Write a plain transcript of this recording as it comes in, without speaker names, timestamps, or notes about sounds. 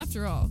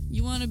After all,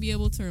 you want to be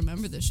able to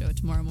remember the show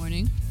tomorrow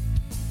morning.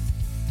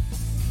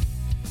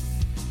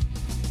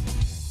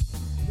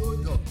 No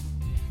doubt.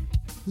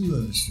 Who you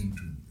are listening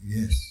to?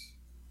 Yes.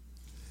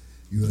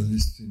 You are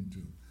listening to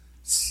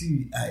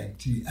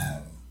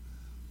CITR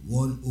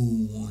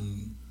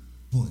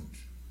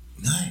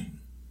 101.9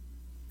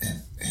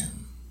 FM.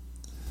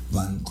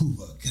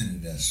 Vancouver,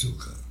 Canada,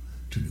 soca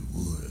to the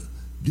world.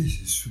 This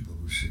is Super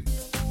Bullshit.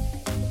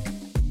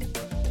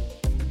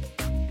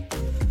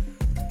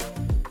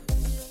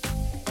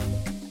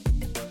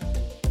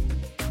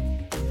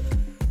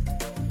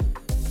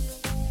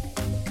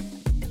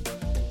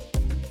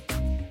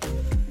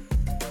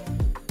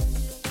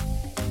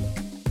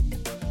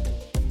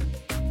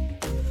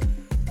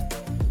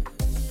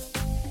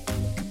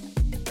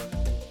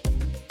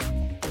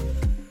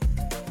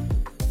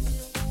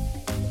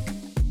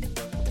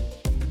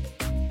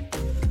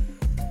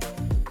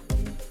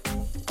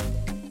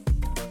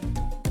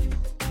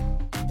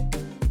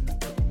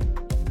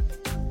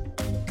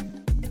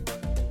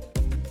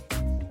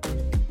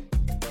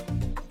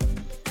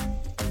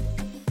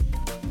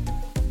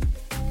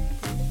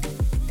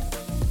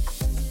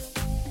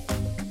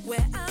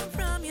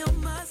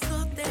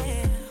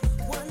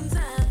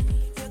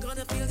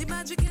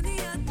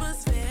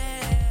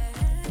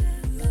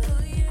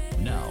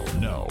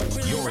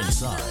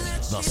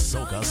 The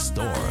Soca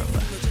Storm.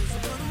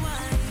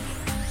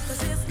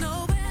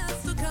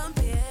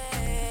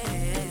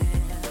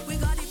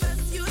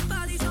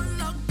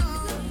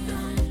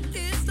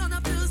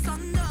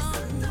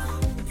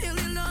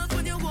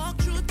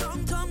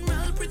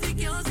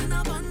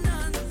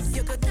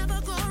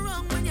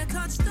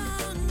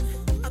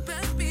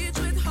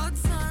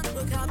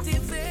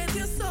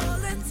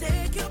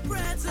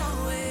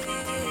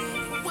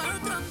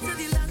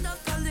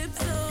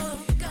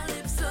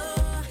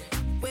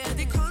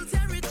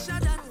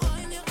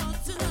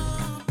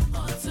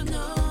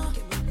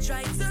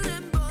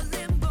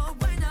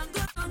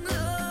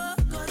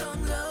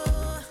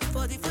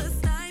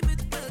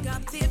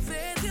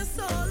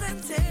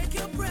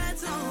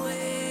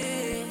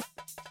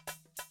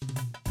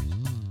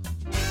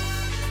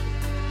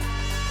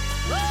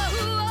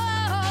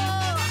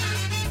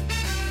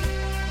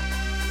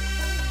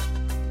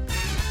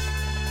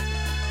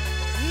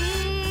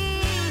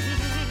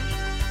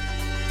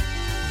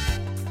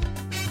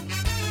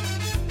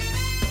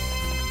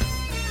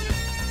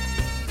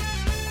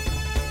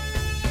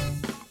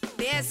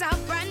 There's a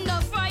brand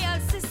of royal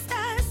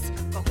sisters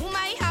for whom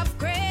I have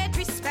great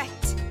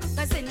respect.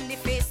 Cause in the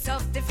face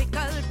of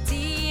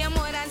difficulty, I'm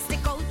more than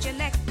stick out your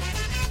neck.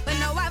 But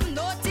now I've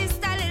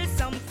noticed a little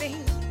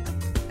something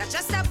that's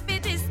just a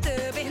bit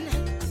disturbing.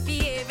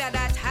 Behavior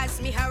that has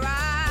me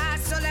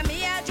harassed. So let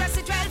me address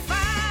it real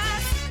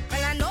fast.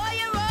 Well, I know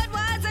your road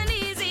wasn't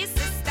easy,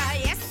 sister.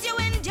 Yes, you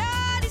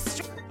endured the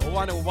struggle.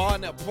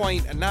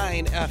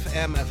 101.9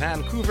 FM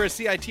Vancouver,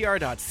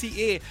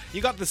 CITR.ca.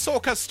 You got the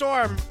Soca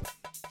Storm.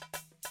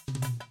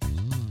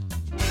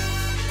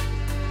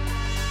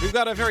 We've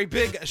got a very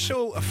big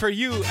show for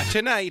you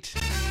tonight.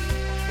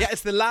 Yeah,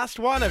 it's the last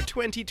one of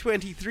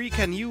 2023.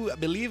 Can you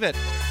believe it?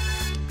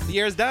 The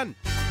year's done.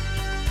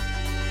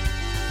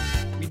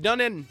 We're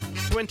done in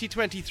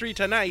 2023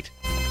 tonight.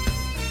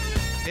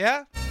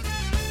 Yeah?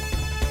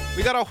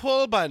 We got a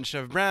whole bunch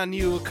of brand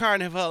new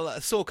Carnival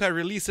soca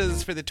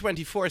releases for the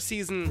 24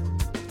 season.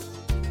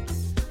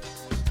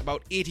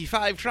 About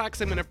 85 tracks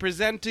I'm going to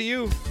present to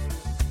you.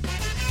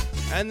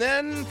 And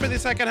then for the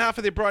second half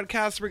of the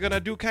broadcast, we're going to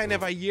do kind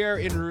of a year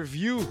in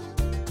review.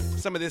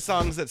 Some of the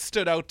songs that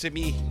stood out to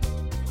me.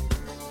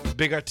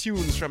 Bigger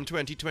tunes from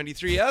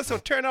 2023. Yeah? So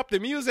turn up the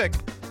music.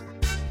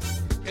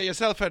 Get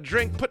yourself a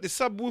drink. Put the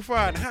subwoofer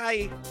on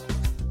high.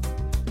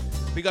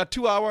 We got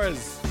 2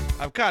 hours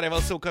of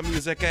Carnival soca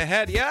music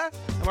ahead, yeah?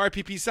 I'm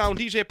RPP Sound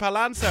DJ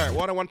Palancer,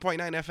 101.9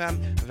 FM,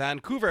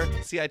 Vancouver,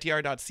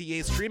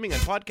 CITR.ca, streaming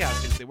and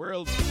podcasting to the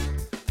world.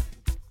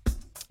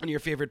 And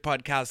your favorite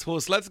podcast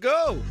host. Let's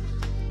go!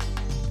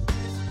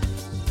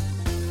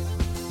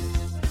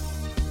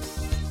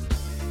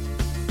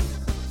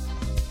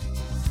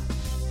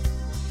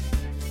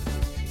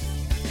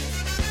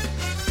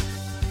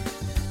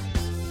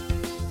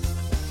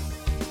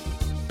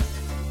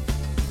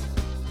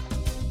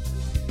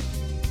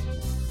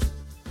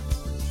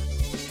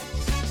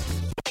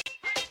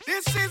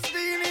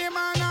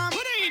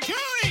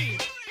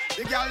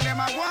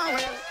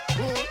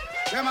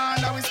 Them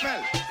under we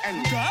smell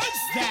and does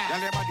that.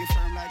 Girl, your body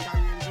firm like a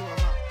Range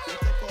Rover. You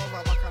take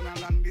over back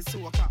and land the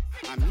soca.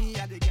 And me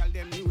and the girl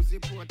them use the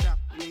porter.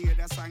 We hear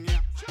the song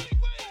here.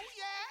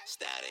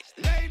 Static.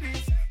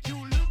 Ladies, you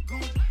look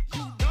good.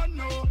 You don't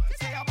know.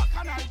 Say a back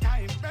and all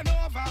time. Bend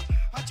over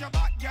at your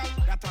back, girl.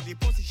 That's the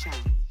position.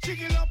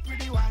 Jiggle up with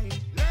the wine.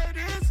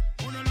 Ladies,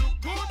 wanna look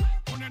good.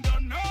 Wanna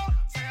don't know.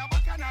 Say a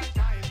back and all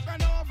time.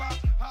 Bend over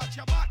at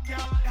your back,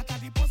 girl. That's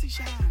the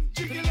position.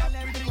 Jiggle up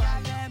with the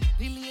wine.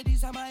 The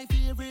ladies are my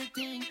favorite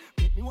thing.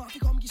 Make me want to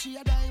come give you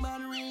a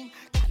diamond ring.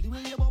 Tell the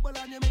way you bubble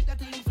and you make that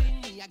thing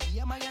fling. Me, I give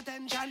you my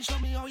attention. Show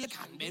me how you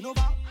can bend over.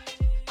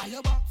 Are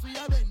you back for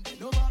your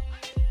bend over?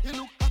 You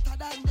look hotter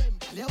than them.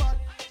 Tell you what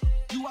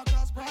You a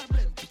cause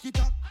problem, pick it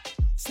up.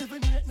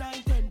 7, 8,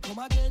 9, 10, come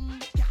again.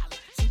 Gal,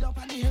 sit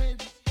up on the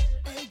head.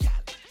 Hey, gal,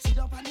 sit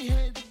up on the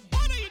head.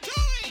 What are you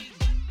doing?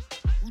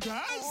 Who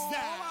does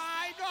that? Oh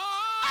my God!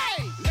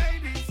 Hey,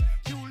 ladies,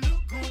 you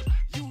look good.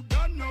 You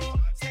don't know.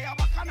 Say a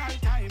bacchanal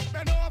time.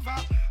 Bend over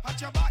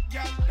at your back,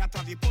 girl.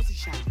 That's the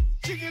position.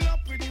 Jiggle up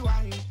with the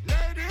wine.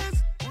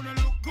 Ladies, wanna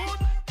look good.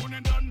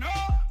 Wanna don't know.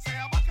 Say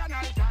a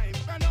bacchanal time.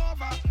 Bend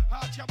over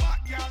at your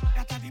back, girl.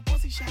 That's the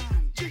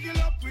position.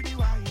 Jiggle up with the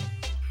wine.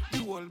 The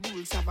whole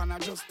bull savannah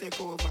just take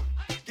over.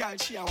 Girl,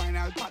 she a wine,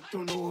 I'll pat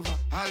turn over.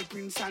 All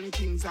prince and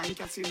kings and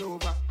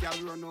Casanova. Girl,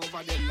 run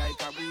over them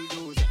like a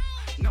bulldozer.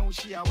 Now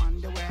she a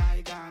wonder where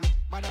I gone.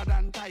 Better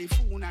than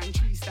typhoon and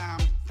tree storm.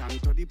 Turn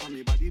to the on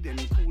me body, then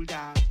cool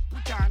down.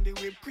 Put on the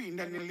whipped cream,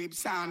 then the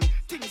lips on.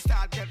 Things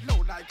start get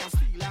low like a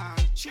steel on.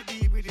 She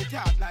deal with it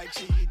hard like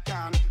she eat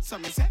can. So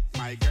me say,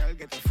 my girl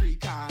get a free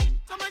can.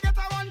 So me get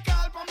a one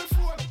call for me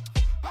phone.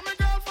 And my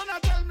girlfriend a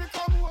tell me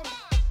come home.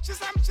 She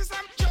say,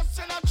 just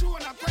sell a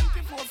tune. A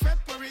 24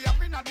 February, I've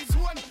been at this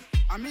one.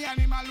 And me and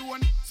him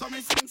alone. So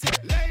me sing, say,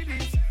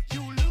 ladies,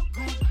 you look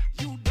good.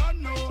 You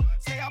don't know.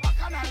 Say a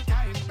bacchanal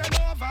time. Bend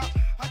over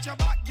at your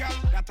back, girl.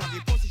 That's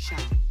the position.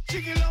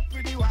 Jiggle up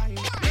with the wine.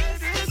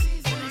 Ladies,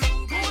 you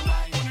look good.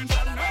 You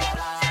don't know.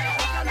 Say a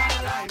bacchanal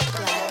time.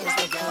 Close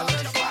the girl.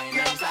 At your back,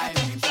 girl. That's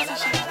the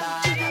position.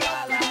 Jiggle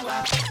up with the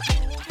wine.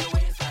 Move your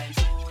waistline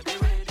to the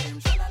rhythm.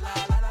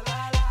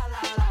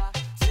 Sha-la-la-la-la-la-la-la-la.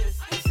 Tis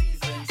the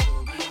season to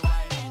be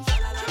whining.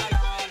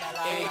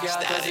 Sha-la-la-la-la-la-la. Hey, girl,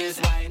 'cause it's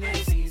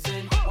whining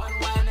season. One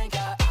whining,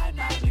 girl, I'm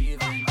not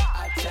leaving.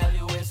 I tell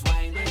you it's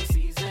whining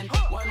season.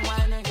 One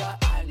whining, girl,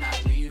 I'm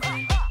not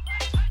leaving.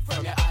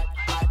 From your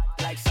hot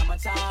like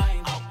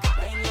summertime.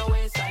 Bend your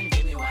waist and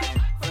give me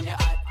wine. From your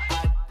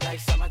hot like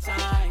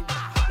summertime.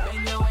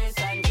 Bend your waist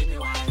and give me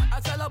wine. I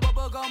tell her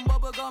bubble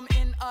gum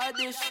in a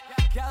dish.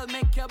 Girl,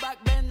 make your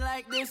back bend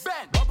like this.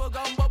 Bubble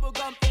gum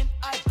in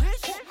a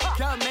dish.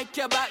 Girl, make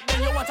your back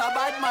bend. You want a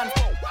bad man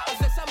for? Is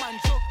this a man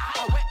joke?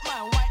 A wet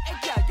man, why? Hey,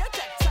 girl, you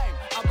take time.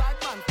 A bad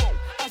man for?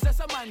 Is this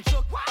a man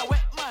joke? A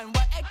wet man,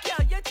 why? Hey,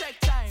 girl, you take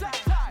time.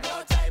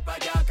 No type of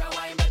girl can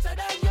wine better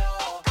than you.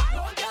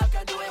 No girl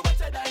can do it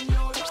better than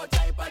you. No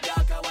type of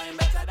girl can wine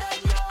better than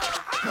you.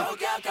 No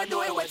girl can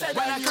do it better than you.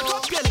 When I cock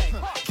up your leg,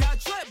 girl,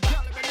 throw it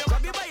back.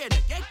 Grab your by your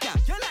neck, yeah, girl,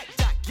 you like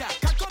that, yeah.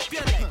 Cock up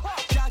your leg,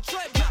 girl, throw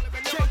it back.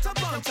 Straight up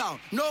downtown,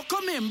 no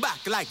coming back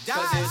like that.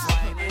 'Cause it's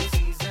whining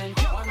season.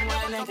 One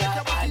whining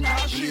girl, I'm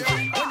not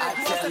leaving. I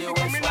tell you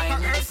it's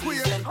whining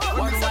season.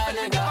 One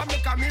whining girl, I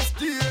make a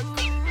mistake.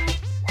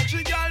 Watch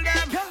you girl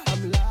them.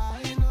 I'm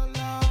lying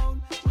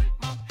alone with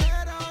my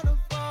head on the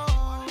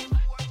phone,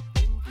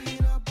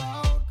 thinking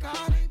about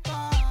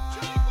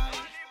Carnival.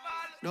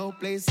 No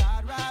place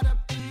I'd rather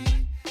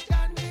be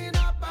than in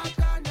a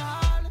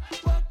bacchanal,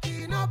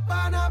 walking up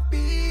on a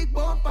big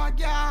bumper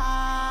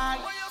girl.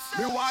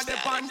 Me want them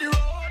on the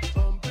road,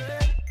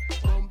 bumping,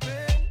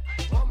 bumping,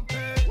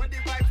 bumping. When the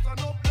vibes on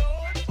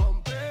upload,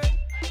 bumping,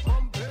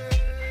 bumping.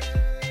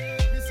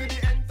 Me see the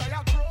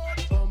entire crowd,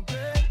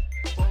 bumping,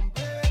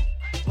 bumping,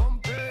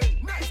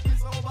 bumping. Nice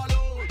kiss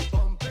overload,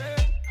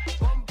 bumping,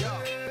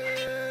 bumping.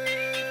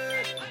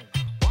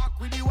 Walk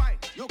with the wine,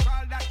 you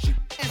call that chip.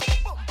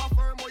 Bumper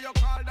firm, or you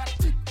call that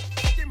tip.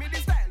 Give me the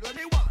style when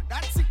me want.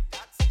 That's it,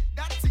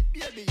 that's it,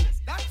 baby. Yes,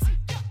 that's it.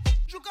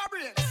 Sugar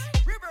breaks,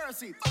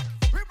 reverse it,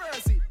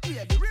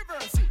 baby,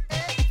 reverse it.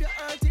 Hey, if you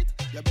hurt it,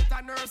 you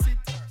better nurse it,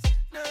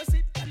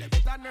 and you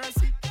better nurse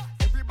it.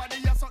 Everybody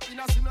has something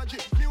a synergy.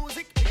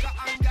 Music, it's a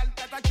angle,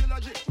 that's a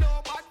trilogy.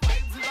 No bad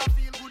vibes, it's a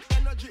feel good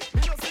energy.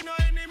 Me no see no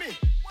enemy.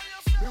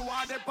 Me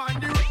want them on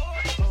the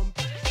road.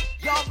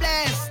 You're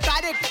blessed,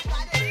 static.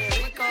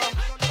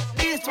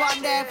 This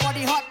one there for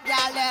the hot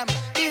gal them.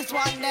 This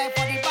one there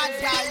for the bad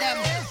gal them.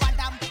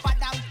 Padam,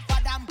 padam,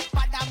 padam,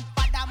 padam,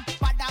 padam,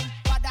 padam,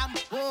 padam.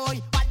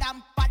 Boy,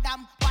 padam,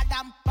 padam,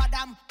 padam,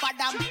 padam,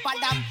 padam,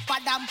 padam,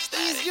 padam.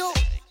 Squeeze you,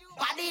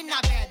 body in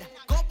a bed.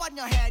 Go on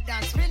your head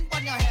and spin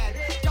on your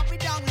head. Drop it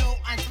down low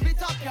and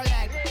split up your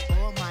leg.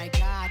 Oh my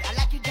God, I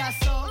like it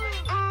just so.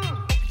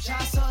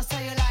 Just so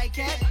you like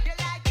it.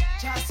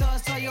 Just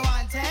so you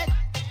want it.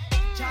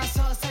 Just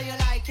so you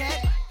like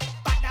it.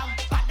 Padam,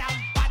 padam,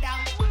 padam.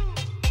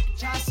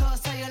 Just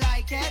so you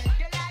like it.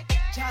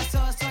 Just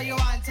so you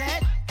want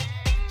it.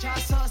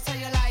 Just so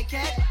you like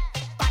it.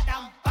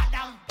 Padam,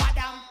 padam,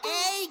 padam.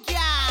 Hey,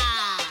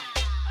 yeah.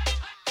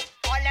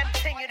 All them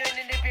singing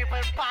in the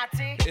people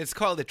party. It's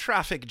called the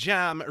Traffic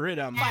Jam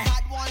Rhythm. If I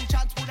had one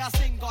chance, would I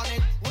sing on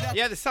it?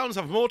 Yeah, the sounds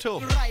of Moto.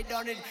 Ride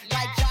on it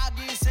like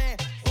Jaggy say,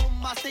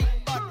 my stick,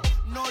 but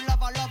no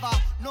lover,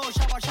 no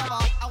shabba.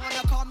 I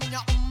wanna come in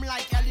your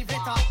like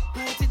elevator.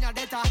 Put it in your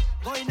data,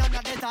 going on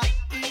your data.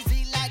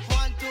 Easy like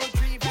 1, 2,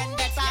 3,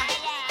 vendetta.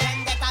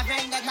 Vendetta.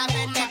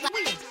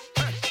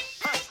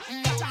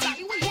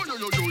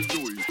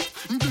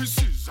 This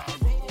is a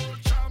road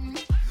jam,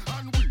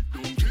 and we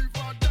don't give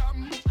a damn.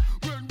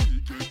 When we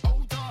get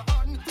out of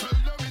hand, tell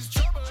them it's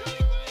trouble.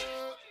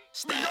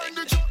 Behind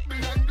the truck,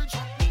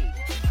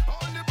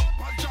 all the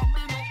bumper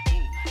jumping up.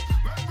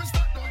 When we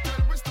start, don't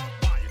tell we stop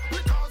by. We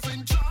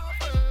causing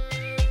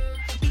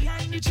traffic.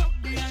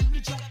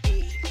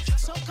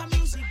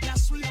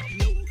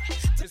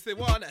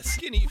 the one,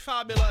 Skinny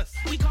Fabulous.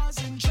 We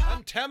causing trouble.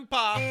 And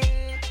Temper.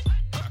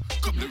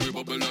 Come let me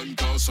bubble and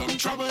cause some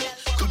trouble.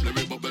 Come let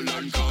me bubble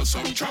and cause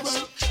some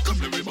trouble. Come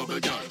let me bubble,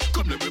 girl.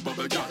 Come let me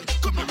bubble, girl.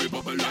 Come let me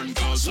bubble and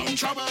cause some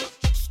trouble.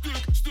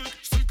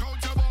 Stick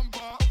out your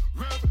bumper.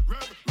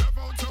 Rev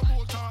out your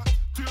motor.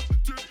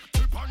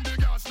 Tip on the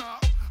gas now.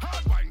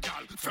 Hard wine,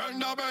 girl.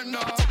 Fender bender.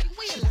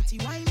 She let you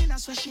wine in,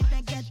 so she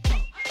may get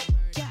up.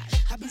 Yeah,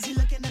 I'm busy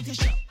looking at your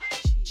shop.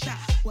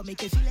 What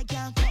make you feel like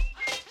you're up?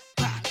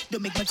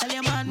 Don't make me tell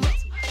your man what.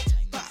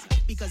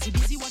 Because you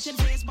busy watching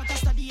face, but I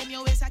study in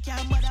your ways, I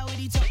can't bother with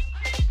it up.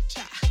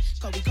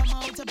 Cause we come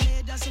out to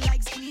play, just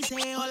like Skinny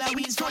say, all our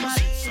wins from our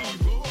It's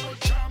a road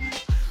jam,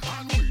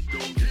 and we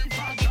don't give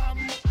a damn.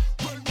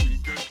 When we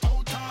get out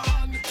of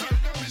hand, tell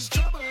them it's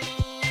trouble.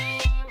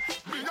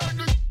 Behind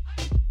the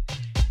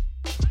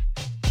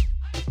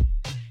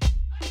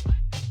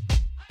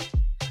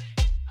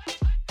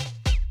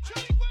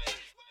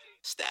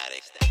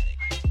Static.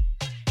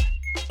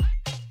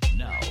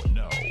 Now,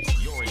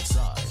 you're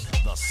inside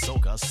the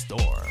Soca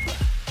Storm.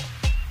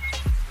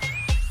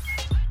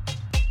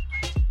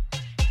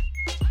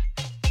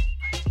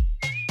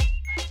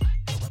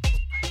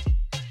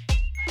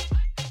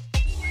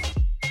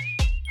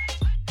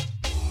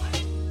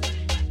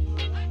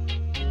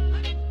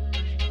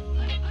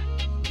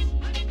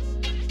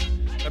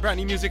 The brand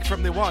new music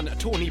from the one,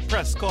 Tony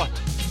Prescott.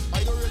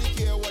 I don't really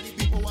care what the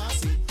people want to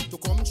say. To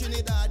come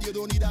Trinidad, you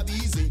don't need a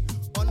visa.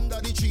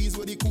 Under the trees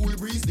where the cool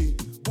breeze day.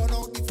 Burn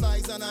out the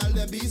flies and all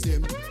them bees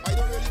them. I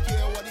don't really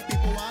care what the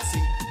people want to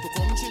say. To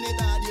come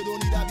Trinidad, you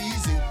don't need a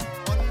visa.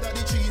 Under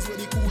the trees where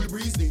the cool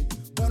breeze day.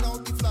 Burn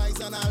out the flies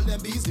and all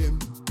them bees them.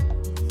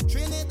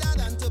 Trinidad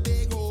and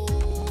Tobago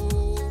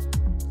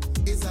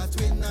is a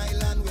twin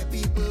island where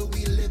people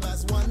will live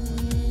as one.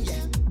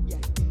 Yeah.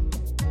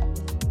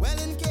 Well,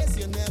 in case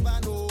you never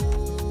know,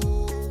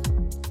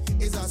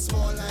 it's a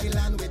small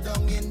island way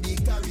down in the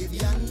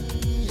Caribbean.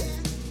 Yeah.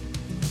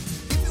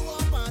 If you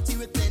want party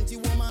with plenty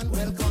woman,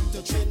 welcome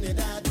to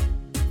Trinidad.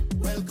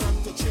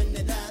 Welcome to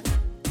Trinidad.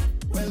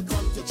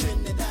 Welcome to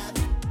Trinidad.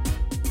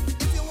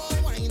 If you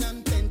want wine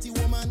and plenty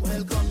woman,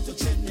 welcome to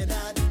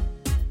Trinidad.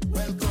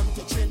 Welcome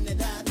to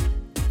Trinidad.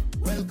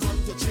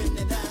 Welcome to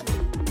Trinidad.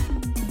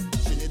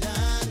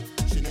 Trinidad,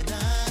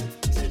 Trinidad,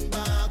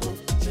 Trinbago,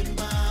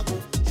 Trinbago,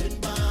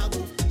 Trinbago,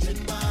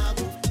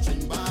 Trinbago,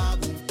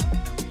 Trinbago.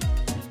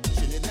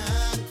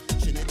 Trinidad,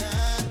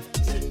 Trinidad,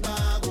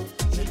 Trinbago,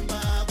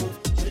 Trinbago,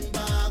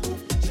 Trinbago,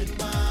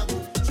 Trinbago,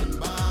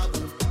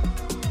 Trinbago.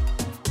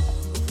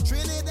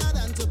 Trinidad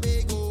and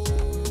Tobago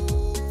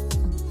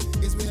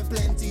is where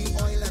plenty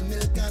oil and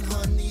milk and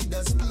honey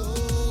does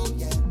flow.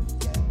 Yeah.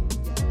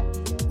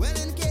 Well,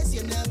 in case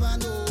you never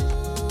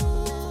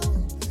know,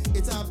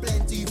 it's a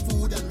plenty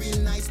food and real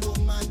nice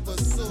woman for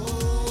so.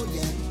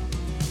 Yeah.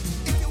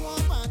 If you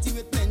want party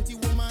with plenty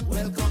woman,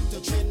 welcome to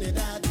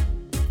Trinidad.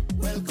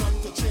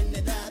 Welcome to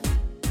Trinidad.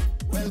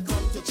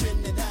 Welcome to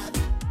Trinidad.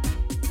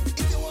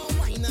 If you want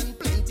wine and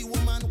plenty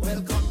woman,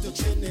 welcome to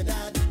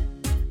Trinidad.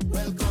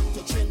 Welcome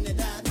to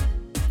Trinidad.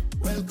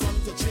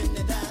 Welcome to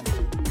Trinidad.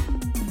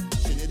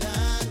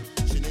 Trinidad,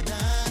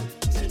 Trinidad,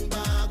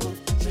 Trinbago,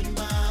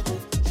 Trinbago,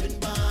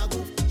 Trinbago,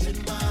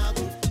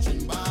 Trinbago,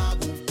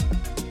 Trinbago.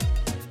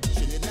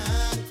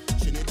 Trinidad,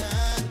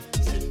 Trinidad,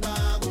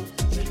 Trinbago,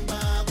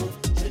 Trinbago,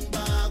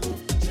 Trinbago,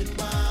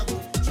 Trinbago,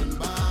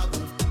 Trinbago.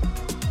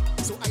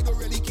 So I don't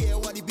really care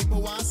what the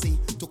people want to say.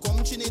 To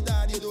come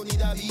Trinidad, you don't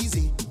need a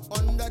visa.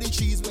 Under the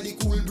trees where the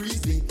cool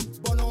breeze day.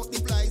 Burn out the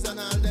flies and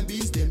all them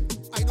bees them.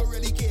 I don't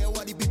really care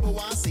what the people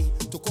want to say.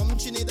 To come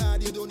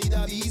Trinidad, you don't need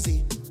a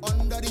visa.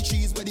 Under the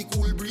trees where the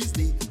cool breeze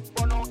day.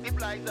 Burn out the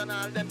flies and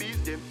all them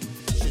bees them.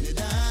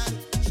 Trinidad,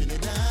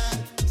 Trinidad,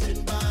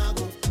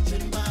 Trinbago,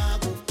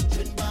 Trinbago,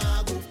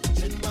 Trinbago,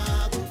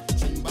 Trinbago,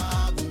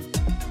 Trinbago.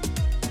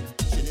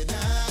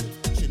 Trinidad,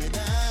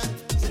 Trinidad,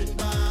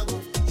 Trinbago,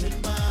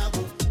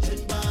 Trinbago,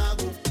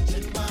 Trinbago,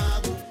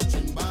 Trinbago,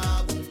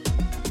 Trinbago.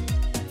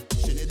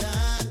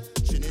 Trinidad,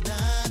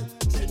 Trinidad,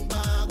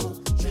 Trinbago,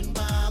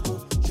 Trinbago,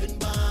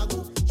 Trinbago,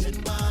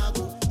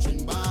 Trinbago,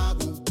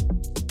 Trinbago.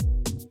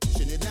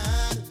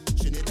 Trinidad,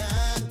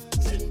 Trinidad,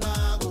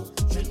 Trinbago,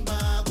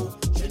 Trinbago,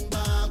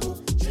 Trinbago,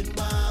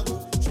 Trinbago,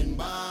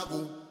 Trinbago.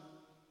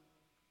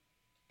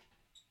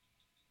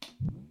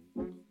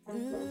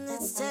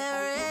 It's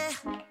Terry.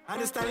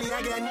 Understand me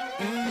again.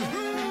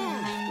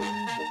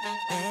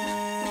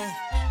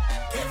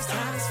 Give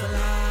thanks for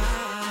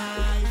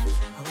life.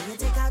 I want you to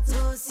take a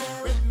toast here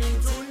with me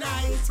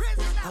tonight.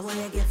 I want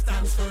you to give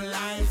thanks for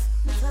life.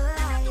 For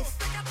life.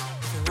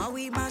 So while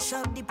we mash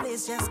up the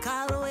place, just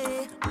call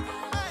away.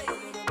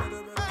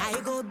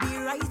 I go be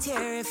right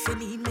here if you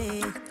need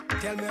me.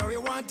 Tell me how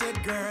you want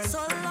it, girl. So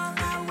long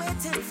I'm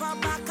waiting for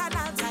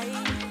bacchanal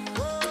time.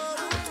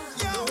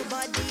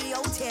 Nobody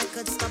out here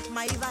could stop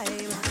my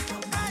vibe.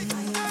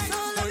 So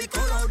let me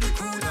call out the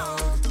crew now.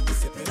 We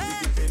sippin', we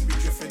dippin', we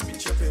drippin', we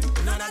chippin'.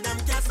 None of them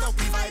can stop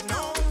me vibe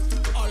now.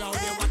 All out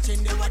they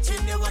watching,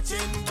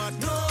 but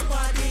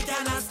nobody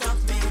can stop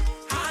me.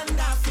 And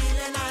I'm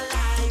feeling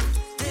alive.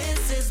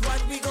 This is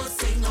what we go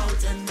sing out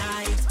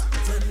tonight.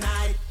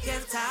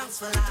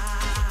 for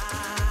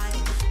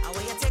life. I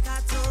want you to take a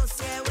toast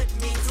here with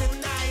me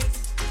tonight.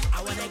 I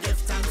wanna give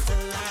thanks to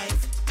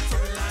life,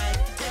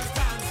 give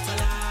thanks to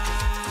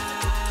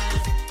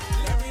life.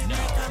 Let me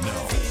make a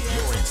movie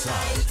You're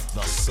inside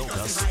the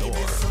Soca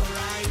Store.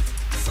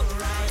 So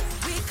right.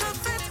 We could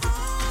fit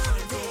all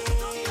day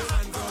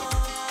and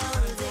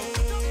all day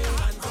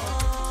and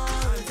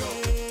all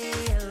day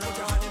long. Put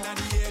your hand in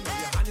the air,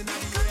 your hand in the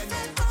air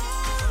now.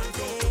 All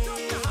day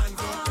and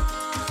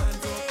all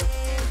day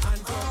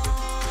and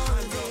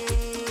all day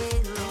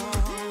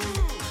long.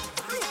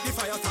 The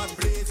fire start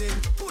blazing.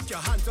 Put your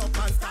hands up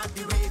and start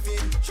the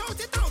waving. Shout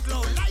it out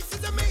loud, life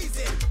is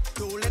amazing.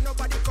 Don't let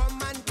nobody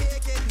come and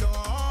take it, no.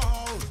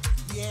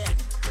 Yeah,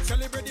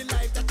 celebrate the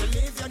life that you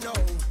live, you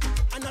know.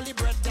 And all the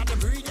breath that you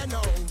breathe, you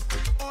know.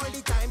 All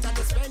the time that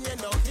you spend, you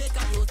know. Take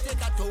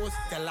a toast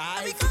to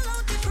life. We call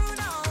out the crew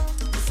now.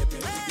 We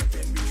sipping, we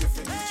dipping, we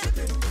drifting, we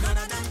chipping. None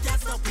of them can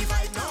stop me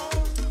right now.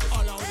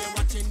 All out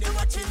they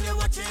watching,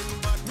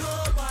 but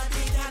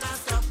nobody can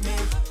stop me.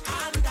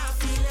 And I'm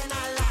feeling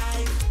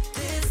alive.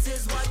 This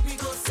is what we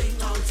go sing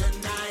out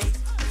tonight.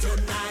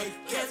 Tonight,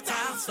 give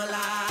thanks for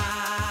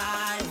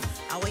life.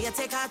 I want you to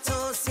take a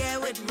toast here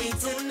with me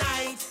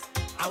tonight.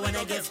 I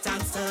wanna give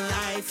thanks to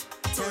life,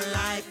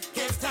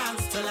 give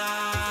thanks to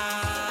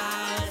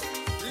life.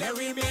 Let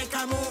me make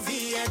a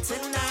movie here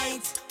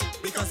tonight,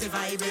 because the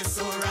vibe is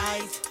so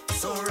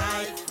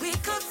right. We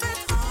could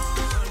fit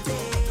all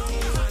day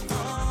and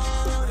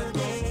all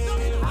day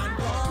and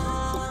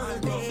all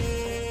day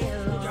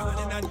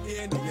long.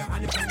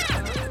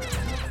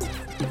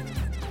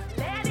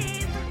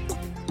 Ladies.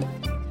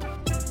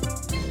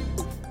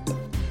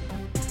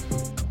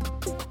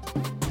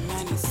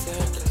 Many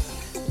circles.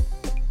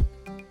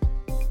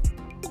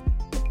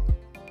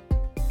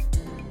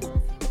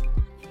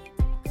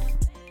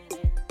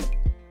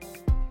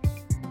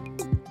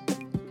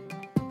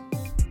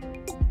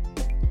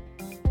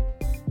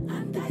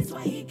 That's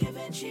why he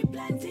giving she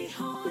plenty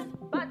horn,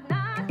 but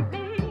not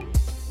me.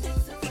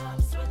 Mix it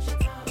up, switch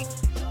it up.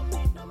 Don't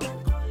make no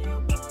man call you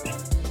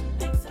boring.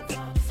 Mix it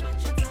up,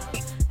 switch it up.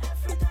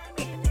 Every time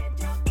he need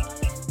your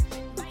calling.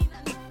 Mine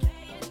and not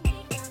playing me.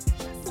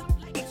 Dress up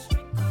like a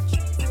strict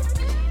country.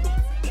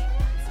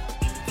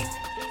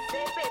 He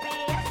say, baby,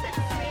 yes,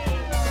 it's me.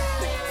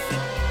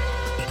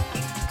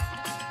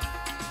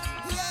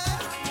 Yeah.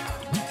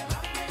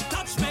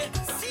 Touch me,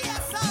 see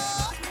us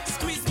all.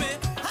 Squeeze me.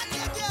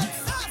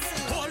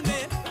 Hold me.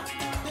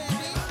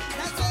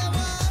 That's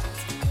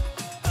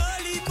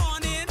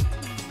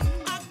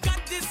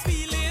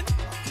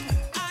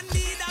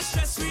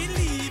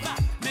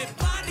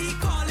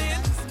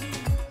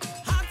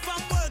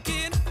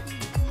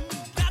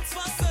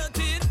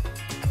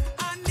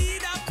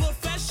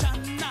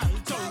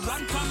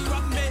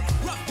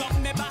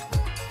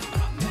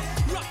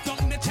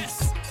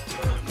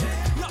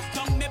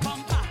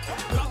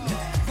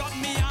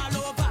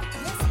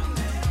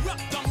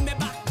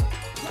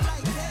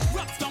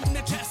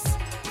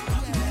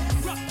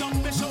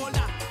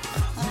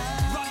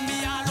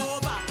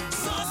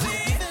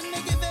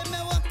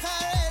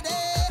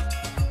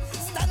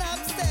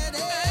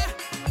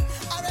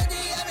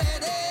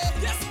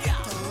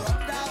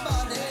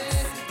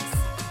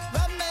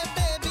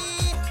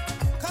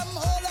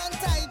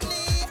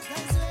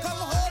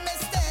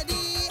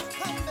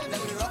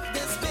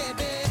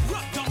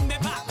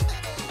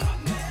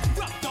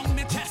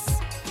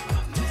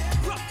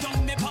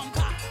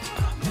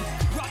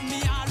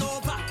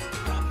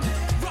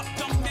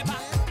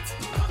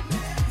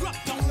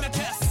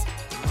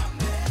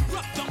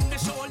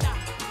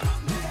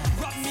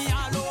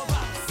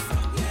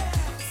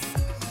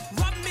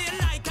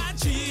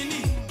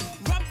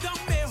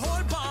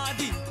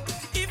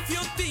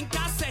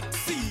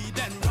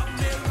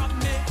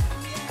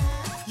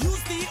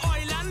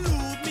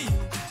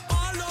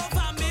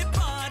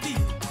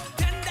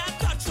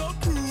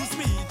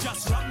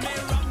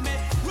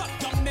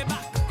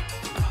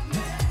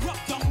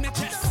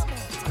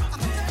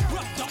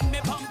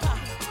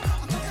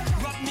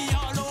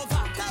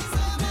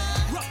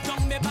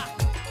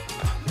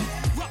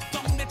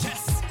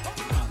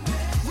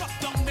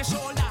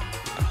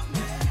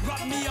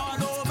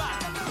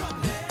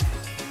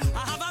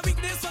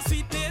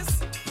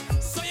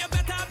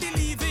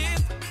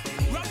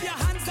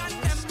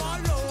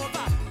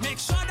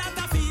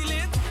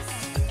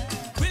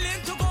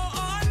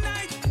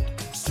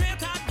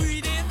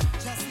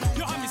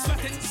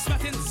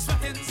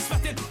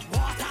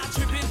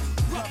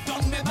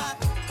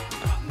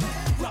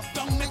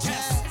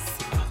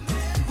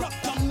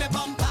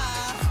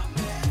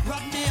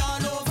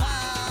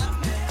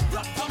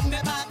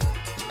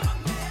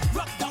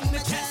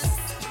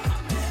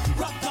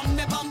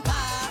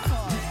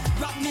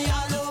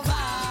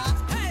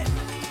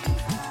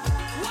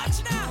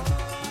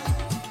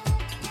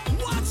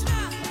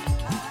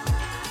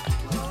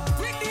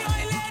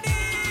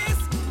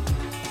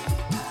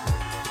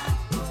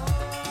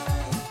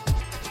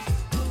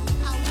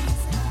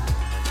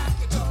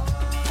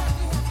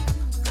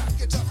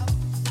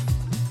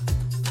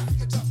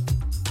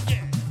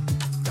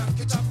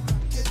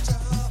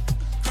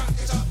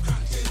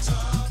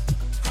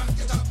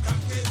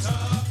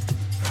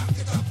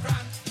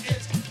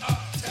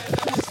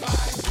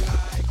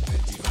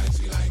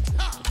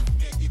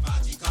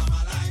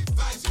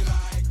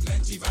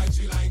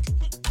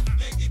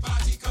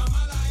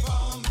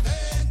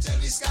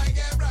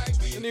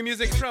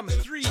music from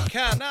 3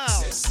 Carnival.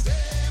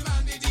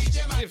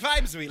 The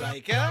vibes we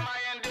like, eh?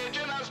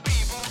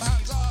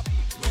 Hands up,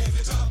 wave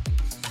it up.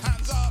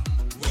 Hands up,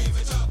 wave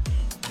it up.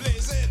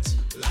 Blaze it,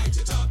 light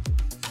it up.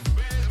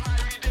 Where's my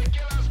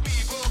ridiculous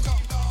people? Come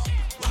down,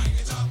 wind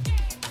it up.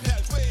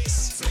 Belt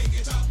waist, fling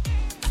it up.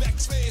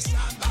 Vex face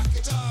and back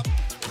it up.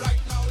 Right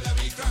now, let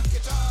me crank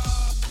it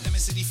up. Let me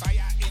see the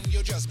fire in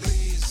you just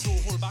blaze. So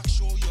hold back,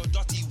 show your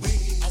dirty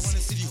ways. I wanna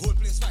see the whole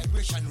place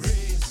vibration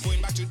raise.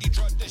 Going back to the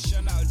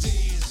traditional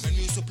days when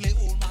we used to play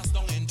old mass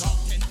down in town.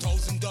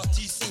 10,000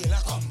 dirty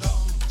sailor come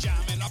down.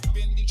 Jamming up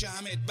in the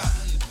jam it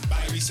band.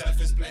 By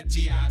yourself is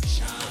plenty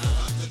action. Don't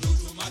have to do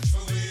too much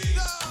for we.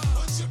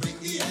 Once you bring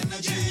the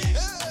energy,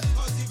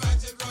 cause the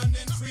vibes are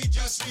running free.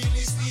 Just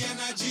release the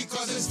energy,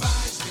 cause it's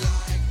vibes we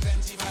like.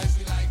 Plenty vibes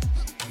we like.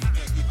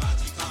 Make the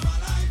party come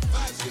alive.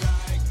 Vibes we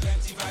like.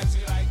 Plenty vibes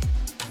we like.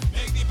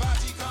 Make the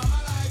party come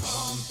alive.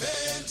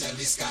 Pumping till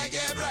the sky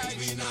get bright.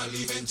 We not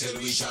leaving till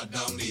we shut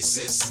down the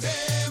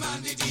system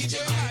and the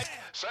DJ mic.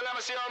 So let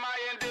me see all my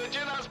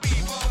indigenous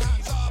people.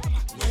 Hands up,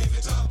 wave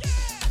it up.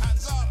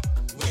 Hands up,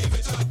 wave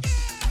it up.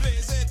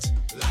 Blaze it,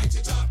 light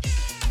it up.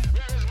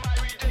 Where is my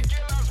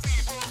ridiculous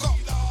people?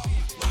 Come down,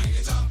 wind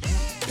it up.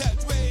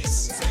 Belt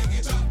waist, fling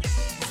it up.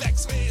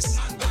 Flex face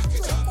and back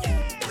it up.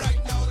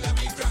 Right now, let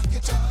me crank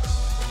it up.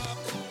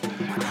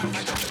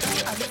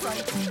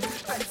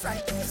 I'm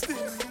frightened still.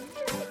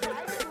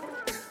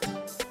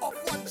 Of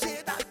what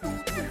shade I do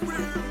to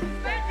real.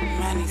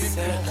 Money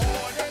said.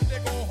 They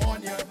go on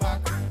your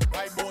back.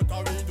 Why both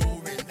are we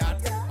doing that?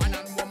 Man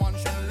and woman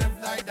should live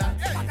like that.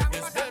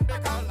 This baby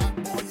call that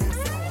boy is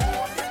so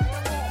hard. They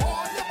go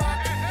on your back.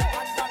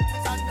 And that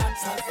is a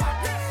natural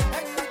fact.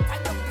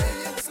 Anytime you play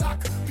in slack,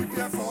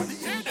 prepare for the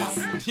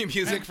impact. New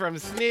music from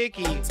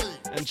Snakey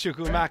and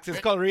Chuku Max. It's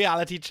called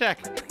Reality Check.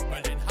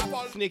 Well, then have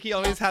all Snakey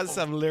always has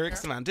some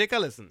lyrics, man. Take a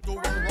listen. going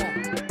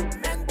wrong.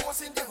 Men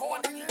bossing the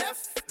horn in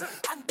left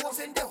and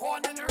bossing the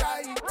horn in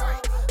right.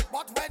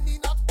 But when he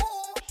not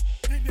home,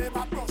 the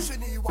neighbor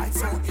brushing he white.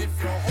 So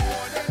if you're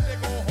holding, they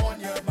go on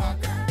your back.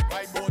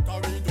 Why both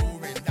are we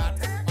doing that?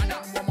 Man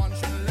and woman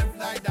should live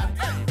like that.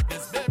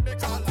 This baby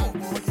call out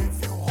boy.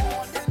 If you're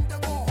holding, they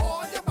go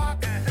on your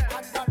back.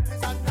 And that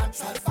is a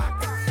natural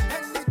fact.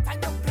 Anytime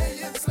you play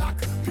in slack,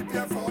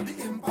 prepare for the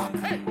impact.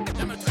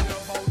 Let me tell you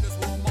about this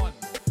woman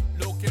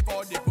looking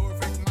for the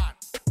perfect man.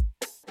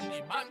 The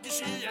man gives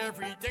she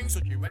everything, so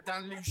she went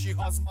and leave she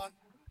husband.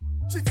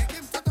 She take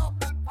him to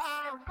double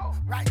pound,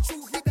 right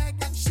through he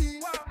beg and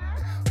she.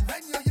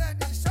 When you hear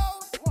the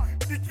shout,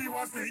 the key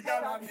was the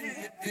girl and he.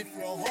 If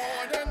you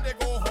hold them, they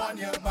go on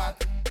your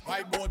back.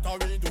 Why both are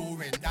we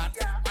doing that?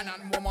 Man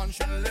and woman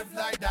should live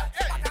like that.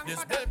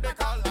 This baby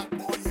call that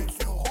boy. If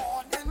you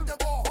hold them, they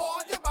go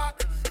on your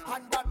back.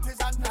 And that is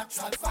a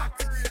natural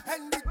fact.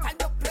 Anytime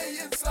you play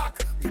in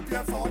slack,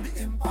 prepare for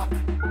the impact.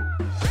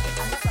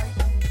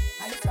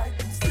 I'm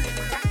frightened still.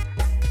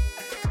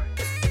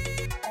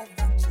 Of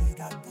the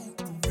shade I do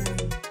to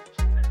real.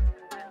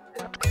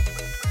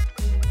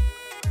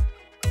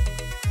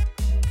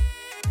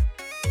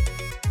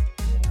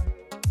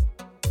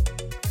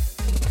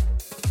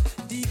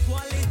 The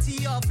quality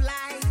of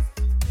life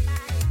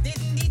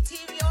didn't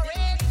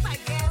deteriorate, I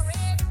guess.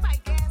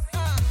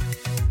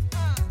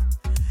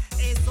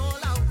 It's all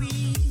how we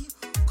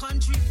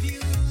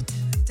contribute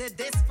to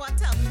this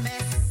bottom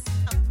mess.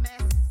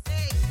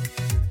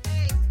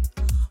 Hey.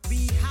 We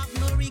have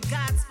no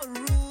regards for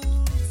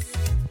rules,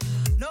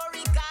 no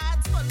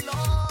regards for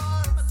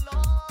laws.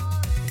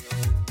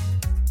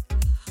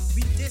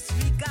 We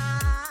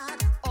disregard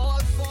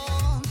all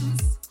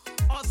forms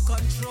of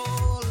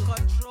control.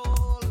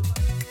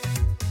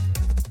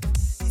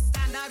 The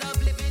standard of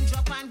living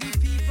drop and the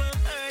people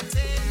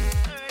hurting.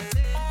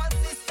 All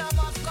system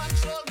of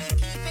control we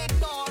keep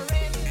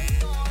ignoring.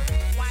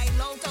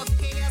 While out of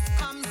chaos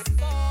comes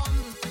form.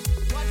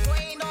 What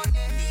going on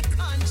in the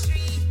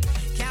country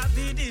can't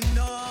be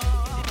denied.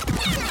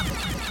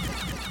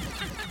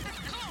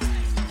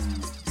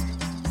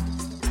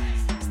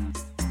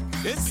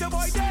 It's your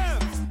boy Dev.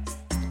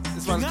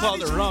 This one's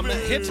called The Rum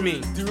That Hit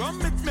Me. The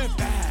rum hit me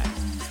bad.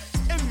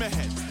 In my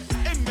head.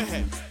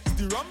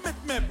 The rum hit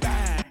me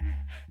bad.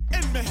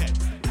 In my head.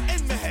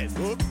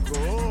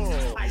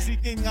 Oh, I see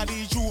king of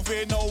the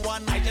Juve, no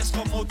one. I just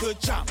come out to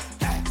jump.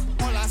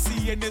 All I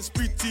see in this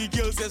pretty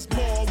girls is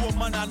more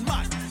woman and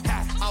man.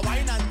 I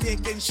wine and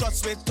taking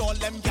shots with all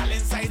them gal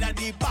inside of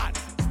the bar.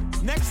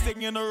 Next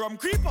thing you know, rum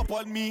creep up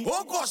on me.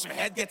 Oh gosh, my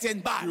head getting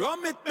bad.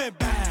 Rum hit me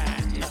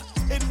bad.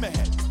 In my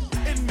head.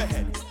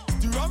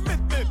 The rum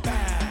hit me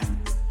bad.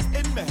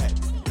 In my head.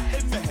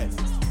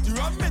 The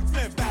rum hit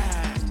me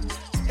bad.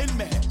 In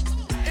my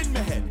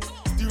head.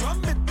 The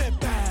rum hit me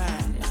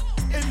bad.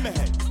 In my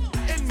head.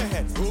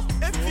 Oh,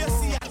 if you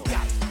see a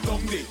gal,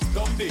 down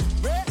there,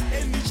 where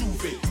in the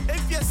Juve.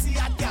 If you see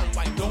a gal,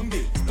 why down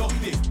there,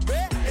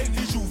 where in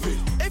the Juve.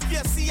 If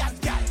you see a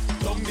gal,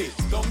 down there,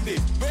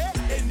 where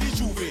in the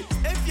Juve.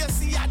 If you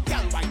see a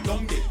gal, why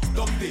down there,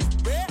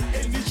 where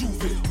in the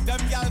Juve.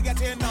 Them gal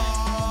getting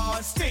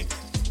stink.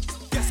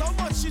 Guess how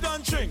much she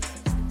done drink?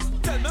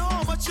 Tell me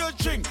how much you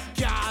drink,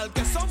 girl.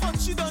 Guess how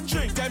much you don't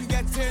drink. Them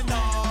getting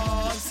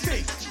on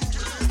stick.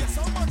 Guess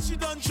how much you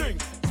don't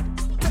drink.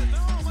 Tell me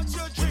how much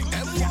you drink.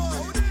 Them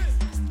want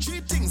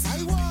 3 things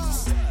I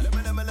want.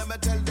 Let me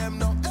tell them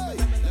now. Hey,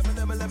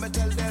 let me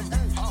tell them.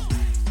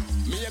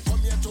 Me a come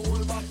here to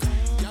hold back.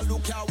 Ya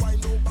look ya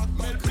wind no back.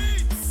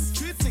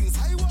 3 things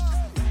I want.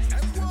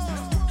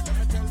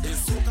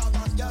 It's soca,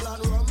 bad gal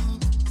and rum.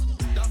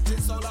 That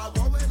is all I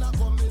want when I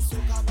come. It's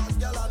soca, bad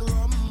gal and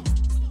rum.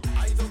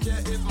 I don't care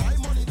if my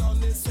money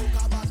done. It's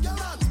soca, bad gal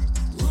and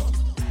rum.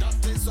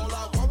 That is all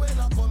I want when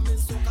I come.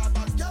 It's soca,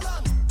 bad gal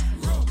and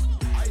rum.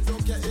 I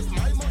don't care if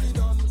my money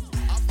done.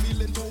 I'm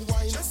feeling to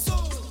wine. Just so.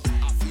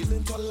 I'm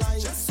feeling to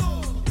line. Just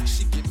so.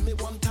 She give me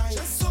one time.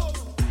 Just so.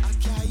 I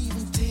can't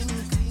even think.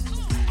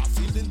 I'm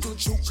feeling to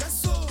choke.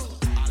 Just so.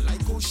 I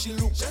like how she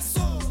look. Just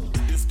so.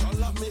 This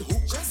girl have me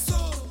hook. Just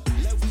so.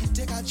 Let we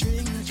take a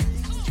drink.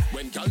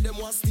 When girl them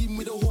want steam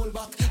with the whole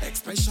back,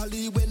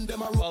 especially when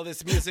them are. Well,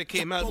 this music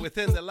came out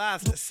within the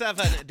last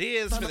 7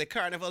 days for the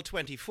Carnival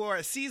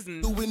 24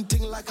 season.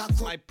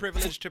 It's my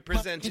privilege to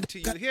present it to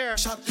you here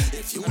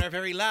on our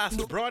very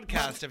last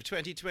broadcast of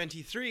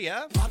 2023,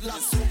 yeah? I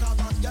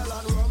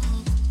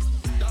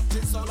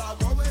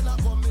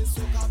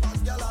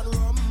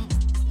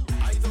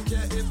don't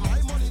care if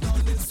my money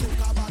done is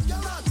soca bad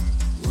gal and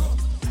rum.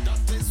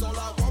 That is all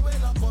I want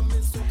when I come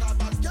in soca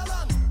bad gal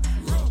and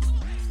rum.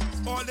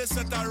 All this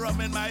set of rum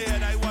in my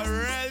head, I was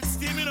real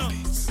steam, you know.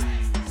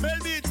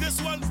 Maybe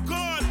this one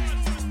gone.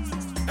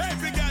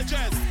 Every girl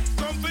just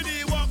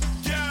company walk,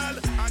 girl.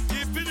 I'm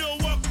keeping you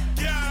walk,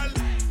 girl.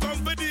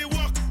 Company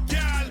walk,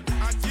 girl.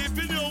 I'm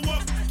keeping you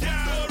walk,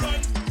 girl.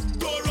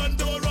 Don't run,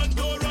 don't run,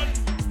 don't run, don't run.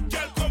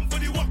 Girl, come for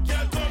the walk,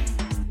 girl, come.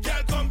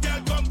 Girl, come,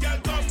 girl, come, girl,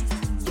 come.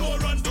 Don't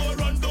run, don't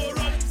run, don't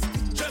run.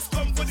 Just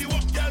come for the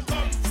walk, girl,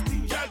 come.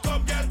 Girl,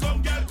 come, girl,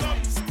 come, girl,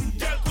 come.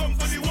 Girl, come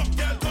for the walk,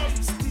 girl, come.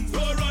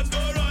 Don't run,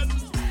 don't run.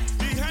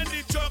 Behind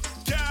the truck,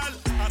 girl.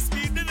 I'm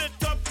speeding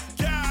it up,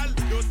 girl.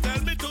 Don't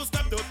tell me to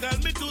stop, don't tell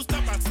me to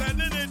stop. I'm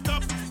standing it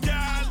up,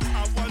 girl.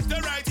 I want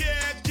the right,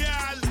 yeah,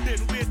 girl. Then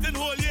wait and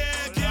hold,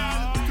 yeah,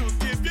 girl. To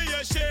give you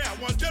your share, I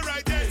want the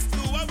right, yeah.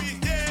 Do what we,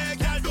 yeah,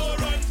 girl. Don't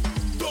run,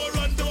 don't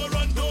run, don't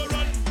run, don't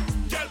run.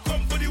 Girl,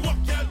 come for the walk,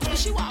 girl, come.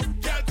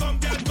 Girl, come,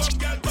 girl, come,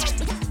 girl, come.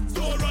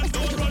 Don't run,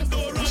 don't run,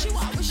 don't run.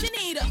 What she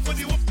need? Come for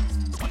the walk.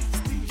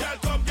 Girl,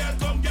 come, girl,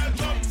 come, girl,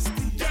 come.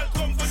 Girl,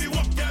 come for the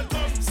walk, girl,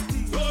 come.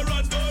 Don't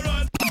run, don't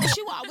run.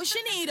 What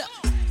she need?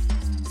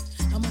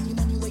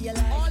 Money where you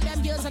like. All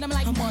them girls and I'm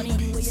like money.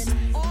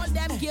 All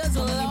them girls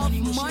love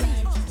money.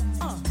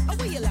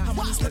 Where you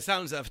like? The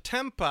sounds of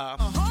Tempa.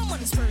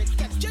 Money spirit,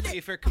 get you Hey,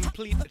 for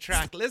complete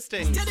track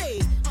listings,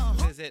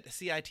 visit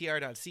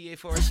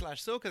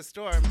citr.ca/soca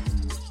storm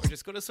or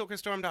just go to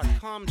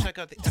socastorm.com, check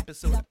out the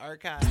episode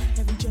archive.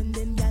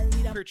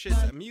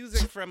 Purchase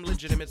music from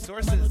legitimate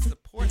sources,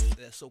 support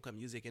the soca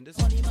music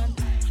industry.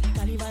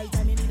 Carnival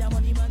time, you need a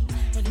money man.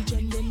 Every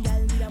trending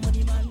girl need a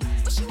money man.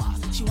 What she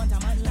want? She want a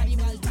man.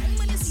 Carnival time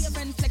when you see a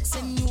friend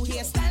flexing, new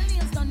hairstyle,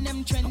 nails done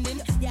them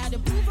trending. You had to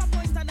prove a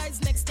point and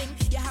that's next thing.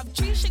 You have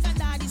 3 sugar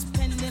daddies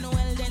pending.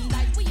 Well then,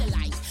 like what you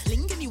like.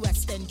 Link in the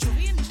West End,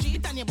 jewelry in the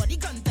street and your body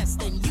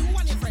contesting. You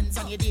and your friends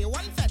on your day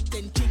one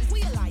fetting. Drink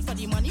what you like for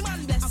the money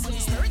man blessing. Money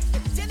spirit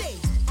get your day.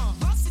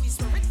 City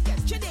spirit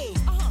get your day.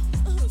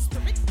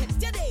 Spirit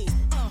get your day.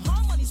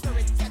 Money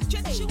spirit get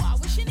your day. She want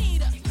what she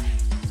need.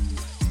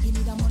 You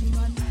need a money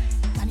man.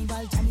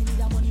 Carnival time, you need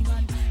a money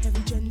man.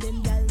 Every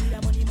trending girl need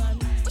a money man.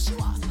 What she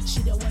want?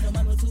 She don't want a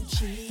man who too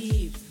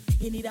cheap.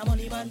 You need a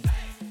money man.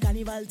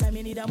 Carnival time,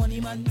 you need a money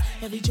man.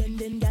 Every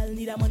trending girl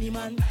need a money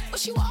man. What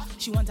she want?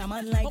 She want a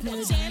man like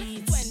me.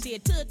 10, 20,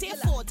 30,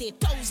 40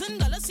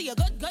 $1,000. See a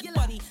good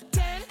body.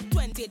 10,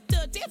 20,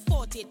 30,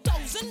 40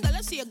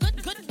 $1,000. See a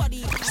good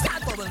body.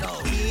 Start bubble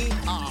now.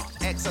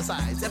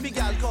 Exercise. Every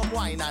girl come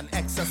wine and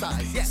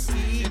exercise. Yes,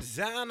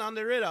 Zan on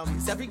the rhythm.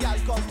 every girl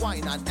come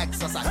wine and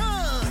exercise.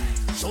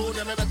 Show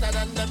them better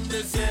than them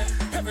this year.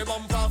 Every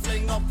bumper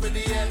fling up in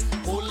the air.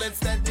 Hold it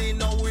steady,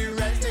 now we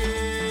ready.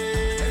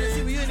 And you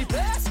see we in the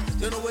place.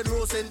 You know we're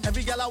roasting.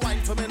 Every girl a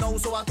wine for me now,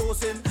 so I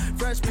toasting.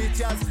 Fresh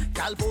pictures,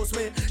 gal post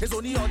me. It's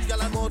only odd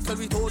gal and God till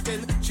we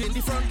toting. She in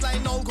the front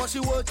line now cause she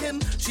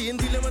working. She ain't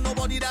dealing with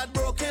nobody that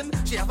broken.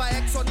 She have her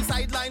ex on the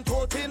sideline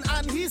toting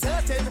and he's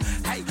hurting.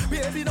 Hey,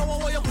 baby, now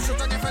how you push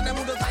it on your friend them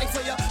who does die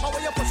for you? How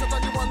you push it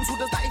on the ones who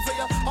does die for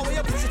you? How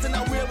you push it in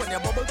a way when you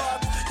bubble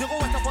bath? You go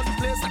wet up on the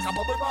place like a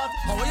bubble bath.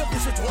 How you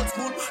push it old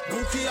school,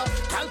 no care.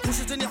 Gal push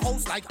it in your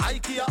house like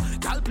IKEA.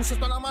 Gal push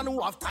it on a man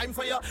who have time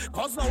for you.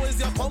 Cause now is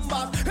your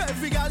comeback.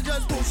 Every gal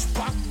just push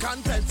back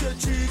and pelt your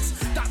cheeks.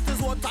 That is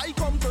what I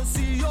come to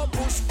see. You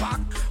push back,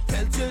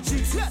 pelt your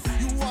cheeks. Yeah,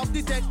 you have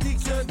the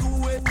technique, you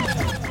do it.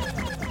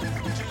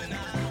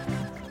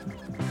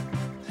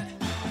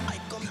 I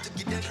come to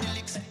give them the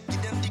licks,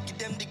 give them the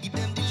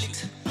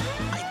licks.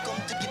 I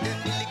come to give them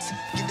the licks,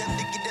 give them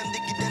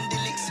the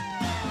licks.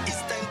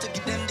 It's time to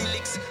give them the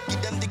licks,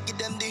 give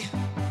them the.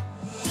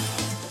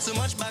 So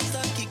much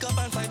backstab, kick up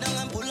and fight down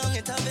and pull on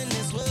it up in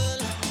this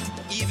world.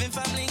 Even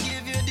family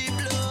give you the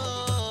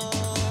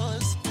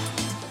blows.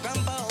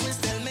 Grandpa always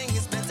tell me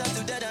it's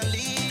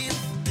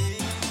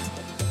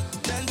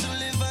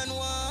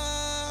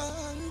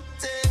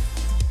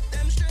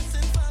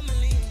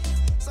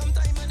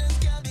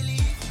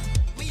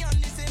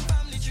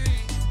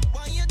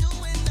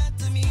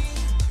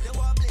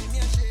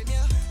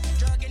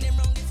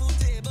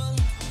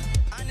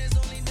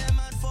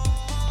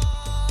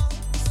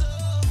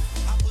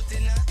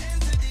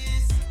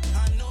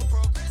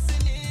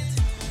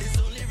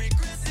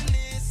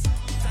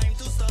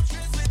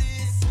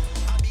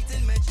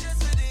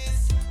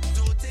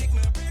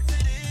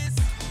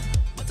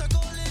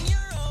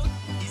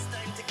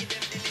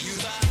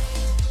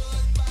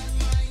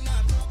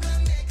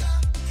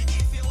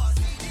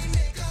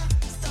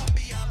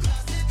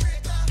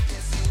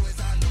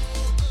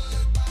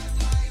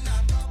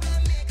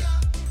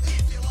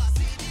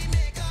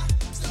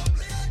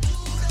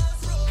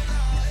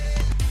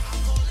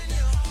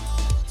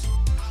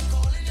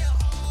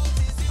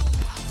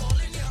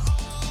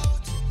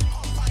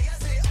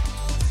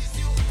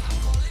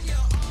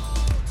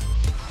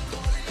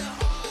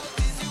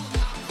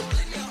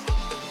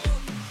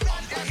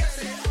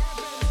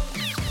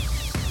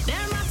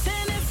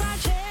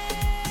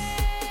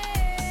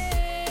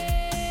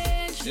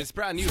It's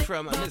brand new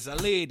from Miss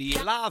Lady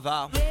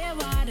Lava.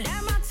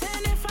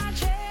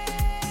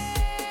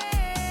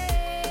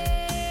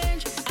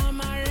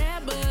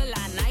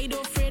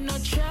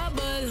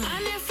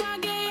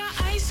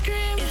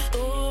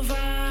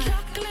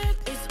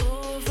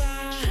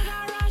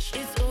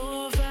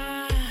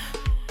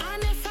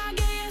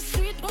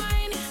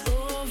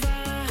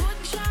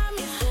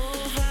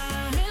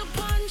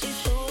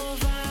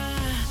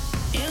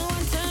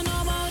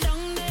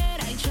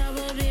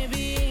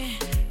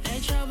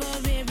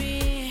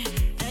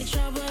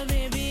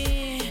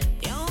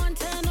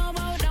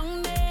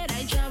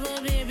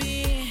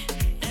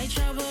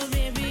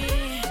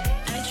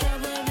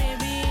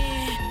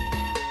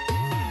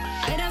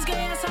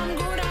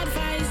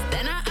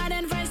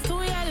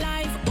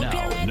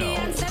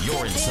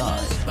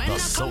 The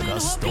Soca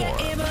Store.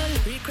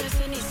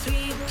 Request any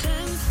sweet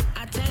gems.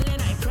 I tell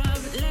I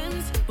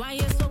problems. Why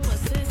you so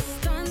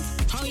persistent?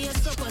 How you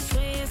so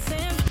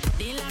persuasive?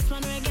 The last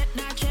one will get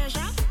that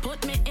treasure.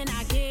 Put me in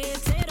a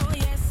gated.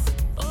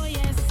 Oh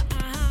yes,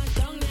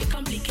 don't get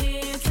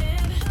complicated.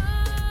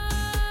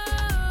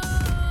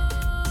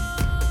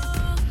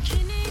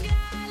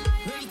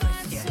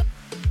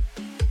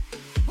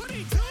 What are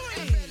you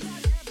doing?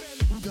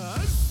 Who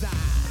does that?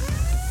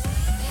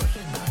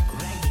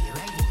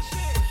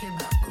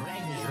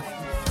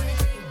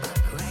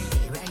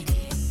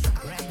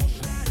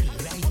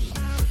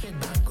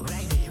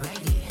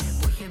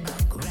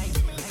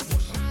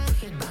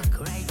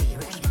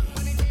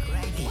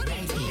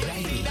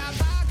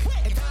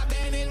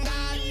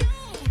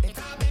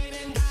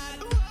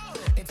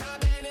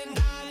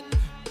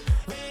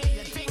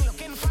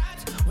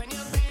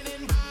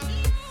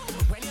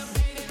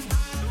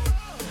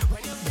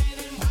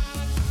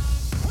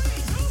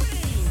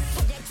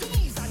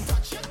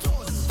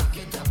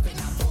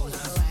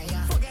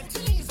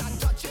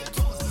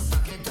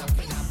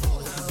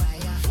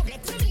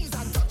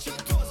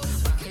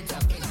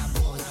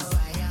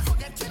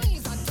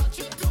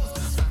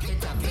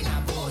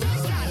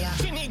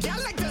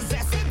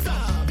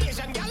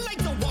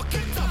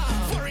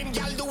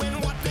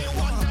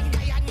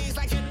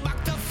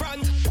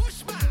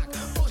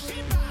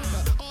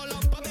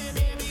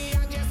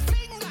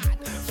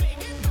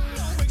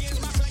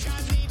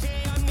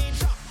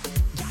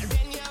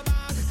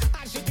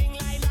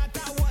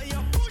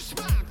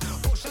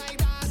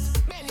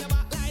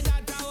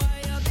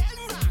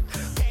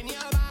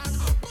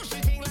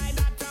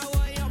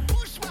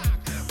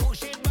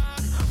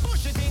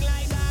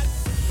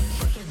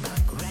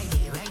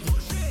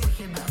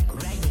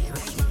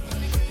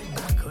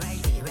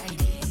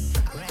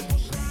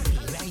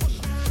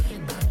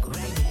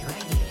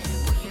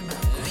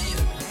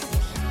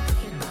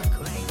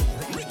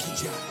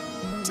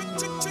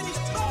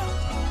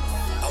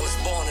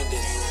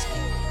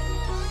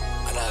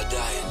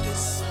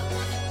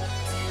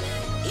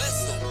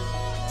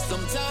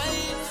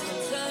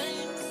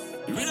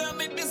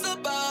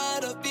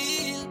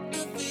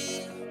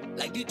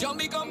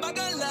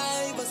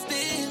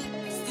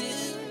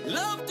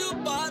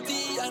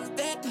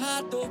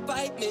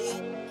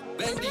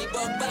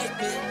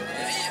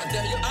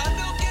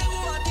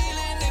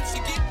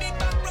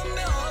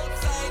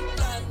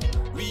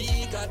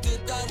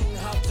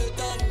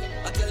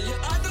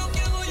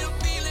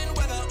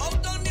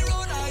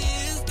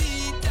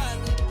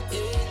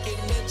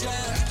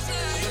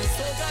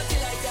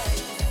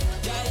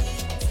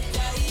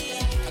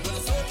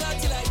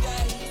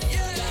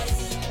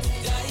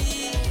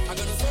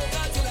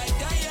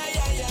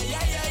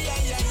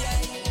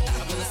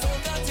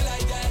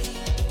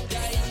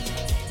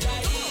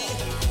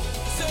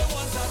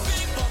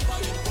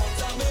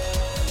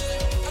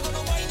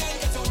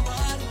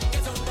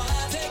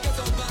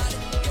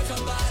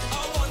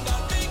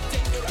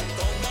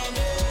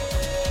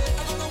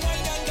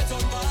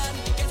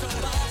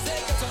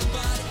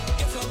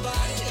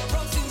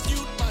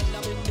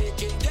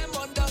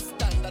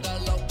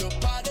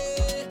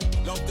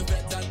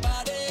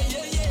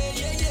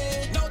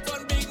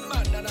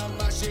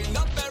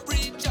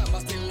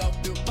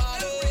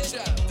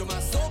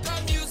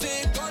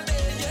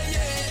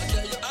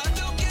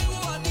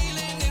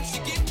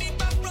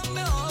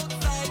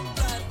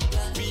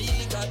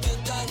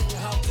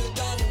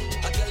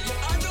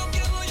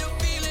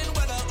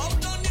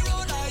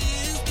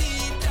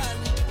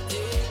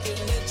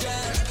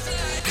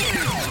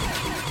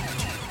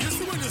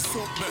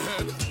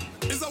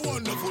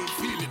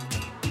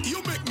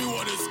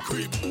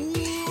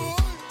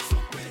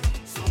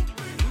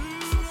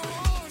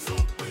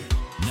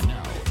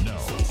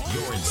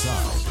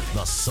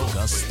 The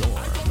Soca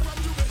Storm.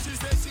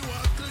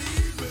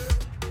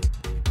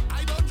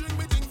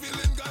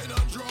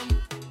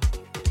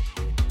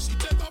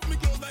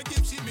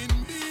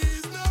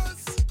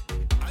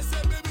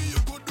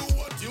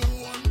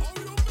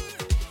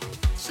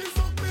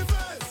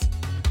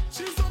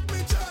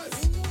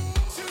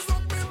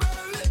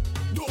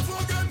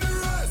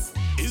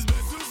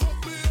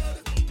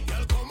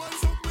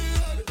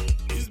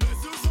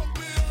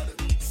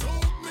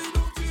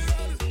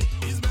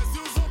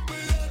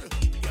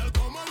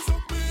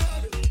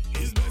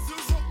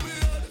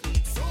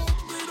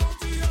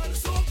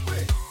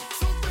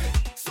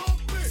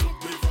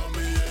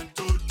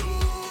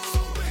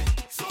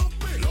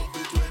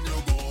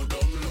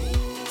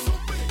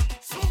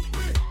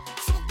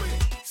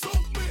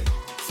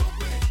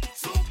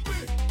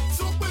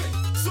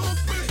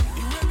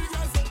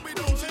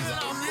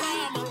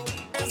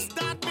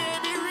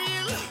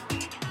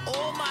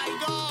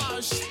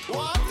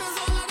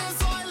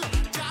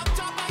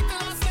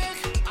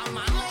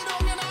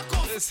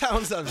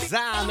 sounds of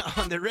Zan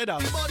on the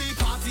rhythm. Body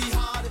party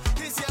hard.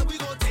 This year we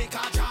gon' take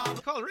our job.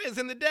 It's called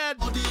Raising the Dead.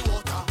 Body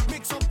water.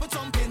 Mix up with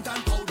some paint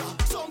and powder.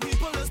 Some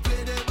people just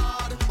play their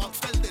bad. But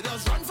still they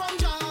just run from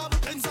job.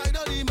 Inside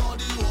of the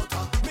muddy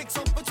water. Mix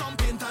up with some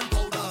paint and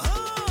powder.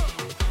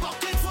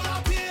 Bucket full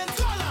of paint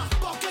color.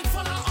 Bucket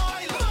full of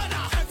oil.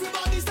 Murder.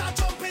 Everybody start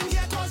jumping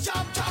here cause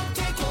job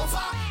take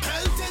over.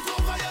 Pelt it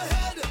over your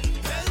head.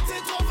 Pelt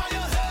it over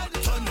your head.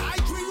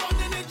 Tonight we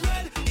running it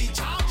red. The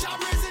job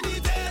raising the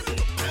dead.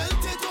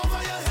 Pelt it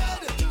over your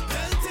head.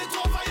 Pelt it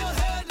over your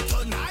head.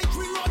 Tonight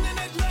we running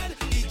it red.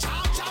 The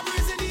job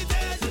raising the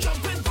dead.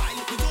 Jumping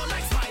wild, we go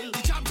like smile.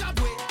 The job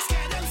way,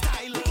 scare them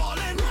style.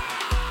 Ballin'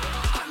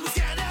 raw, and we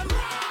scare them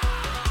raw.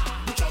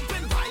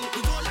 Jumping wild,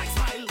 we go like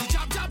smile. The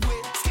job way,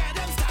 scare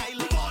them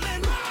style.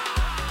 Ballin'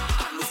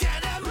 raw, and we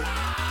scare them raw.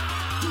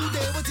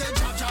 Today we take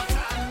job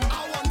plan.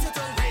 I want you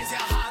to raise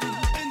your hand.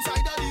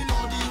 Inside of the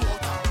muddy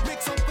water, mix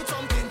up with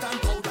some paint and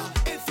powder.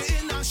 If you're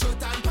in a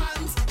shirt and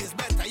pants, it's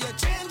better you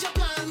change your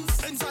plans.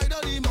 Inside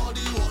of the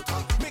muddy water,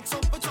 mix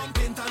up with some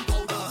paint and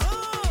powder.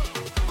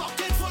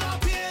 Bucket full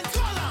of paint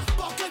color,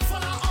 bucket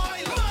full of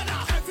oil. Murder.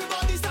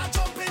 Everybody start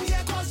jumping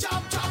here cause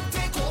job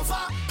take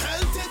over.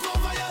 Pelt it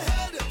over your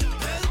head,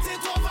 pelt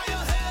it over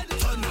your head.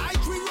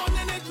 Tonight we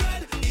running it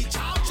red. The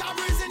job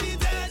raising the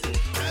dead.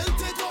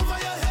 Pelt it over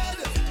your head,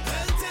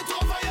 pelt it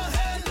over your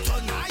head.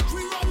 Tonight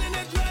we running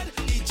it red.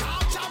 The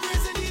job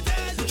raising the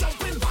dead.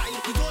 Jumping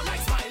wild, we go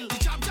like smile. The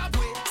job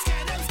way,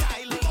 scare them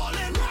style.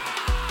 Ballin'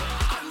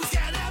 raw, and we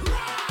scare them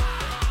raw.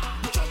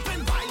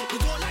 Jumping wild, we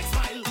go like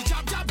smile. The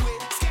job way,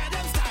 scare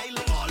them style.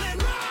 Ballin'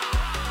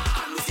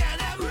 raw, and we scare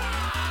them raw.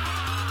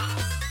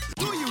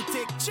 Do you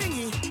take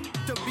chingy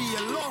to be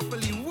a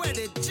lawfully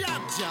wedded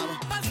job?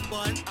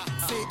 Husband,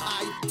 say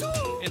I do.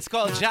 It's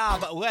called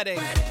Job Wedding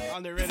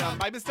on the rhythm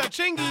by Mr.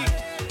 Chingy.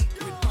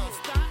 With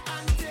pasta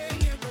and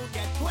thing, you go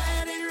get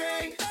wedding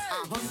ring.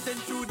 I'm hunting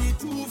through the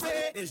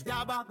two-way. This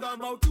job I've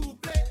come out to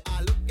play.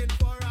 I'm looking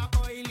for a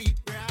oily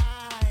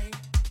bride.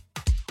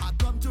 I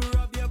come to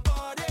rub your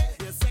body.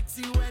 You're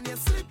sexy when you're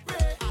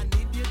slippery. I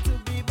need you to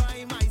be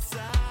by my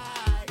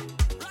side.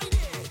 Right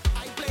here.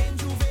 I playing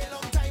Juve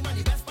long time and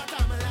the best part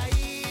of my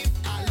life.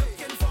 I'm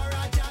looking for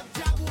a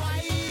job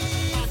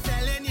wife. I'm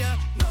telling you,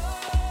 no,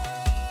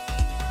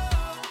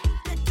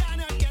 you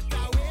cannot get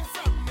away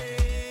from me.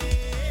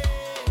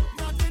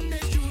 Nothing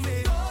is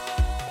Juve. No,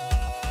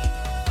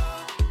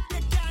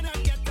 you cannot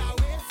get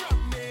away from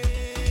me.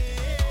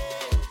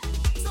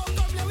 So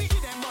come let we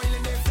give them oil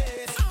in their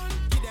face.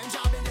 Give them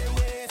job in their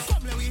waist.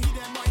 Come let we give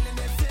them oil in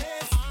their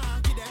face.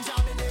 Give them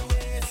job in their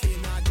waist. In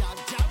a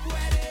job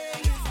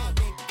wedding is a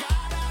big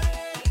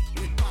gathering.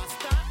 With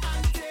pasta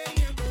and thing,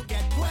 you go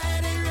get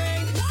wedding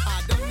ring. I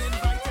don't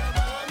invite your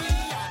mommy,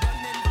 I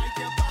don't invite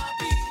your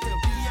papi to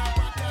be a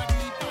part of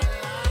the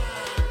palace.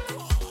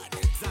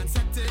 And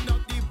setting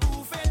up the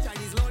buffet,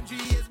 Chinese laundry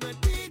is my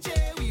DJ.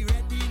 We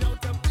ready now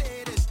to play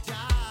this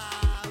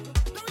job.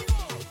 There we go.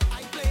 I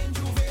playing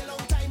Juve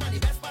long time and the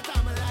best part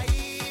of my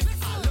life.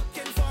 I'm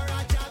looking for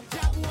a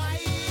job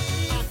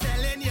wife. I'm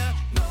telling you,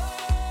 no,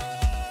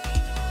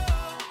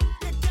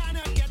 you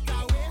cannot get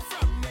away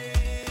from me.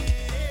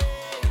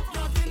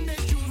 Nothing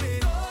is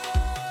Juve.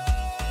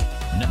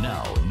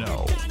 Now,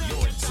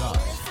 you're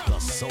inside the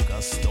Soca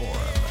Storm.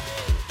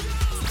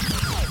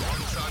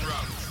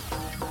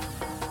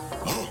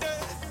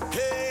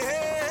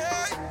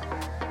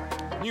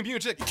 New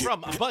music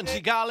from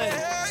Bungie Garland.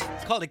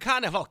 It's called the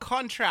Carnival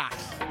Contract.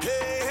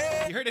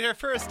 You heard it here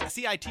first.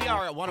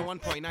 CITR at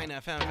 101.9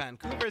 FM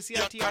Vancouver,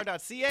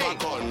 CITR.ca.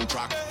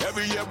 Contract.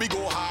 Every year we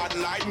go hard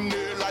like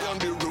nail lie on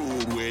the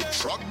road with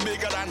truck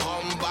bigger than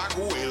humpback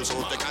wheel.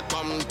 So take a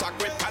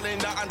contact with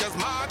calendar and just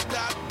mark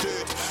that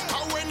date.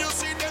 Cause when you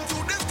see them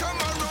do this come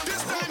around,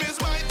 this time is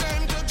my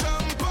time to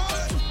jump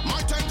out.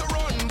 My time to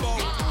run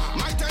bout.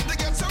 My time to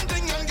get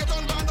something and get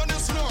on band on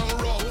this long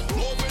road.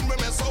 Moving with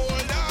my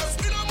soldiers,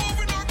 we not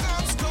moving on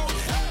cops go.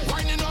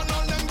 Whining on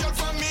all them girls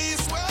from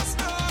east, west,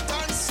 north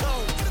and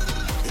south.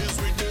 Yes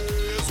we do,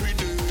 yes we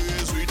do,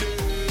 yes we do.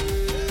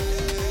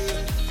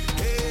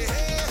 Hey,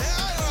 hey,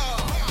 hey,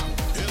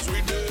 yes we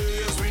do,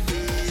 yes we do,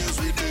 yes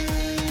we do.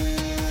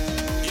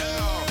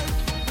 Yo,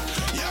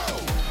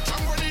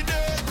 jump when the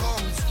day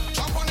comes,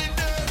 jump on the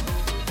day,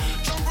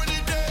 jump when the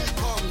day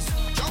comes,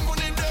 jump on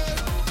the day,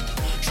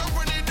 jump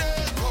when the day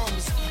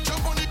comes,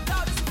 jump on the day.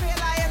 Now this is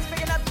Alliance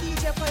picking up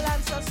DJ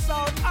Palanza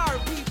Sound,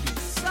 RPP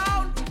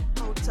Sound,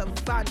 out of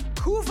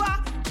Vancouver.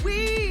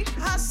 We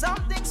have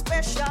something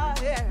special,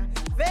 yeah,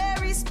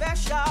 very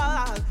special.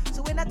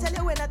 So when I tell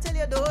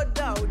you, don't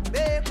doubt.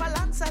 Make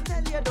Palanza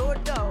tell you,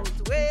 don't doubt.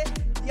 Wait,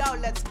 yo,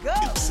 let's go.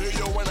 See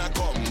you when I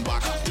come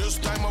back. This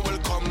time I will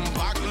come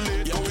back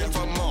late. Going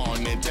from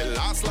morning till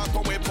last lap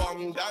away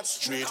from that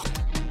street.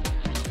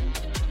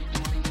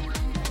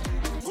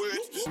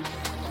 Wait,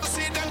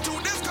 see them do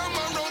this come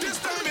around. This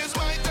time is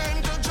my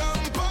time to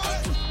jump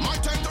out. My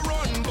time to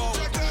run bout.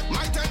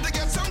 My time to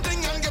get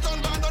something and get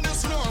on band on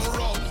this long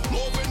road.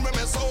 Moving with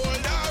my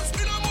soldiers.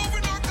 We not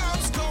moving on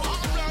cops go.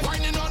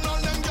 Whining on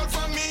all them girls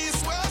from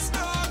east, west,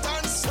 north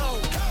and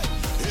south.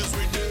 Yes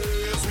we do,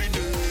 yes we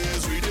do,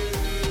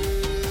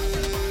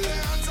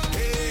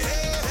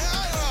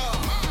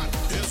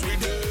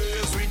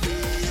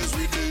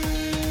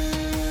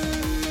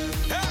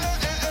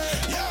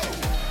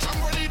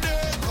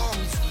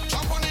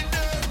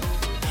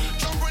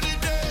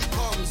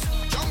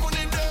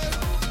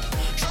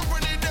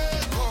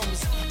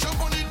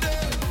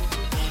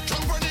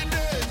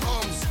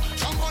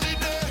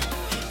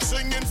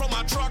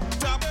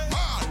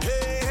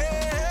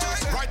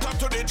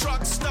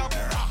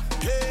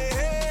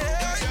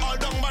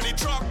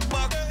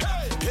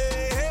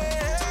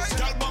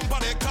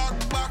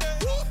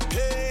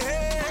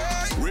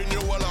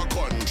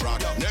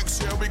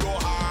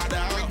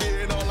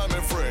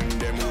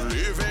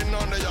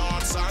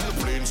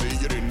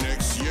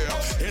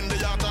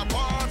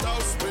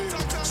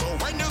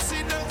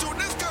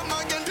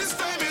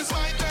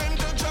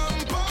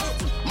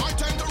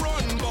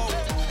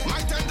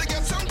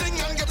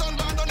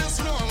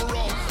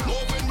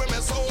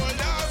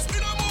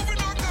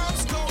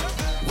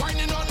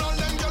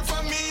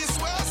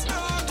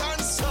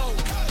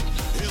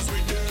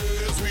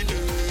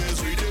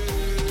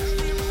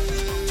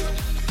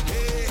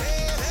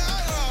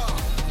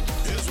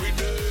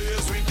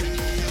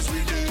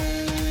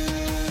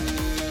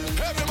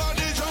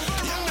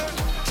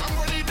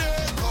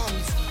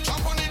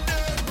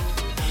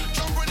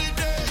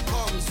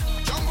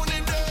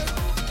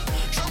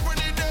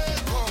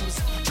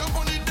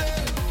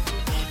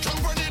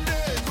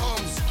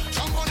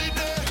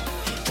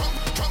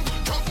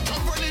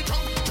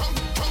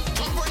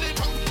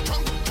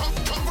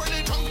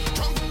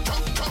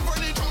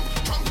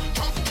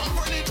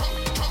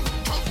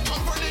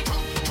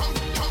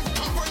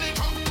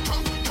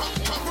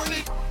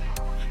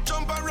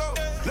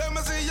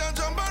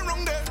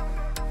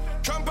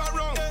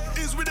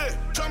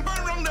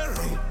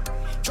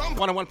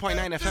 101.9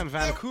 FM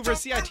Vancouver,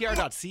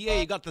 CITR.ca.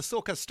 You got the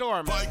Soca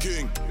Storm.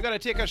 Viking. We're going to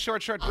take a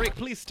short break.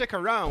 Please stick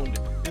around.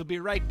 We'll be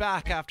right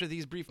back after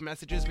these brief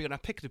messages. We're going to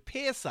pick the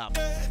pace up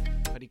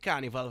for the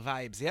Carnival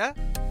vibes, yeah?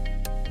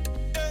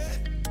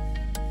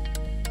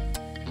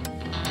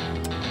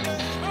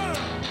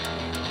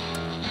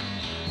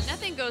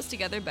 Nothing goes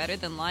together better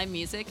than live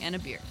music and a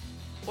beer.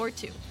 Or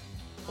two.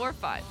 Or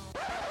five.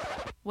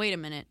 Wait a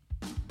minute.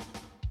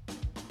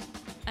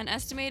 An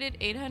estimated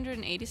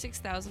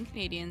 886,000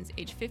 Canadians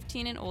aged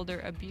 15 and older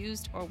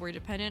abused or were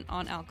dependent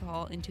on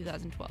alcohol in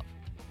 2012.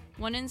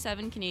 1 in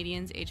 7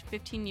 Canadians aged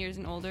 15 years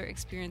and older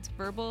experienced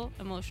verbal,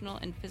 emotional,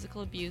 and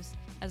physical abuse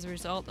as a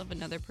result of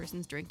another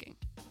person's drinking.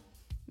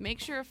 Make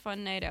sure a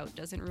fun night out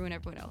doesn't ruin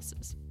everyone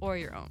else's, or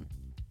your own.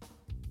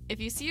 If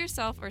you see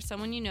yourself or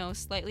someone you know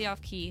slightly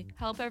off key,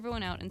 help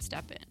everyone out and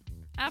step in.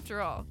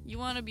 After all, you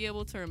want to be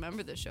able to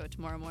remember the show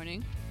tomorrow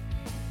morning.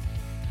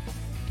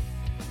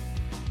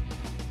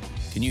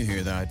 Can you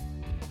hear that?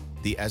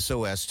 The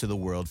SOS to the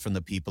world from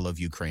the people of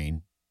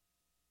Ukraine.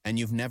 And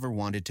you've never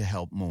wanted to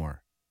help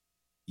more,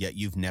 yet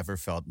you've never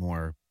felt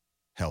more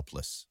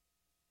helpless.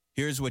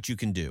 Here's what you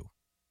can do.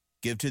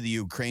 Give to the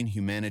Ukraine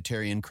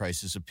Humanitarian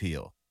Crisis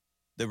Appeal.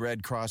 The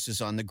Red Cross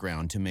is on the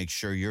ground to make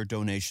sure your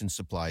donation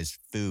supplies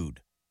food,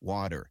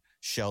 water,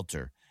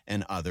 shelter,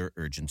 and other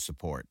urgent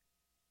support.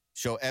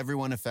 Show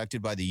everyone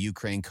affected by the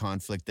Ukraine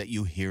conflict that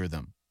you hear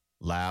them,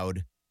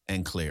 loud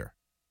and clear.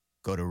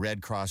 Go to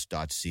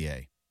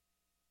redcross.ca.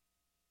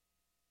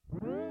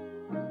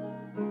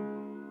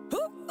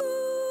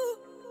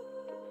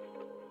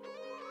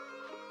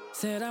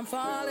 Said I'm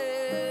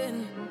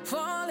falling,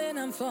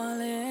 I'm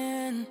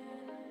falling.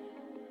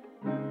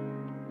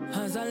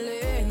 As I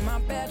lay in my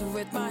bed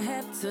with my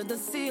head to the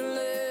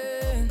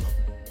ceiling.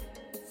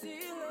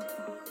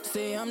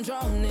 Say I'm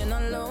drowning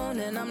alone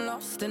and I'm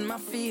lost in my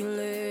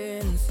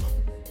feelings.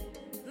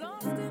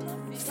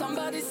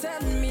 Somebody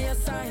send me a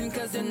sign,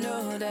 cause you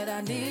know that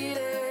I need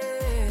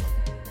it.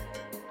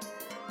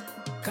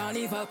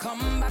 Carnival,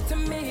 come back to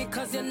me,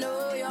 cause you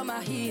know you're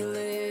my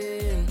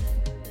healing.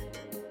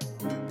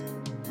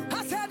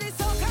 I said this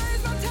soca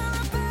is my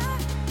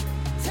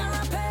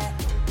therapy,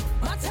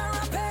 my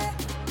therapy.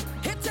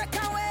 It take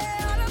away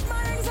all of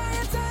my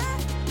anxiety,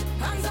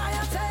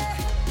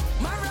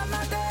 my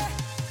remedy.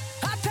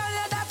 I tell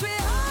you that we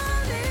all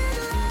need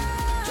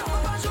love. Jump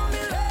up and show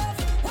me love,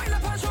 wind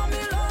up and show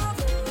me love.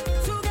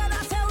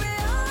 Together say we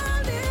all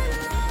need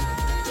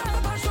love. Jump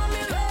up and show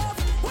me love,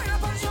 wind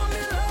up and show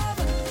me love.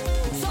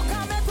 Soca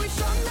make we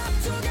strong up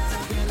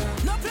together.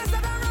 No place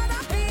that I'd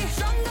rather be.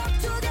 Strong up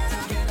together.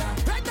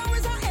 Right now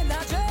is our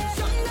energy.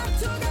 Strong up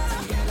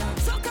together.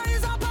 Soca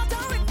is our part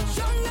of it.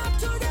 Strong up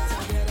together.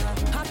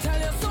 I tell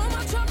you so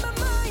much on my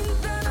mind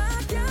that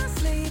I can't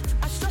sleep.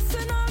 I'm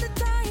stressing all the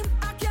time.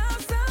 I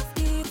can't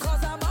self-keep,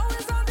 cause I'm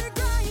always on the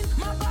grind.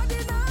 My body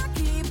not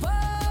keep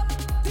up.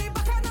 Deep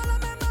back and all of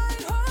my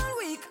mind all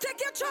week. Take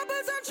your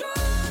troubles and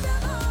throw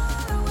them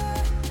all away.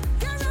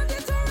 Get ready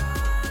to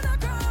run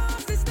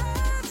across the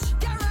stage.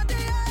 Get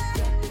ready,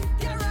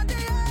 get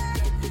ready,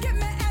 give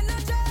me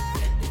energy,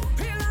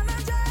 real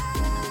energy.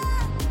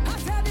 I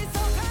said this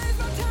soca is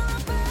my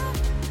therapy,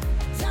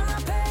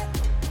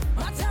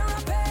 my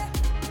therapy.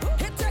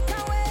 It take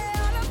away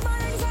all of my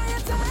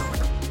anxiety,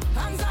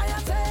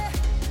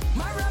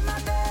 my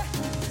remedy.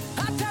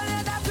 I tell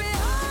you that we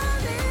all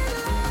need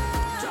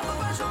love. Jump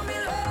up and show me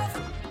love.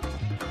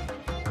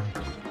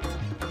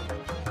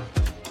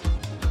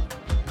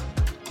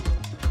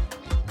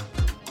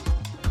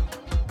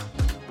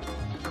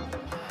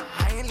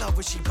 I in love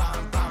with she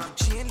bam bam.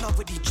 She in love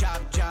with the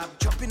jab jab.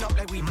 Jumping up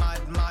like we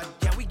mad mad.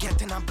 Yeah, we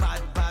getting them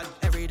bad bad.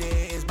 Every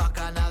day is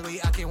bacchanal. We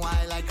acting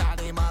wild like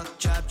animal.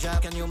 Jab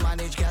jab. Can you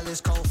manage, girl?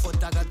 This cold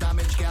foot I got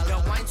damage, girl.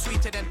 The wine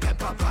sweeter than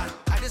pepper pot.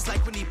 I just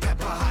like when the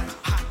pepper hot,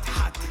 hot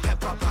hot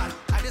pepper pot.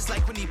 I just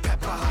like when the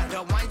pepper hot.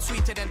 The wine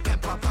sweeter than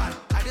pepper pot.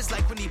 I just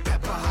like when the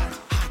pepper hot,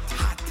 hot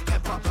hot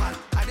pepper pot.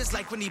 I just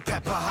like when the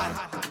pepper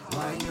hot.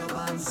 Wine your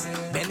bounce,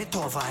 Bend it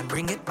over and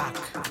bring it back.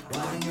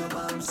 wine your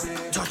bounce,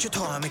 Touch your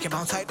toe and make it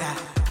bounce like that.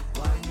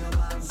 wine your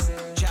bounce,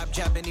 Jab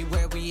jab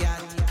anywhere we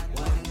at.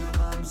 wine your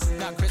bounce.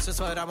 Not Christmas,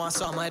 but I want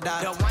some of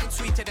that. The wine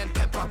sweeter than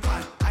pepper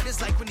pot. I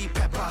just like when the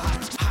pepper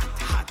hot, hot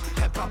hot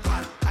pepper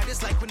pot. I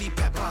just like when the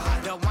pepper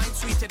hot. The wine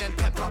sweeter than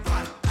pepper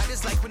pot. I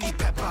just like when the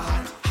pepper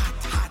hot,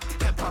 hot hot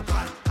pepper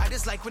pot. I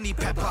just like when the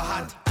pepper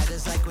hot. I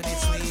just like when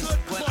it's sweet.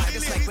 Well, I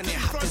just like when it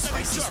hot and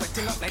spicy,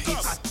 sweating up like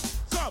it's hot.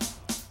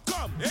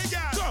 Come, hey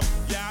girl, come.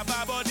 Yeah,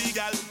 my body,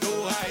 girl,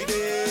 no hide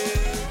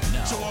it.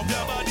 Now, Show up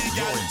your body,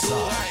 girl, you're no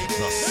inside hide the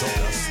it.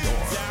 Soca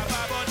Storm. Yeah,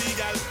 my body,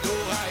 girl, no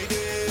hide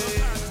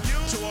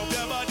it. Show up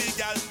your body,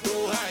 girl, no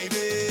hide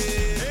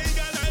it. Hey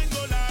girl, I ain't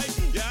gonna lie.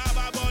 Yeah,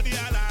 my body,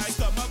 I like.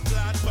 Come up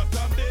flat, but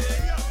come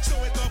there.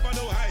 Show it up and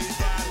no hide,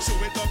 girl. Show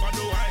it up and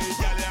no hide,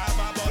 girl. Yeah,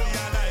 my body,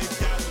 I like,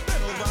 girl.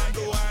 Bend over and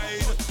no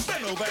hide.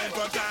 Bend over and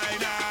front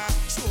line.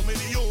 Show me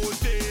the old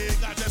thing.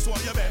 I just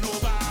want you bend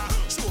over.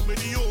 Show me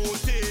the old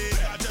thing.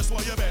 I just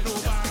want you bend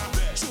over.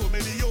 Show me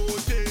the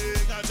old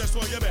thing. I just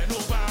want you bend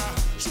over.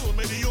 Show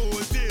me the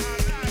old thing.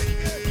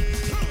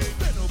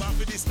 Bend over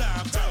for the style.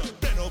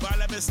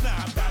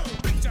 Snapchat.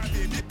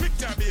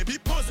 Picture baby,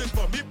 posing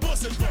for me.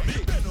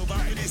 Bend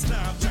over in the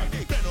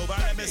Snapchat. Bend over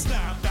let me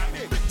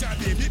Snapchat.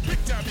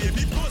 Picture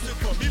baby, posing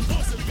for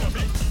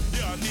me.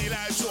 You need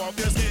like show up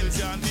your skills.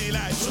 Show up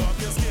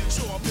your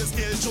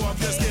skills.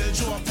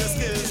 Show up your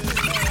skills.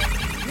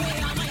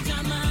 Where are my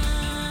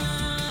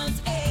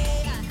diamonds?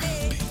 Hey.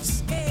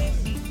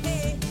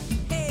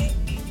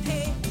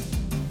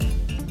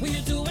 What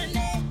you doing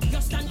there?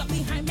 You stand up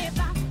behind me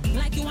back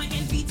like you want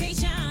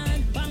invitation.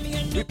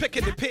 We're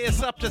picking the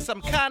pace up to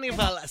some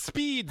Carnival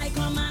speed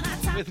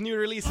with new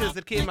releases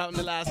that came out in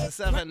the last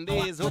 7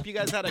 days. Hope you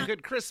guys had a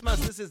good Christmas.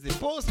 This is the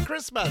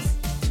post-Christmas,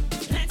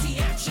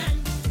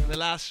 the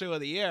last show of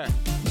the year.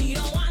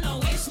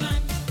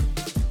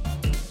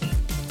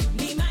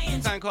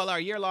 Thank all our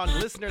year-long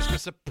listeners for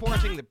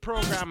supporting the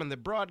program and the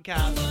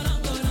broadcast.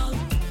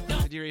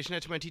 The duration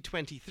of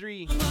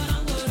 2023.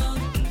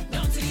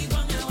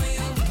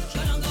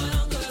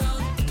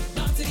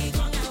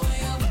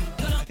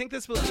 I think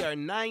this will be our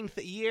 9th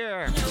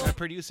year of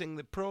producing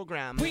the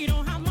program. We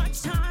don't have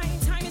much time.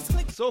 Time is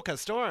quick. Soca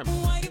Storm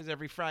is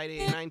every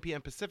Friday, 9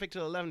 p.m. Pacific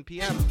till 11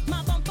 p.m.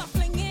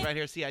 Right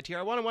here,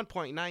 CITR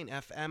 101.9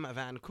 FM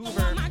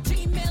Vancouver.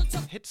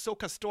 Hit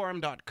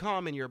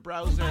socastorm.com in your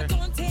browser.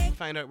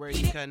 Find out where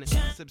you can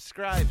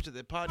subscribe to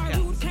the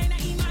podcast.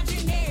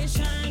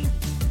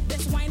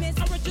 This wine is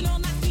original,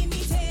 not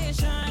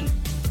imitation.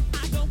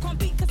 I don't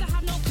compete because I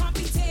have no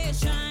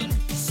competition.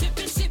 Ship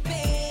it.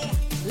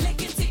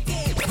 Lick it.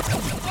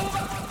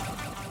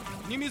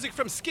 New music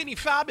from Skinny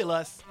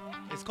Fabulous.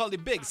 It's called The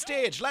Big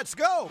Stage. Let's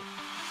go!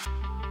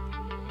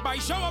 By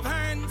show of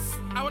hands,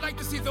 I would like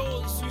to see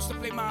those who used to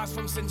play mass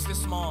from since this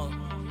small.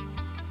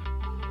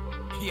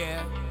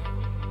 Yeah.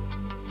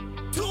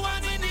 2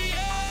 1 in the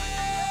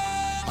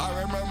air.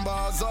 I remember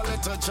as a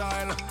little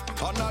child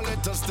on a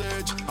little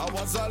stage. I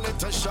was a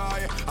little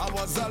shy, I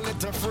was a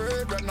little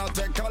afraid when I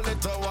take a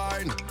little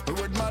wine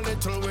with my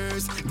little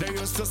ways. They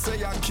used to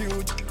say I'm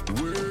cute,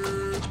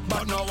 weird.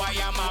 But now I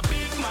am a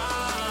big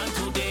man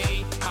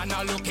today, and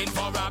I'm looking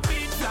for a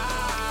big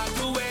flag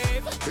to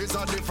wave. It's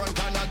a different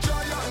kind of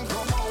giant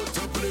come out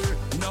to play.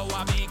 No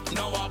a big,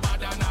 no a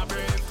bad and a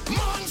brave.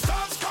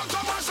 Monsters come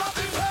to mash up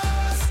the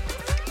place.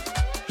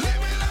 Let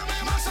me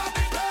mash up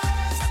the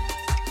place.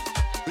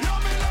 Let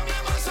me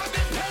mash up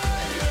the place.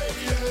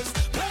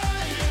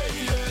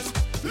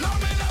 Let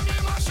me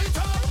mash it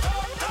up.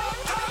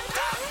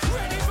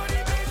 Ready for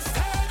the big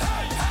stage.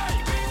 Hey,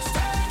 big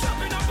stage.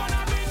 Jumping up on a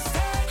big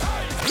stage.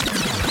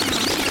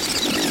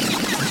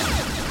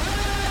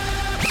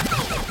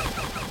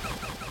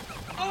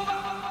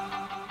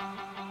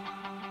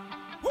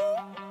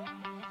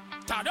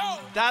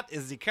 That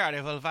is the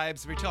Carnival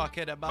vibes we're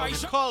talking about.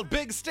 It's called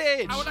Big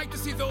Stage. I would like to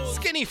see those.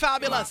 Skinny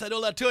Fabulous and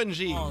Ola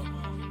Tunji.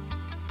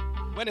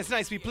 When it's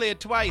nice, we play it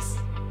twice.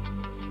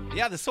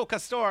 Yeah, the Soca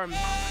Storm.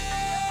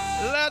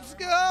 Let's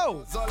go! I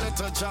was a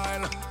little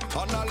child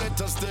on a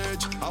little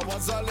stage. I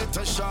was a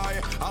little shy,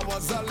 I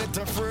was a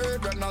little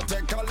afraid when I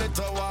take a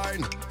little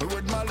wine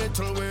with my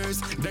little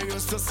ways. They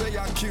used to say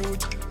I'm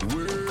cute,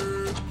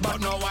 weird. But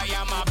now I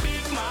am a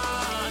big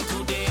man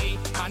today,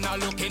 and I'm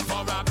looking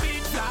for a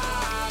big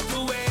flag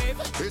to wave.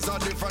 It's a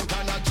different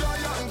kind of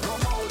giant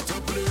come out to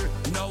play.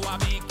 No a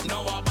big,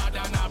 no a bad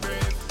and a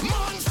brave.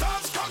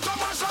 Monsters come to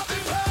mash up the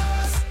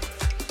place.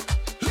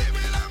 Let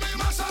me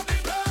mash up the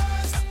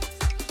place.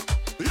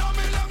 Let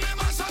me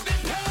mash up the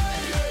place.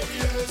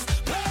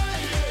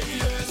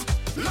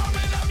 Let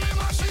me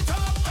mash it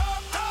up.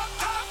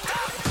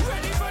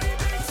 Ready for the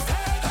big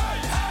stage.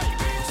 Hey,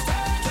 big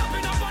stage.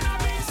 Jumping up on a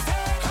big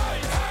stage. Hey,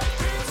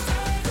 big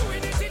stage.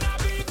 Doing it in a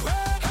big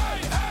way.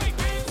 Hey,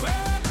 big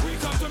way. We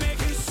come to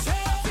make it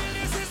shake. Feel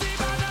this is the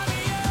man of the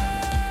year.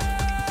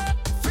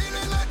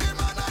 Feeling like the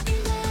man of the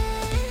year.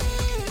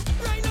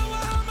 Right now I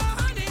have my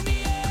hand in the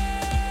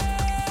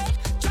air.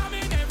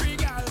 Jamming every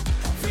girl.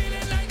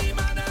 Feeling like the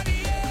man of the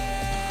year.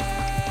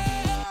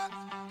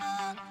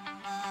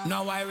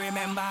 Now I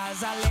remember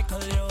as a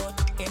little youth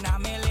in a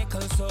me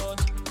little suit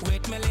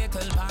with me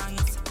little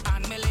pants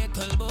and me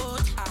little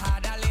boot. I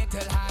had a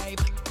little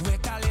hype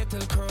with a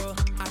little crew,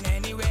 and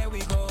anywhere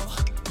we go,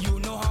 you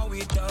know how we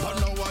do. But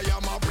now I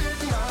am a big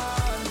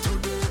man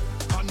today,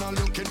 and I'm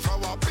looking for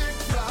a big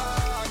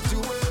flag to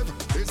wave.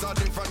 It's a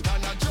different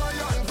kind of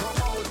giant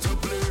come out to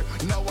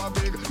play. Now a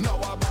big, now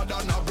a bad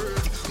and a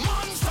brave.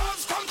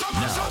 Monsters come to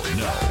mash up the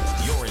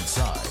place. You're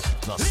inside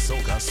the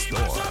Soca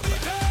Storm.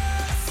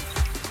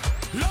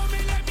 Love me,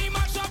 let me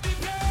mash up the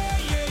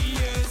play,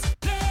 yes.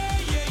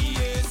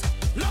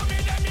 Love me,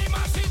 let me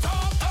mash it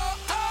up,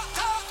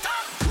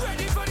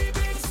 Ready for the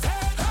big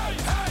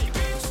stage, hey,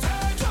 big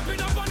stage. Jumping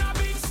up on a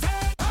big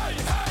stage,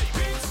 hey,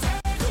 big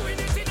stage. Doing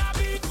it in a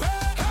big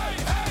way,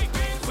 hey,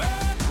 big way.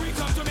 We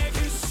come to make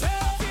it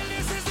shake. Feel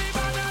this is the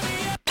man of the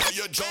year.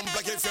 You jump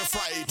like if you're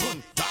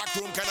frightened. Dark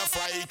room kind of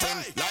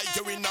frightened. Like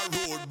you're in a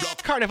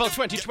roadblock. Carnival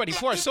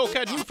 2024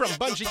 Soca new from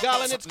Bungie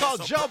Garland. It's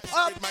called Jump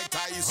Up.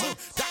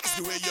 That's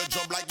the way you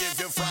jump like if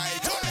you're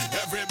frightened.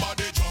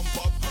 Everybody jump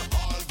up.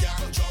 All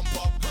gang jump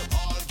up.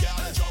 All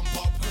gal jump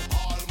up.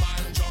 All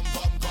man jump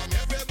up. Come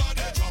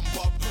everybody jump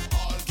up.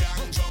 All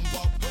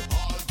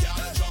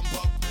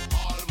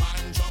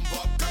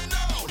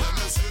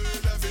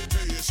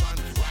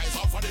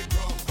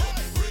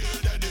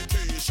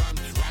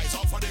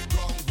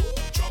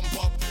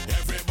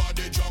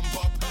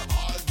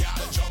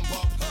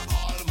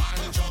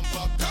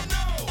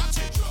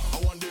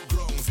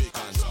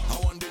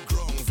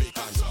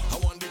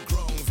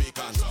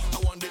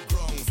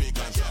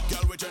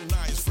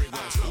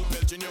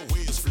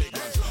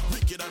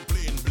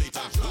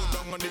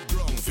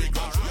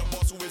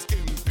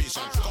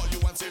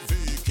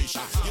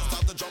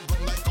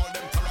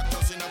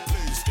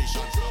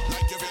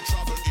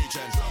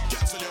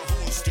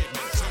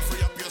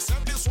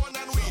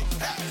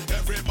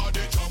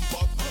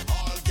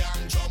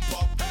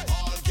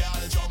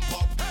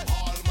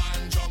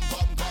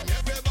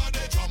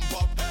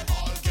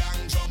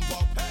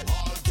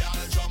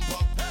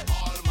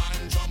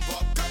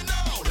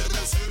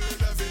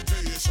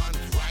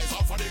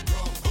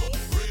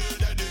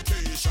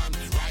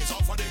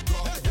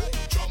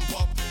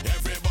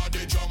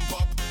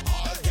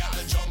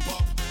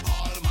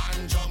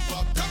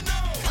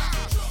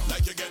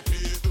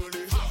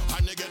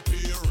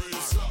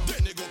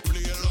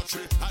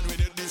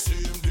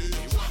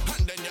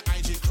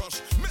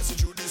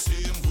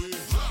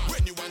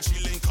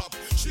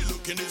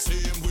looking the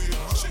same way.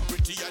 She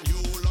pretty and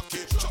you lucky.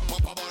 Jump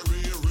up about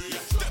Riri.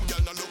 Them girl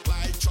no look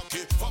like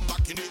Chucky from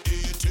back in the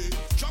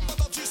 80s. Jump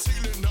up the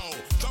ceiling now.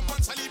 Jump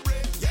and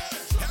celebrate. Yeah,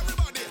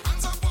 everybody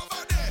hands up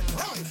over there.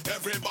 Hey,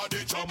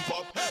 everybody jump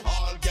up.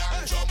 All girl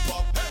jump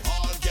up.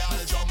 All girl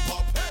jump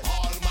up.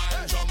 All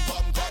man jump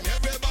up. Come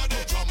everybody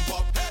jump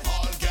up.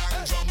 All girl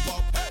jump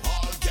up.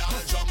 All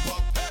girl jump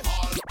up.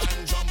 All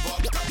man jump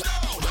up.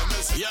 Now let me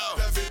see. Yo,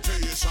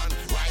 levitation.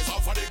 Rise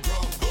off of the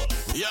ground.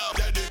 Yo,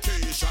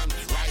 dedication.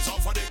 Rise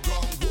off of the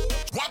ground.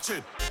 Watch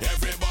it.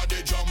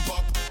 Everybody jump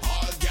up.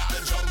 All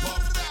girl jump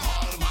up.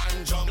 All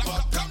man jump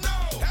up. Come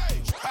now.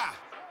 Hey. Ha.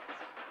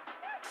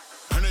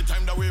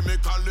 Anytime that we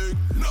make a link,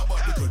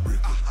 nobody could break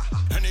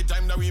it.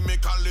 Anytime that we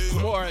make a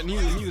link. More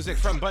new music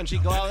from Bunchy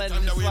Garland.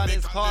 This one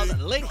is called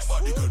Links.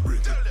 Nobody could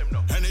break it.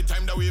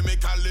 Anytime that we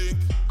make a link,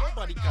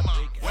 nobody can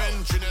break it.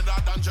 When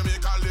Trinidad and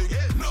Jamaica link,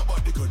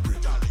 nobody could break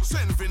it.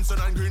 St.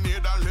 Vincent and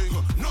Grenada link,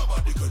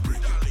 nobody could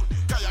break it.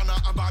 Guyana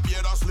and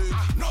Barbados link,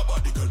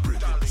 nobody could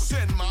break it.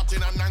 St.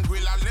 Martin and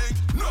Anguilla link,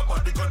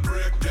 nobody could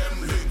break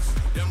them links.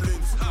 Them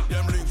links,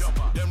 them links,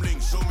 them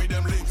links. Show me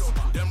them links,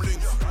 them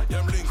links,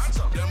 them links,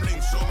 them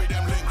links. Show me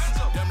them links,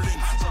 them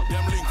links,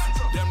 them links,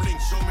 them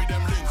links. Show me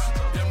them links,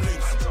 them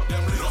links,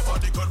 them links.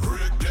 Nobody could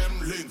break them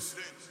links.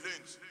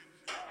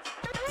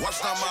 Watch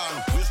the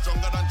man, we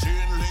stronger than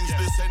chain links.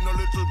 This ain't no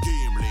little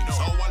game links.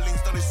 Our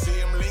links are the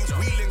same links.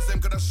 We links them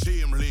could have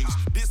shame links.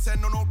 This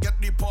ain't no get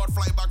the port,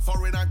 fly back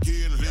for it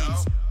again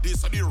links.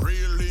 These are the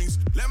real links.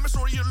 Let me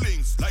show you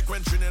links. Like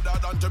when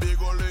Trinidad and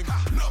Tobago link,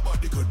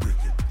 nobody could break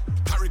it.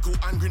 Carrico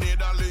and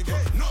Grenada link,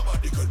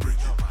 nobody could break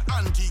it.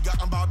 Antigua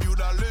and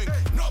Barbuda link,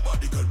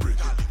 nobody could break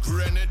it.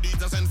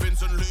 Grenadines and St.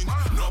 Vincent link,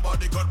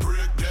 nobody could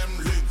break them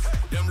links.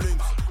 Them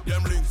links,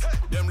 them links,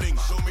 them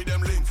links. Show me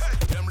them links,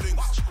 them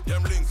links,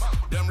 them links,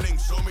 them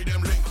links. Show me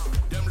them links,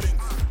 them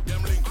links,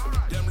 them links,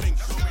 them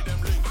links. Show me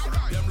them links,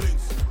 them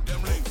links,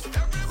 them links.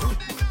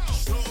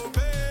 Show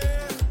me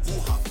who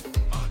have.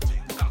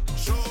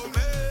 Show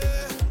me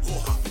who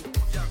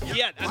have.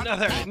 Yet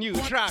another new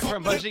track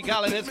from Bunchy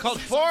Garland. It's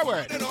called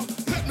Forward.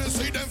 Let me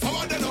see them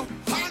forward,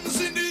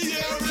 hands in the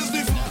air is the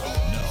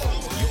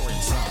You're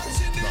inside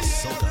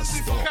the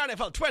soca.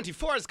 Carnival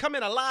 24 is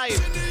coming alive.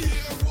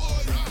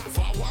 Forward wave,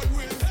 forward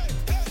wave,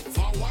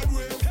 forward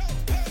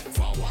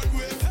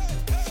wave,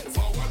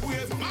 forward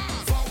wave,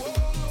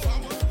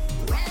 forward.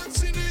 Rocks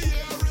in the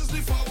air is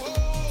the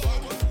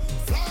forward.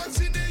 Flags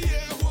in the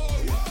air,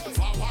 forward wave,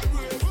 forward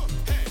wave,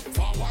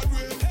 forward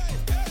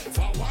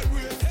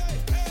wave,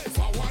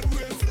 forward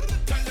wave.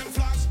 Tell them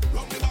flags,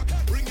 round the back,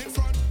 bring in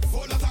front,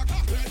 full attack,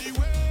 ready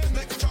way,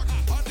 make a track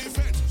on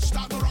defense,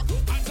 start the rock,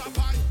 hands up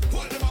high,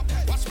 hold them up,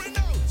 watch me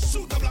now,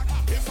 suit the black.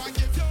 If I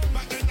give you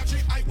my energy,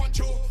 I want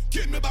you,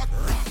 give me back,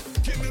 rock,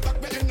 give me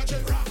back my energy,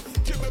 rock,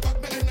 give me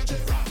back my energy,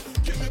 rock,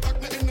 give me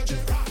back my energy,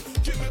 rock,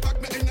 give me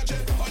back my energy.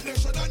 On the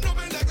should I know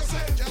my legacy,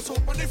 just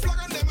open the flag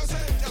and let me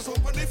say, just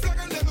open the flag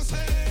and let me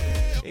say.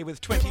 Hey,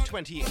 with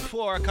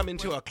 2024 coming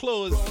to a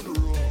close,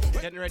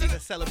 getting ready to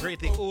celebrate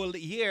the old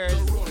years,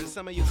 or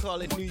some of you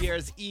call it New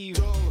Year's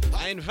Eve,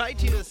 I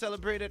invite you to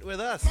celebrate it with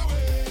us.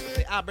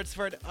 The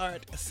Abbotsford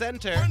Art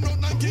Centre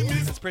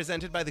is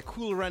presented by the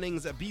Cool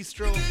Runnings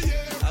Bistro.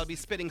 I'll be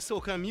spitting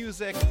soca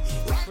music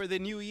for the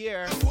new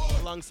year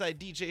alongside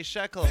DJ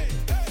Shekel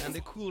and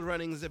the Cool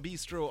Runnings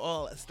Bistro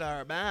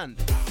All-Star Band.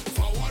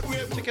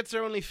 Tickets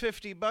are only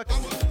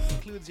 $50,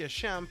 includes your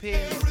champagne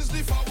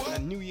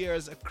and New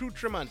Year's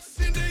accoutrements.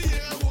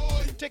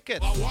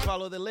 Tickets,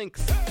 follow the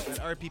links at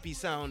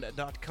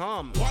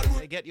rppsound.com.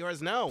 Get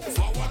yours now.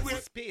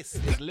 Space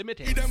is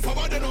limited. I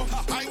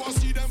want to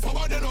see them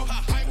forward,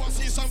 I want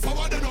to see some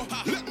forward,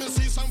 let me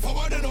see some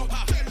forward, tell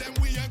them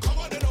we ain't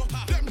covered,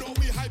 them know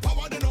we high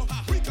powered,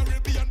 we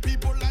Caribbean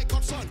people like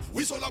Hudson,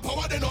 we solar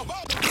powered,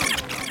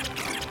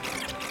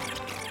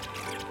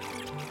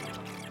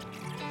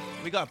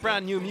 We got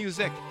brand new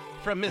music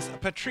from Miss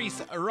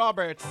Patrice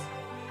Roberts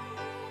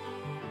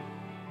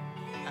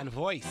and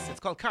Voice. It's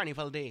called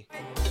Carnival Day.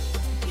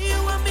 You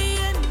and me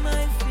and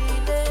my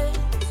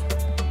feelings,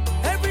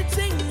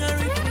 everything I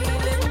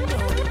revealing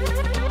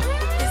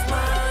is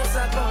my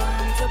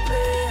song to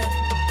play,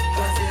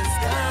 'cause it's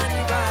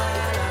Carnival.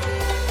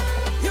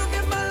 You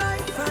give my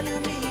life and you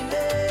mean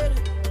it.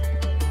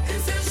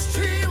 This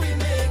history we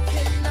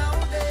making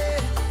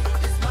nowadays.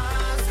 It's my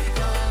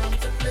song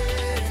to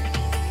play,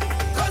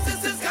 'cause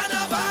this is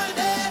Carnival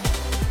Day.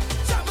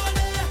 Jump on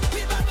there,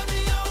 we back on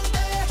the old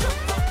day.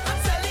 Jump up and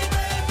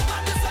celebrate,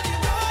 and this is the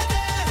road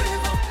day.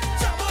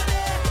 Jump on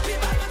there, we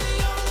back on the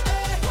old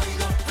day.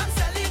 Wind up and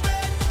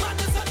celebrate, and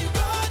this is the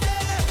road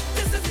day.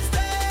 This is the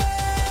day.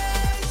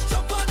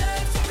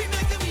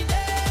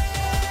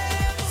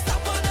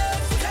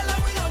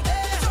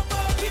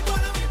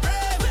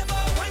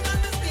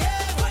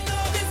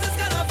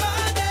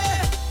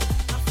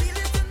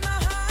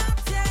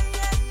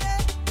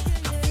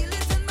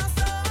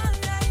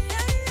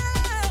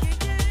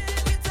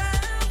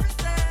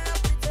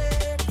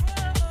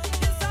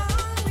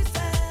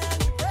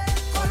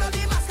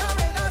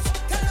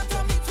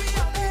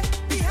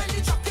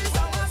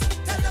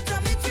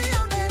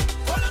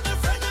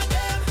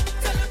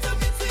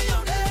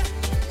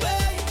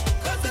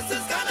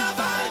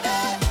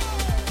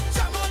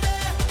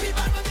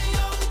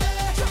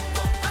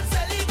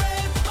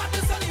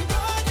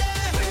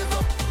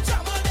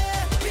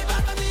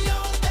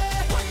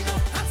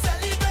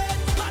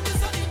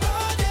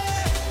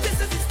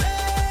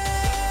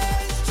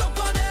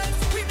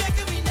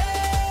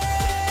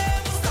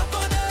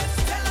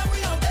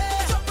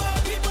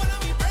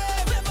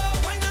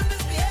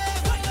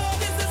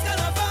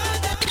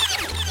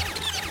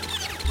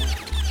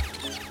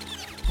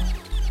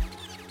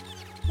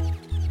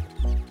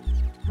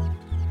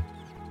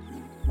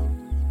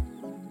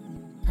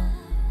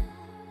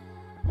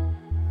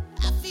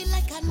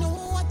 like I know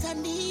what I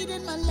need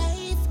in my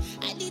life.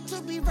 I need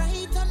to be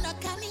right under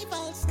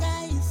carnival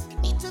skies.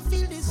 Need to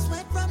feel the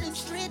sweat running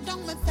straight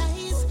down my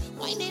thighs.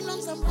 Winding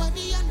on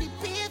somebody on the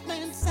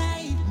pavement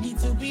side. Need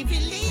to be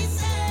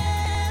releasing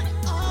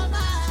all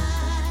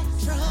my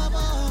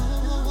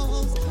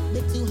troubles.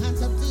 Lift two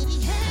hands up to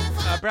the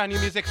heavens. Brand new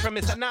music from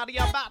Miss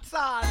Nadia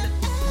Batson.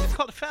 It's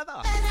called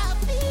Feather.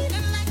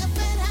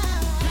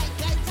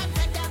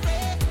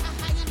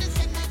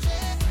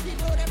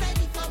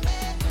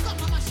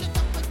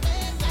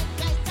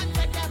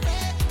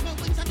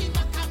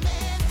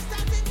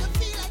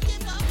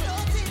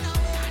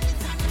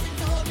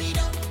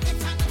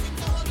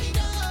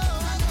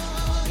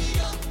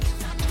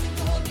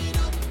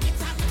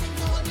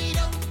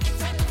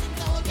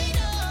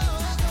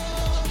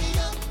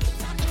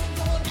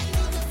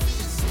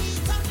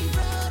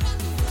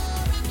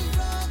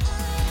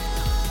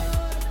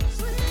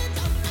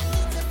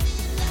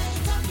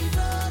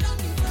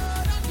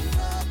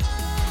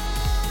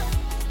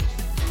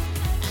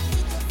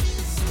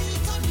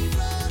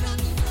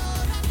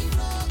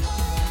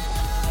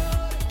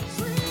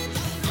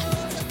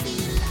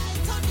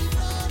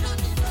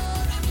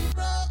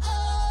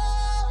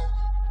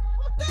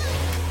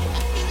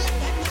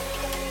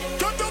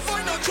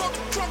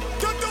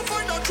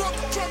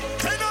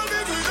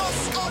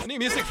 New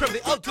music from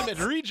the Ultimate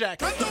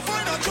Reject.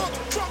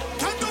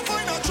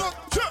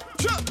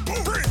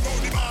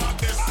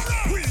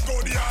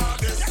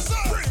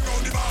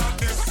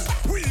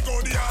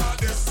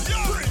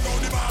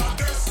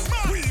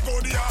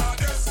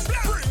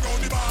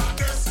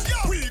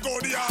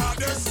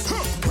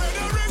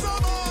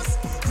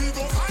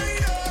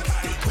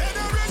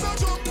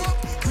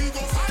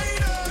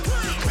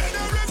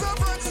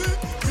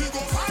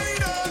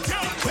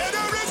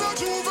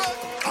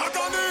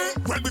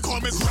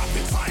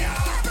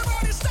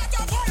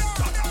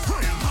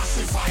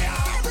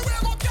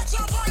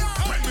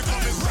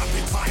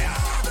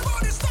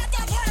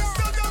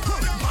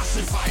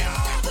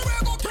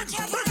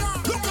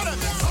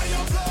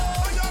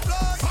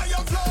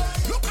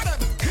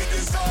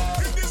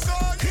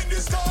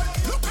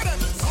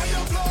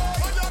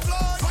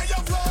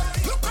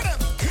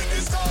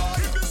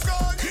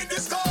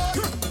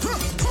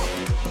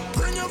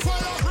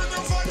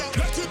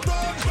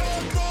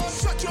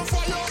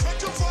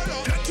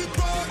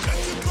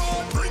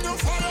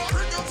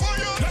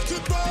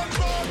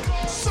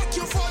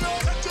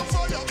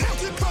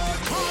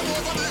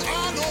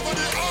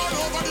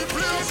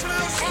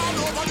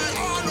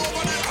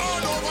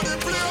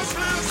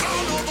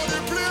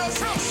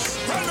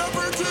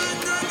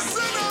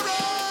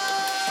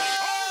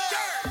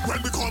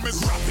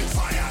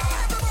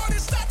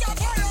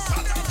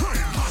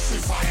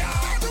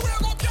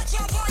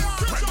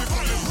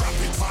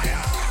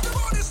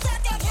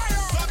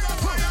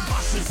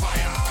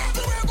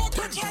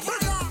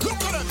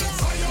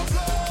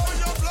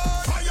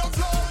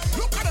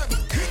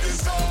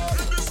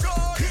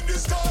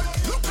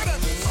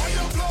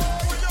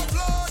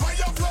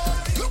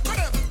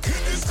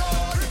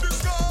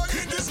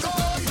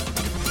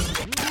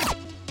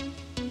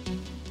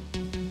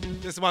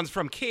 This one's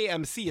from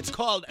KMC. It's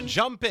called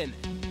Jumpin'.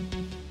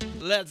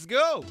 Let's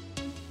go.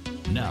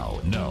 Now,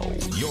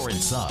 you're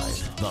inside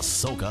the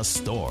Soca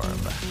Storm.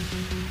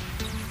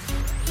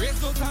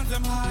 Raise those hands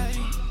them high.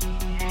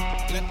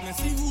 Let me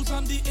see who's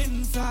on the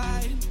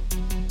inside.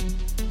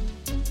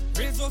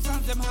 Raise those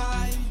hands them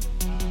high.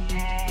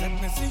 Let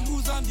me see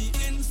who's on the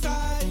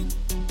inside.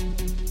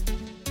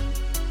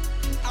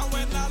 And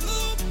when I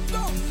look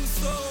down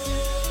so,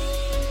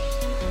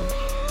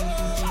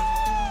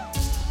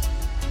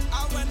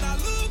 and when I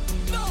look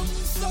down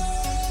so,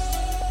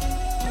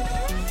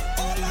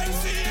 all I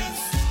see is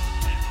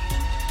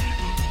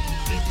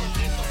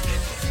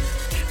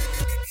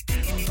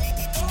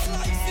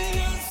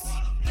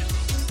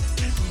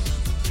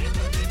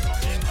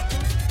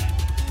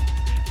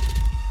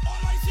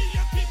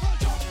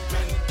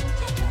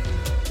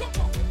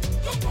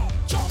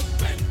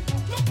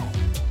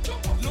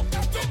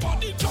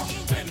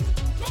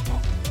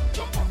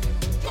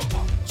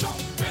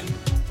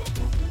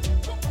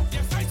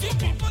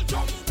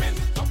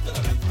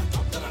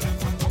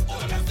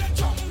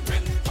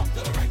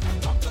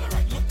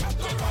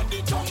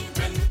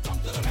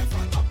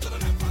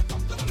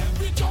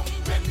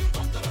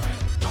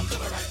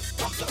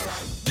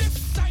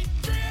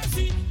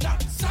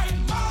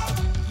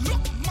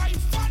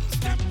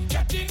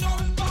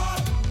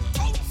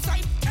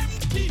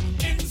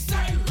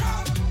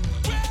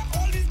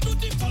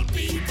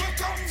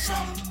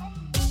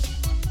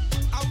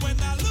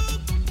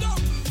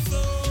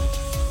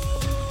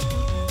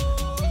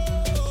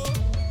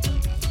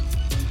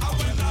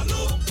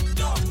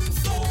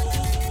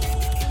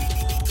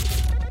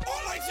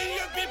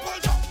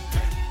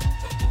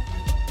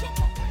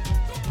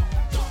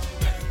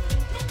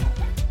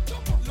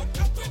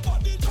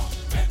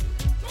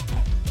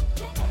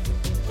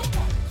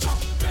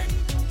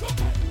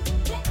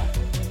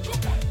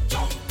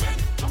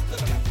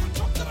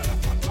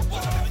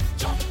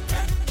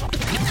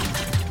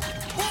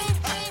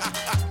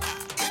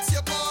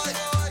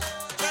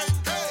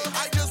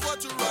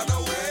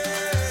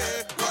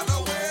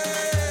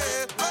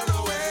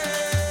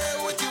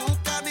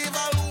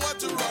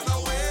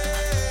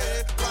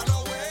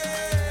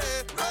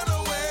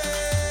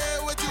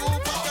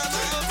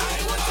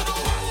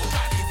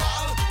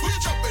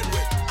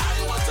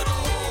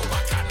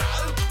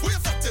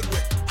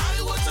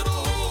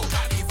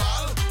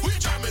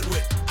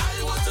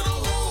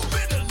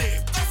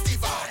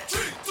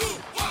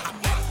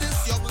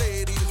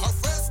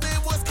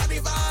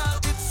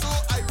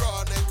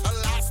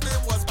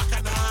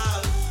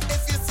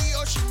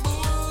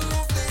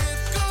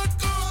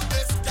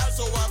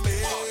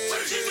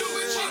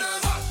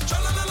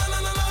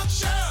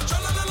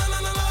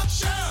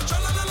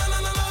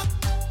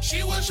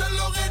shell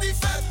already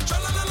fed.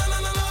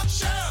 Cha-la-la-la-la-la,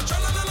 shell.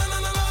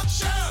 Cha-la-la-la-la-la,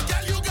 shell.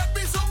 Girl, you got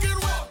me soaking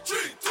wet.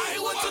 I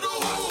want to know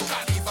who.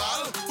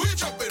 Carnival, we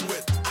jumping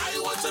with. I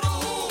want to know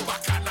who.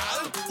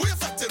 Bacchanal, we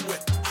fetting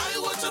with. I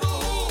want to know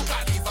who.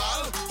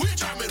 Carnival, we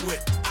jamming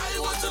with. I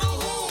want to know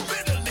who.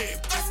 Middle name,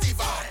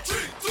 Festival. 3,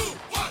 2,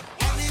 1.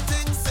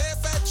 Anything say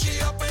fetch,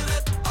 she up in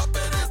it, up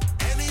in it.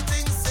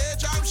 Anything say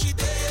jam, she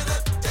day in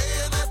it, day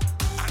in it.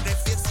 And if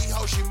you see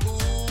how she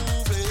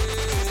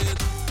moving,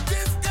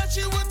 this girl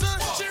she want to,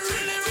 she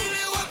really,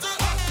 really want to.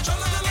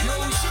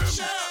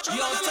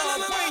 Yo, I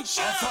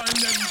find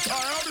them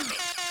tired.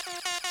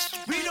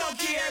 We don't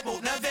care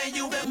about no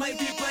venue with my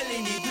people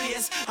in the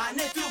place. And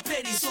if you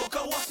play the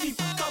soca, what we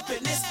fuck up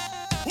in this?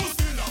 Who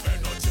still have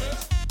energy?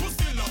 Who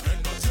still have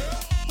energy?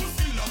 Who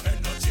still have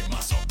energy?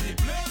 Mass up the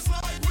place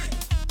like we.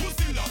 Who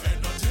still have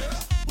energy?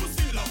 Who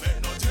still have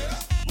energy?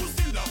 Who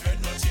still have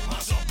energy?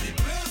 Mass up the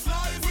place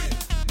like we.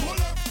 Go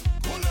left,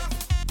 go left,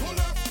 go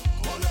left,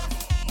 go left,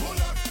 go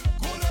left,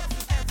 go left.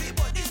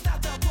 Everybody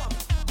start up up.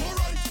 Go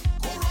right,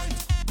 go right,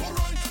 go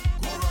right,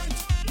 go right,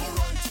 go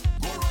right,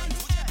 go right.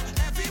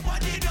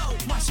 Everybody go.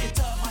 Mash it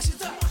up, mash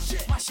it up,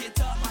 mash it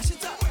up, mash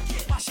it up,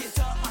 mash it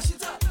up, mash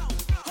it up.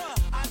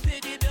 I pay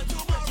the bill to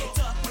work it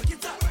up, work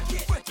it up, work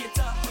it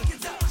up, work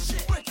it up,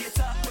 work it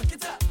up, work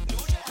it up.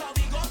 Cause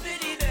we gon' pay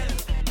the bill.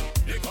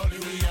 They call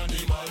you we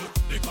animal,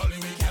 they call you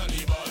we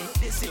cannibal.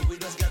 They say we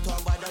just get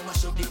on bad and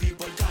mash up the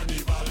people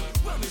carnival.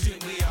 When we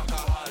drink we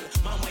alcohol,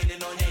 man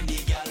whining on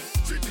any girl.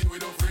 Treating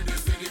with a friend, they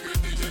say the great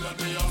DJ at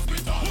the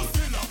hospital. Who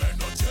still have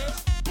energy?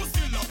 Who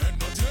still have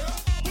energy?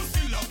 Who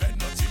still have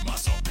energy?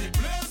 Mash up the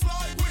place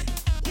like we.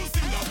 Who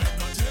still have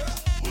energy?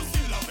 Who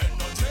still have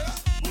energy?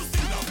 Who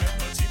still have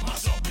energy?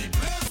 Mash up the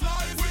place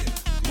like we.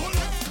 Go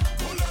left,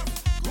 go left,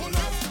 go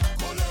left,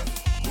 go left,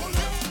 go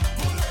left,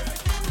 go left.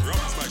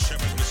 Rocks my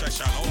shepherd, which I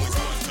shall always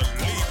want to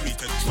lead me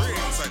to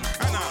trails and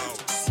canals.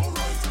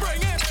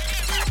 Bring it.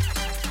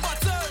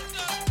 Butter.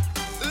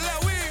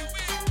 Louis.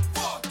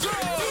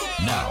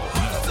 Now,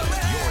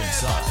 you're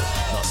inside the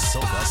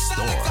Soca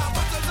Store.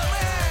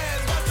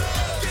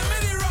 Give me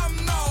the rum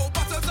now,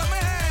 butter to my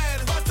head.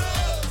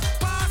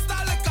 Pass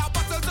that liquor,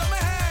 butter to my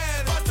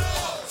head.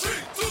 3,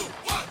 2,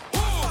 1.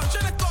 Punch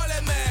it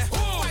calling me.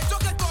 White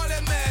chocolate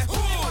calling me.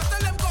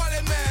 Tell them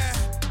calling me.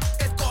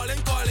 It's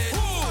calling.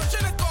 Punch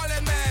it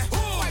calling me.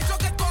 White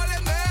chocolate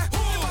calling me.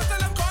 Tell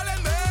them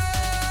calling me.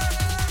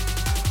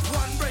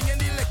 One bringing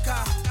the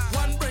liquor,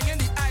 one bringing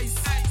the ice,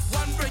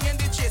 one bringing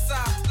the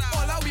chaser.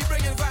 All are we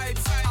bringing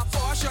vibes. I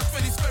pour a shot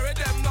for the spirit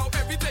them now.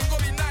 Everything go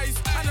be nice.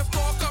 And if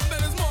more come,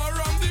 then there's more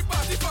rum. The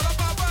party full of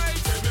our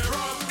vibes. Give me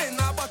rum. In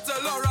a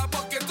bottle or a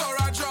bucket or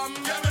a drum.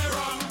 Give me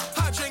rum.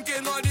 I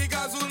drinking all the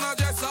guys who not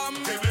just some.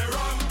 Give me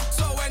rum.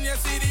 So when you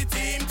see the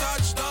team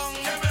touch down,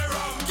 give me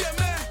rum.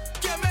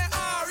 Give me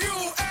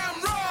R-U-M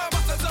rum.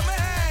 Bottle to my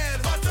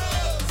head.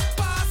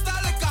 Pass that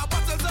liquor,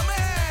 bottle to my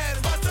head.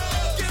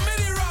 Give me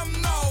the rum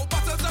now,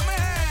 bottle to my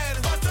head.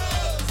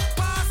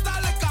 Pass that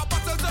liquor,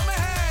 bottle to my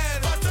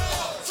head.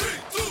 3,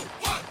 2,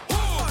 1.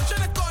 Punch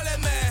it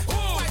calling me.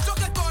 White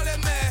chocolate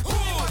calling me.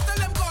 Tell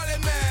them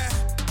calling me.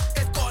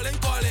 It's calling.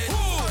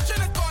 Punch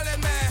it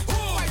calling me.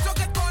 White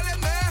chocolate calling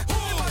me.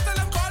 Tell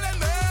them calling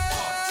me.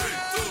 3,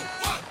 2,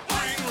 1.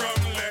 Bring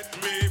rum, let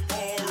me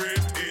pour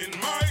it in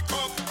my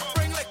cup.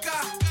 Bring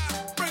liquor.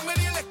 Bring me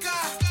the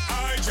liquor.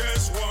 I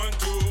just want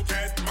to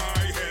get my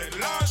head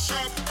lashed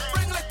up.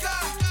 Bring liquor.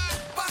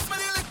 Pass me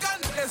the liquor.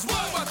 It's 1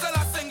 bottle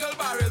of single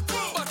barrel, 2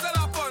 bottle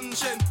of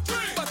punching,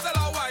 3 bottle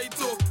of white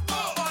oak.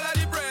 All of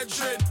the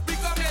brethren. We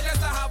come here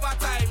just to have a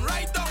time.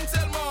 Right down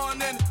till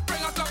morning.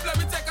 Bring a cup, let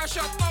me take a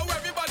shot. Now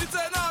everybody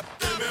turn up.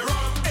 Give me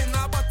rum. In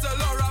a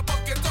bottle or a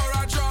bucket or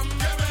a drum.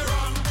 Give me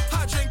rum.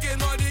 I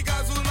drinking all the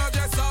guys who not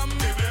just some.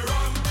 Give me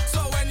rum.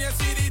 So when you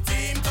see the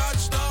team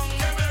touch down,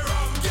 Give me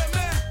rum.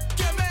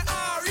 give me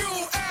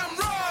R-U-M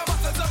rum.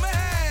 Bottle to my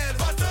head.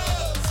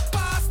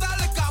 Pass that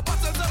liquor,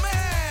 bottle to my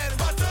head.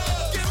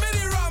 Give me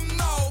the rum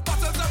now,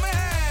 bottle to my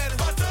head.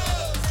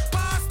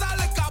 Pass that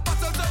liquor,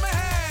 bottle to my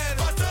head.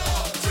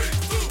 3,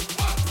 2,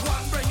 1.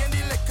 One bringing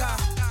the liquor,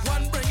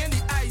 one bringing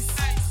the ice,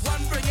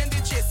 one bringing the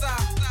chaser.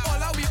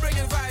 All are we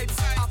bringing vibes.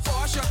 I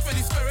pour a shot for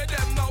the spirit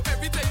them now.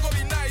 Everything go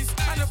be nice.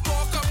 And if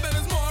more come, then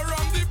there's more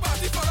rum. The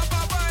party full of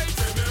our vibes.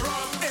 Give me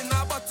rum. In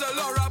a bottle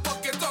or a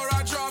bucket or a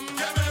drum.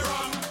 Give me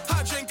rum.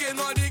 I drinking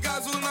all the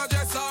guys who not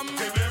just some.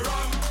 Give me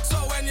rum. So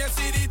when you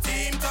see the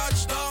team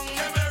touch down,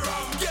 Give me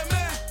rum.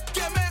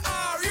 give me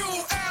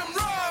R-U-M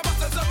rum.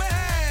 Bottle to my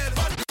head.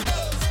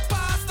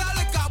 Pass that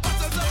liquor,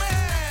 bottle to my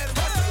head.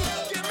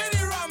 Give me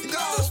the rum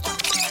now.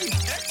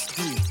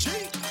 XDG.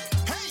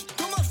 Hey,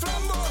 come on,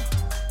 flambo.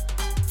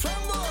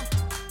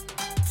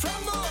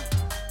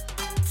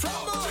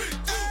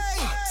 Hey.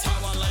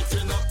 Sour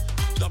lighting up,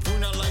 the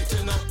Puna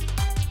lighting up,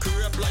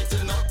 Crep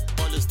lighting up,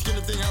 all the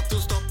skinny thing have to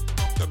stop.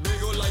 The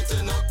big old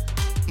lighting up,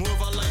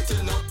 Mova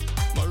lighting up,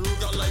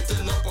 Maruga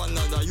lighting up,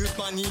 another youth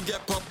man he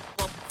get pop.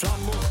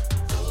 Flambo.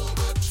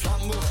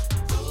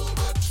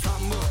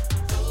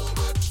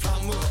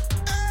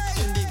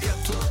 Hey. In the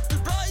ghetto,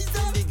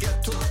 in the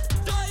ghetto,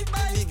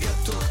 in the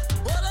ghetto,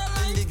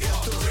 in the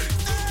ghetto.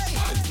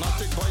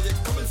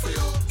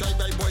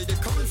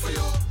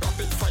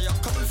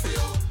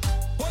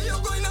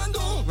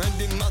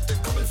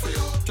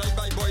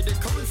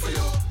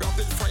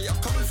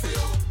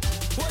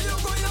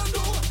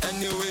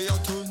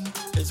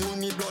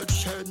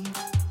 head.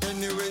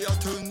 Anyway, I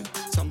turn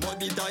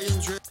somebody dying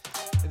dread.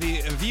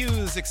 The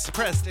views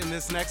expressed in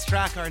this next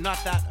track are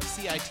not that of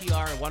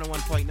CITR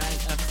 101.9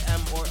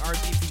 FM or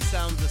RPP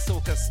Sounds the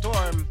Soca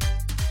Storm.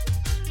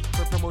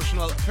 For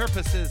promotional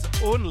purposes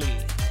only.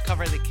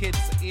 Cover the kids'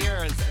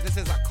 ears. This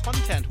is a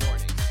content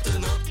warning.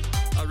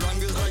 A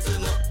rank is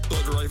rising up,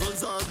 but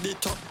rivals are at the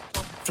top.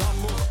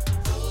 Flambo,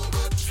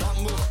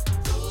 flambo,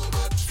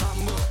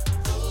 flambo,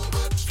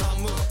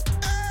 flambo.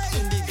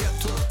 In the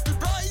ghetto,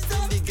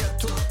 in the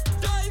ghetto,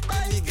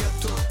 in the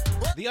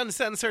ghetto. The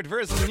uncensored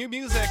version of new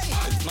music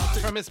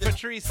from Miss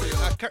Patrice,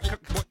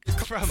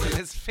 from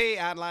Miss Faye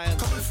Adline,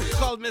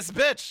 called Miss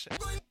Bitch.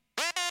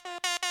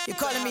 You're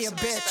calling me a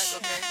bitch.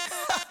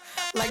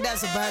 Like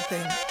that's a bad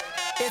thing.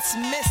 It's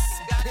Miss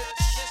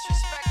Bitch.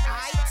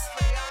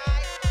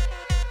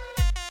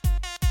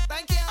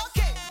 Thank you.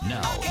 Okay.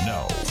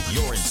 Now,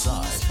 you're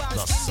inside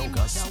the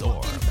Soca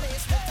Storm.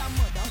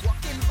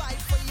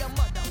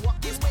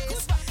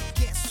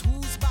 Guess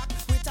who's back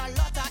with a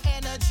lot of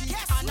energy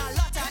and a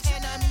lot of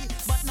enemy,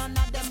 but none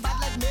of them bad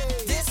like me.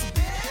 This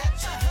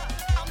bitch,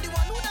 I'm the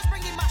one who does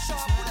bring the mash up,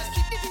 who does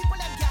keep the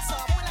people and gas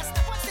up. When I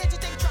step on stage, you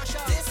think trash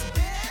up. This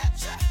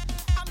bitch,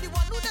 I'm the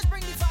one who does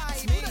bring the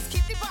vibe, who does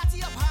keep the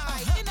party up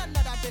high. In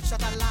another bitch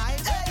that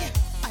alive. Hey,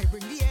 I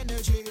bring the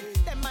energy.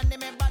 Them man,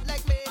 them ain't bad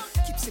like me.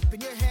 Keep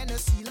sipping your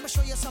Hennessy. Let me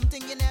show you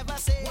something you never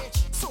say.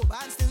 Sober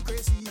and still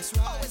crazy.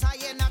 Always high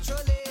and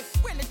naturally.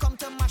 When it come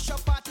to mash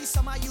up party,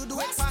 some of you do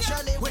it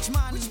partially. Which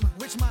man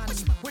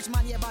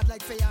you bad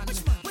like Fayan?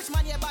 Which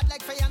man you bad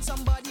like Fayan?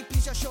 Somebody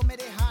please just show me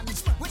the hand.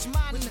 Which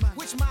man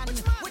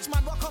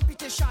what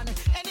competition?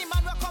 Any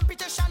man what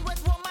competition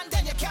with woman,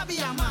 then you can't be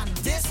a man.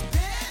 This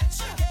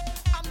bitch,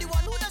 I'm the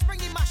one who does bring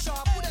the mash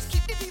up, who does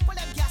keep the people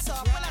and gas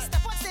up. When I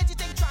step on stage, you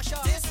think trash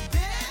up. This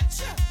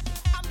bitch,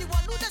 I'm the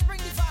one who does bring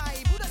the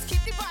vibe, who does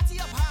keep the party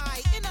up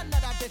high. In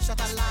another bitch that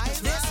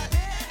alive. This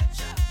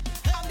bitch,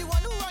 I'm the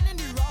one who running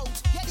the road.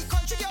 Yeah, the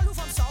country girl who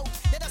from south.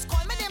 They just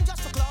call my name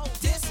just for clout.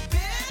 This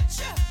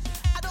bitch,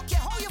 I don't care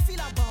how you feel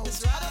about.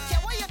 I don't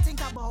care what you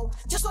think about.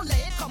 Just don't let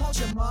it come out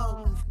your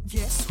mouth.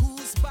 Guess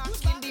who's back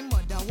in the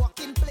mother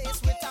walking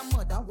place with a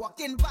mother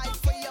walking vibe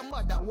for your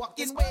mother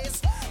walking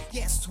ways.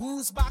 Guess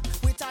who's back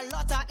with a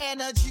lot of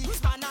energy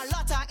and a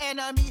lot of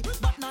enemy,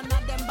 but none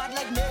of them bad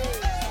like me.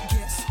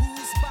 Guess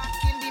who's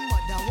back in the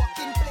mother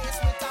walking place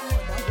with a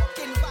mother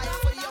walking vibe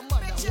for your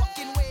mother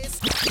walking ways.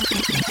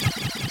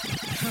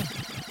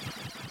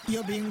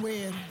 You're being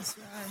weird.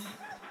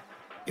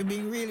 You're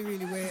being really,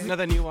 really weird.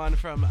 Another new one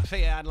from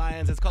Faye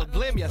Adlines. It's called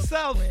Blame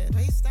Yourself.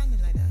 Why you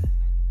standing like that?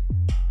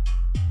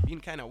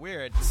 Being kind of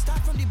weird. Start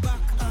from the back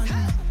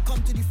and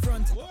come to the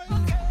front.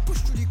 Push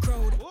through the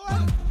crowd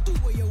and do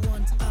what you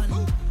want and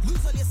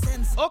lose all your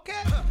sense.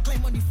 Okay.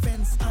 Climb on the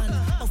fence and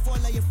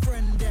follow your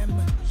friend them.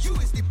 You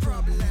is the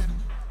problem.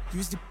 You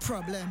is the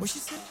problem. What she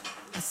said?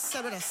 I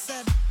said what I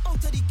said. Out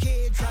of the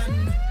cage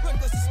and run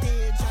across the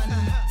stage and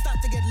start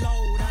to get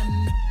loud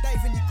and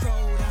dive in the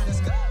crowd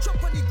and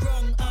drop on the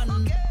ground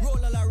and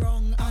roll all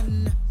around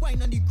and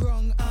whine on the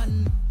ground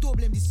and don't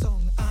blame the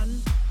song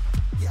and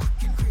you're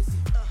acting crazy.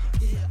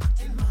 You're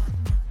acting mad.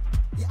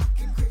 You're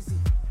acting crazy.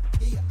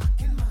 You're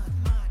acting mad.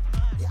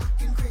 You're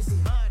acting crazy.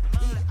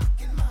 You're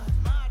acting mad.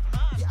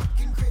 You're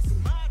acting crazy.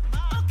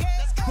 Okay,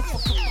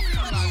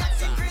 everybody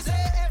acting crazy.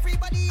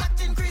 Everybody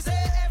acting crazy.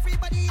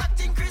 Everybody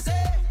acting crazy.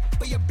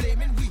 But you're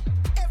blaming we.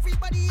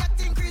 Everybody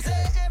acting crazy.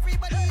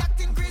 Everybody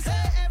acting crazy.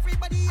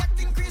 Everybody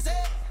acting crazy.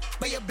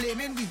 But you're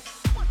blaming we.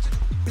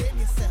 Blame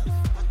yourself.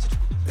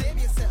 Blame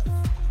yourself.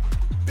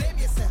 Blame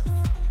yourself.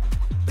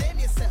 Blame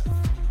yourself.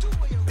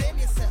 Blame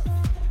yourself.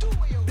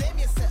 Blame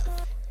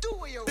yourself.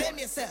 Blame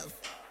yourself.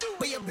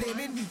 But you're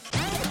blaming me.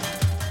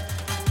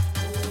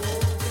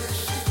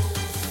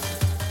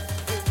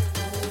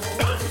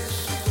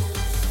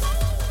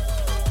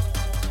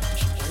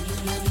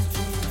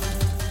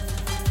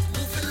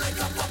 Moving like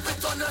a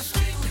puppet on a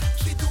string.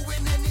 She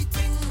doing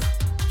anything.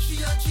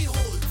 She and she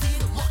whole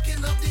team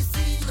mocking up the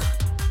scene.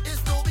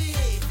 It's no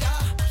behavior.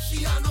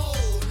 She a no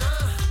owner.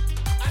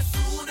 As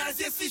soon as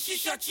you see she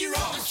shut you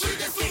wrong, she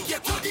just take you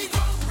to the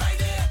ground. Right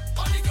there,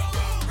 on the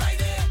ground. Right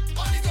there,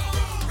 on the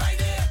ground. Right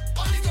there,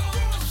 on the ground.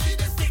 She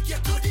just take you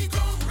to the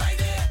ground. Right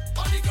there,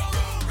 on the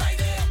ground. Right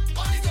there,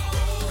 on the ground.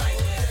 Right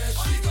there,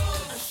 on the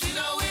ground. She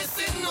not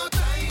wasting no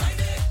time. Right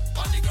there,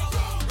 on the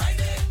ground. Right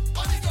there,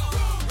 on the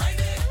ground. Right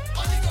there,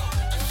 on the ground.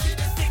 She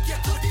just take you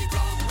to the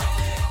ground.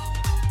 Right there,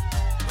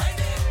 right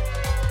there.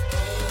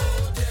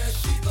 Oh, there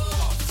she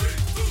goes.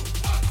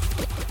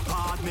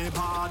 Bad me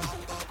bad.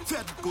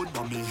 Fed good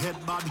but me head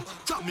bad.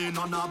 Drop me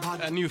on a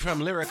bad. A new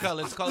from Lyrical.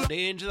 It's called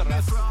Dangerous.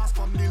 Me frost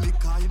from the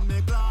liquor in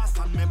me glass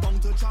and me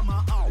bound to jam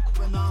her out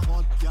when a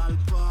hot girl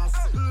pass.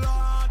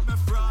 Lord, me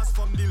frost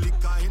from the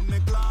liquor in me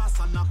glass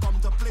and I come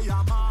to play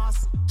a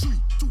mass. 3,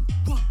 2,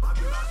 1.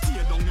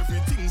 Tear down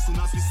everything soon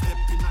as we step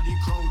in the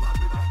crowd.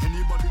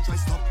 Anybody try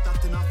stop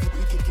that in a fit,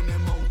 we kicking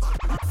them out.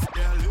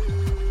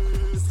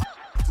 Careless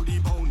to the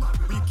bone.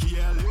 We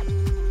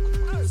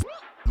careless.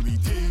 We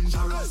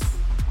dangerous.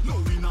 No,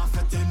 we not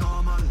fetting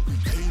normal. We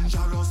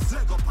dangerous.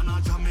 Leg up and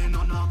a jamming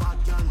on a bad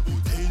girl. We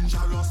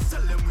dangerous.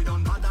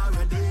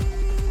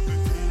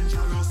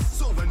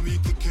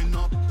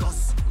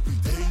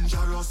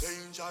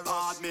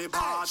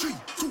 bad. 3,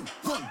 2,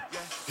 1.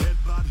 Head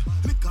bad,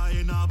 liquor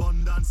in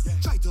abundance.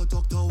 Try to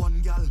talk to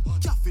one gal,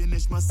 can't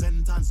finish my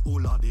sentence. Oh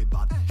Lord, it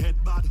bad. Head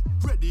bad,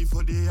 ready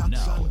for the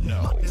action.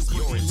 Now,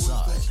 you're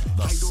inside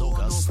the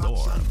Soca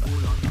Storm.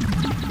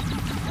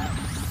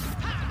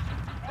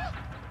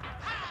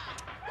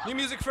 New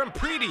music from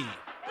Preety.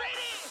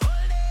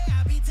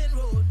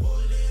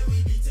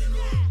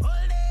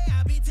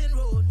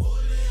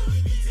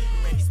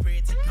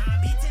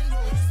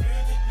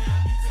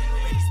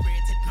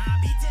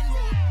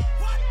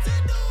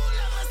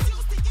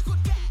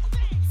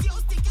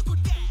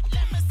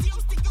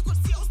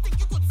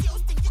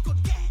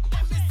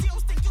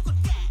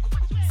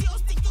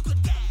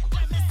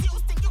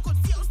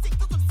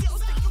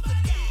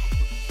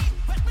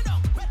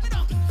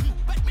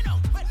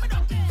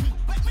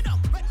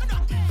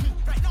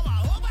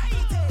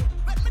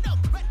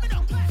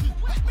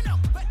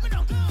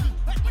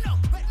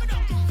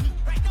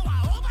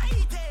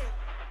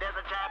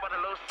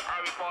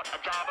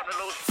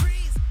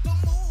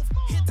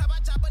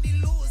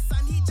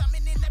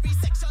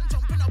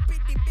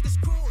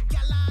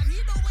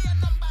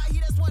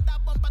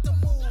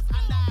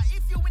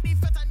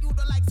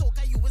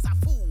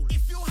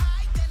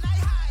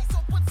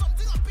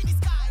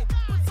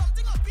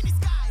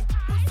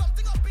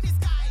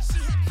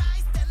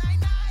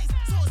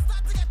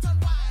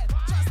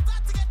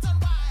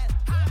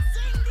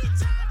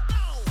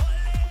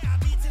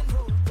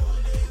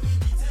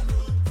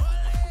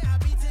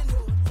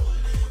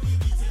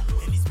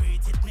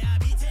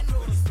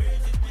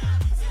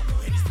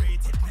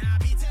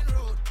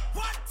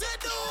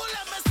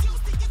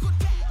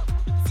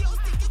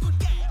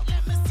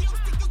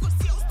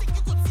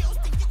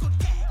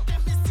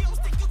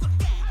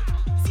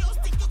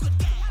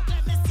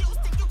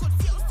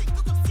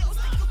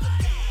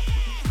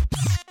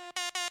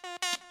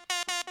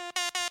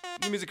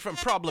 Music from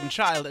Problem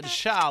Child and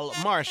Shal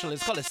Marshall.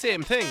 It's called the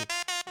same thing.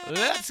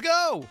 Let's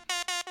go.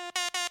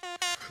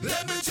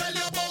 Let me tell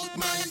you about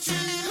my team.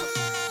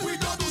 We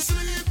don't do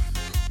sleep,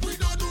 we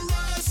don't do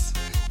rest,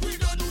 we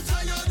don't do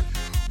tired,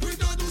 we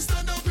don't do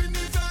stand up in the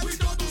vet. We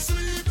don't do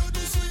sleep,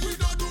 we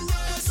don't do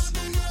rest,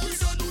 we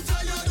don't do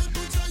tired,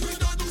 we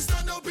don't do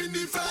stand up in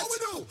the vet. What we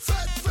do?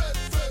 Fat.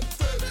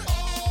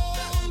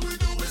 All we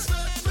do is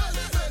fat.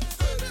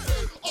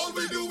 All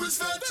we do is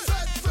fat.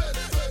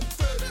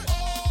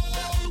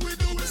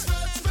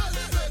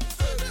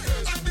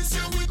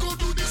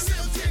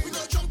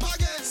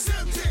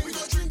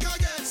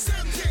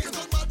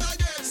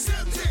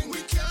 We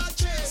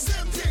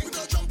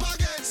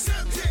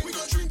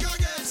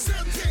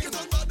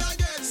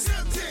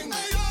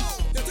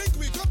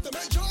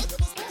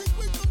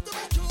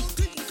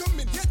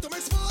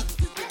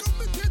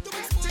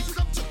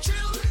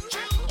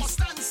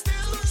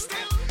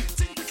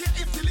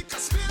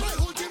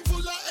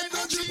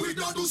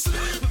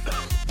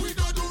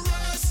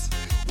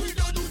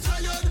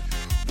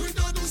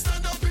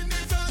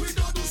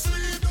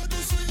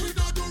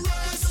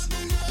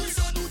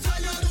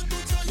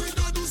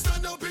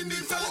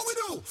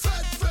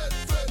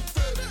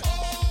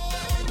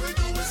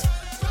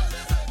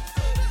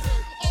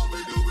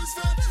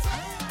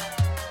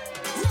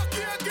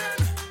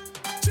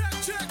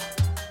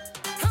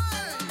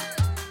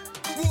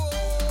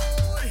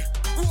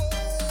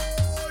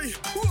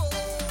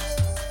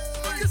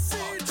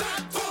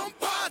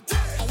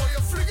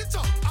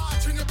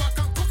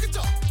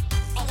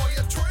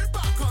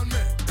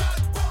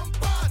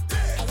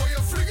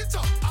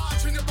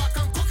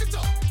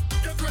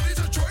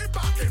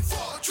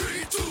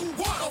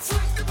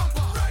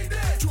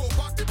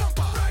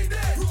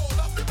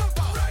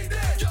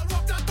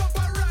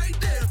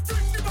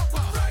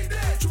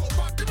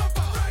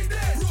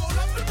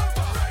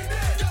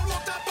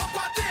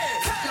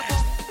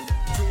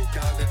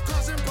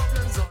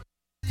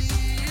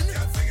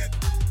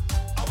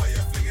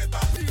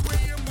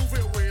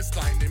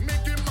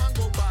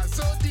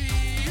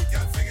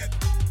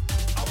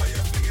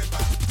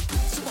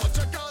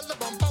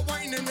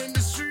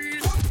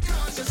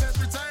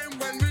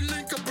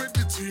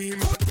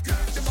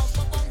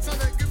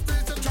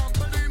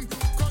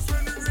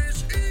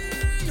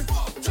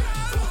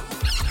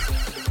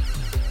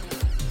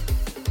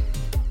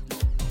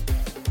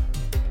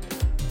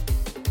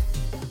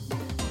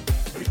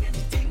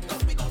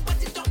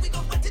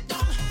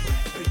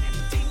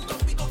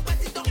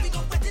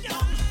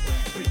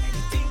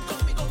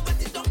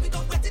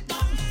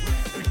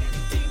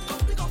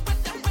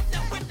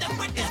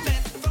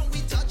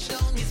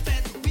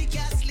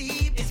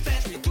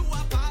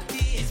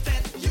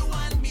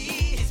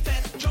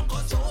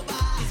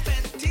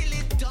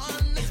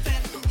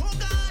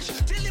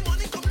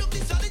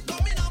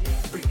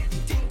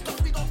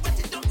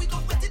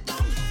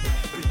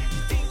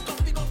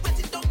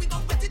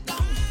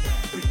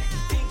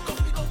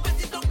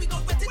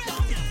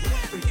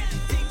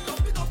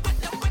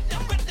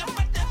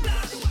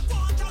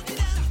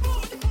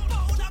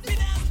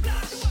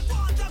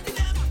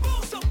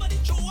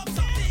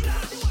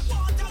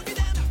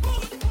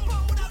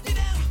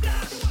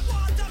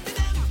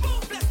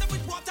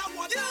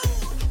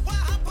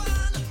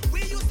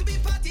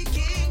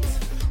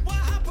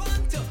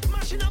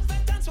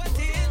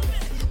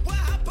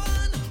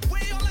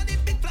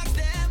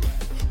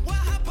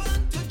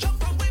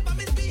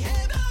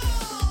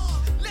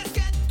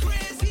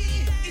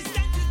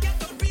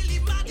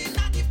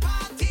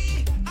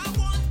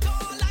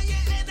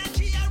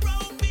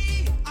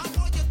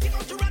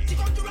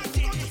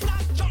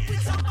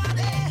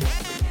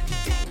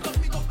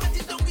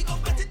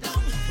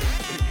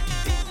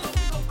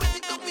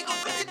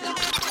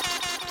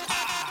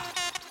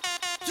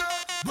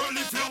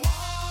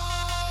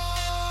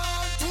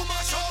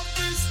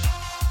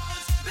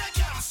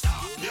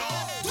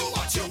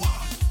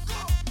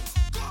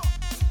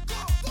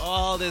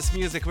All this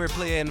music we're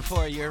playing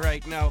for you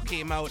right now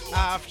came out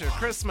after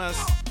Christmas.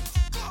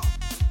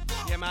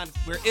 Yeah, man,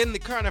 we're in the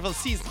Carnival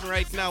season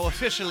right now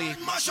officially.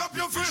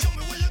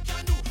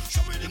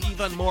 And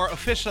even more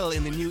official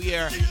in the new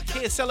year.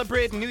 Hey,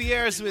 celebrate New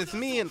Year's with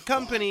me and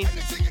company.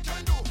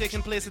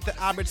 Taking place at the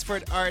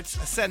Abbotsford Arts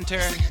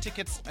Centre.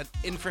 Tickets and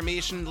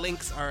information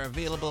links are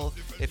available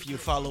if you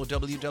follow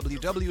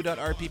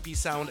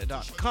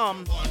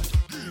www.rppsound.com.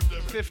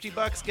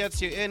 $50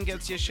 gets you in,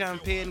 gets you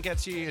champagne,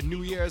 gets you your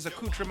New Year's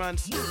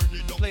accoutrements.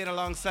 Playing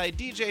alongside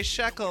DJ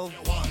Shekel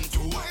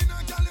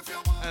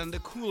and the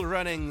Cool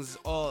Runnings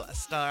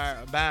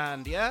All-Star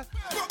Band, yeah?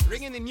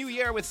 Ringing the new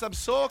year with some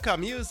soca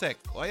music.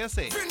 What you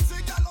say?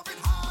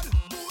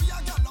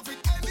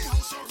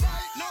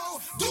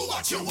 Do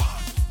what you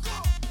want.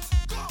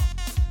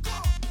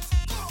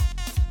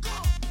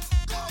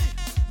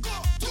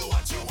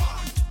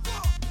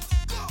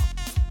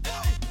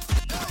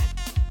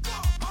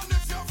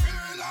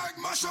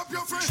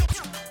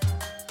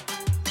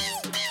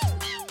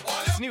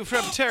 It's new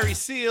from Terry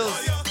Seals.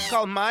 It's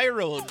called My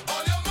Road.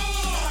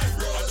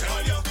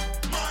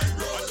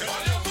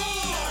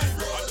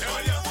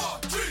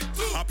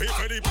 I pay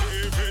for the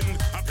paving,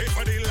 I pay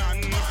for the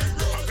land,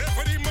 I pay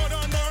for the mud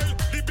and oil,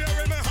 the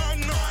beer in my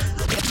hand.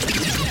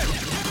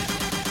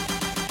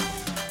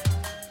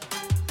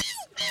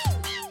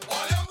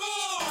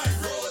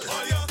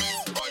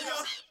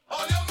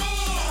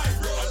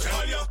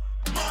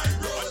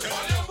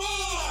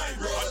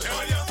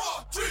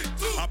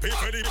 I pay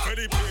for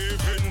the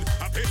paving,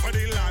 I pay for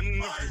the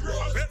land, I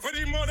pay for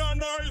the mud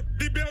and oil,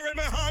 the beer in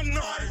my hand.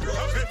 I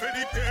pay for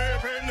the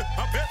paving,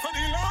 I pay for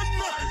the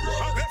land,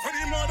 I pay for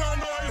the mud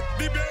and oil,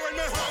 the beer in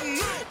my hand.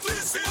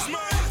 This is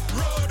my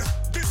road,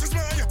 this is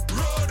my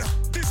road,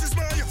 this is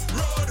my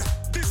road,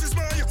 this is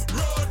my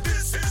road,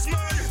 this is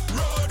my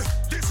road,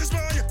 this is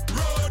my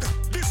road,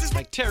 this is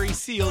like Terry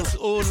Seals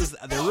owns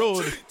the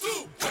road.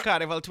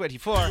 Carnival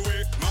 24.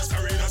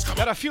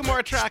 Got a few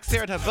more tracks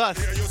here to bust.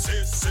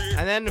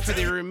 And then for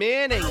the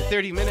remaining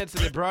 30 minutes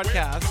of the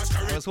broadcast,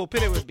 I was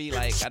hoping it would be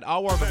like an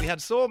hour, but we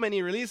had so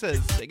many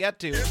releases to get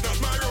to.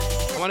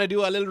 I want to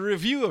do a little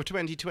review of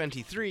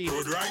 2023.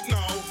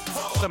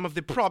 Some of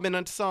the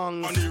prominent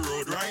songs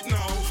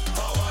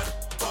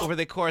over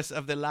the course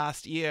of the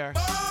last year.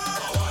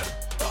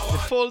 The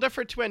folder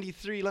for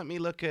 23, let me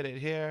look at it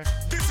here.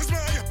 This is my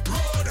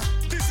road,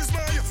 this is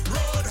my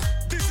road,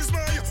 this is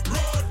my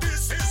road,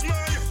 this is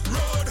my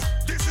road,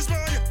 this is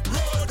my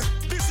road,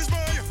 this is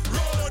my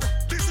road,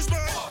 this is my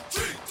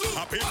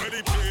I pay for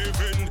the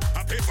paving,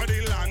 I pay for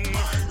the land, I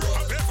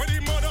pay for the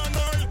mud and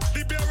oil,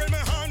 the beer in my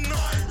hand, I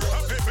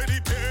pay for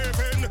the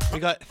paving. We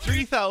got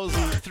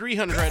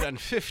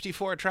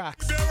 3,354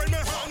 tracks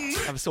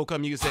of soca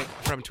music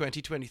from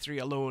 2023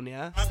 alone,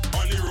 yeah?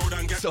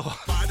 So,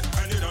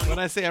 when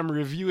I say I'm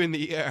reviewing the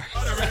year,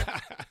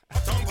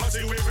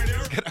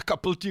 get a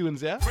couple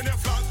tunes, yeah?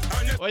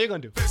 What are you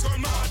gonna do?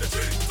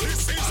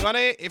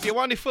 If you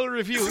want the full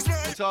review,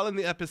 it's all in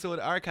the episode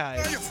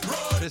archive.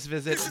 Just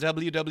visit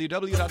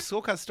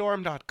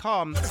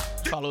www.socastorm.com.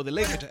 Follow the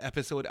link to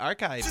episode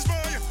archive.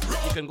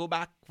 You can go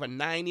back for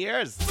 9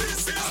 years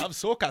of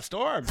Soca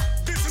Storm.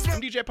 I'm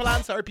DJ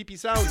Palance, RPP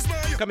Sound,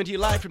 coming to you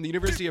live from the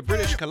University of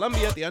British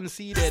Columbia, the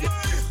unceded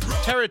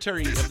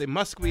territory of the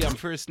Musqueam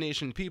First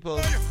Nation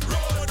people.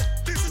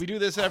 We do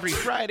this every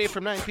Friday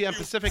from 9 p.m.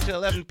 Pacific to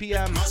 11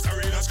 p.m.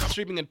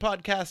 Streaming and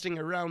podcasting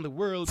around the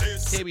world.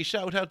 Hey, we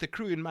shout out the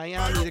crew in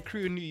Miami, the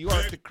crew in New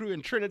York, the crew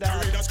in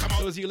Trinidad,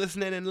 those of you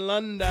listening in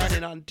London,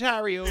 in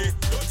Ontario,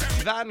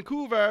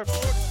 Vancouver,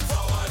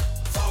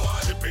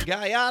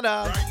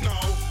 Guyana.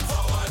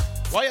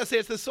 Why you say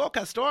it's the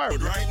Soca Storm?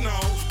 Right now.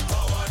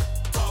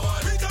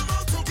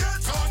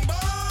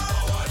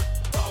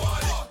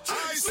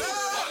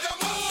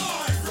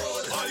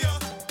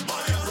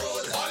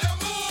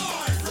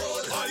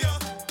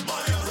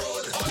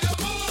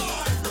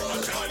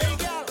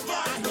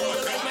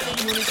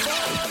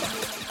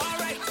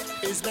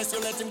 It's best you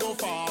let him go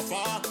far,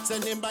 far.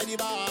 Send him by the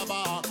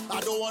barber. I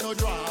don't want no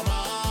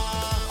drama.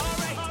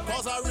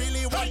 Cause I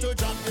really want to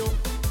jump you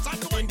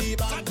in the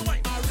band.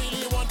 I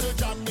really want to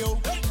jam you.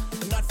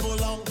 Not for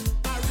long.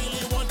 I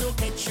really want to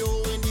catch you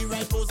in the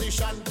right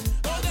position.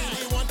 I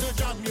really want to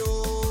jam you.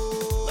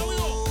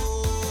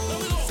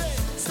 Say,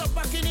 stop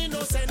acting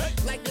innocent.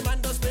 Like the man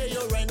does pay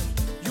your rent.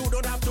 You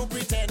don't have to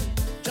pretend.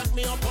 Jack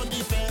me up on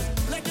the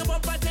fence. Like your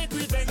bumper take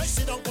revenge.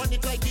 Sit down on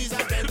it like these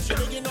are bench. You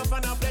big enough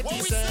and have plenty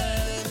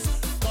sense.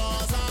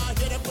 Cause I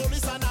hear the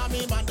police and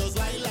army man does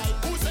lie.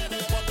 Who said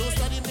it? But don't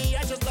study me,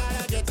 I just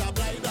gotta get a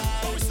blind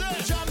eye.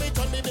 Jam it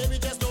on me, baby,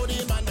 just know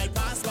the man might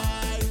pass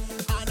by.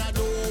 And I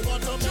don't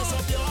want to mess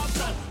up your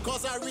option.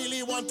 Cause I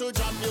really want to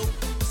jam you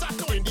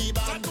in the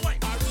band.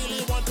 I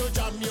really want to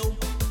jam you.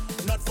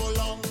 Not for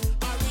long.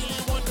 I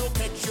really want to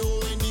catch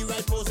you in the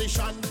right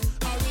position.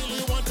 I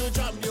really want to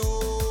jam you.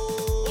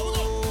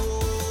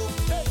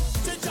 Hey,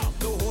 take jam,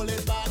 no hold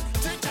it back.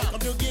 Take jam, come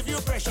to give you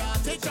pressure.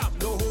 Take jam,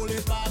 no hold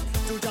it back.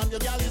 To jam your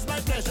girl is my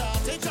pleasure.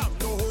 Take jam,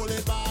 no hold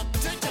it back.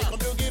 Take jam, come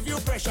to give you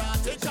pressure.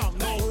 Take jam,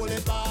 no hold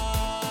it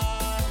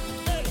back.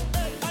 Hey,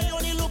 hey, I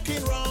only look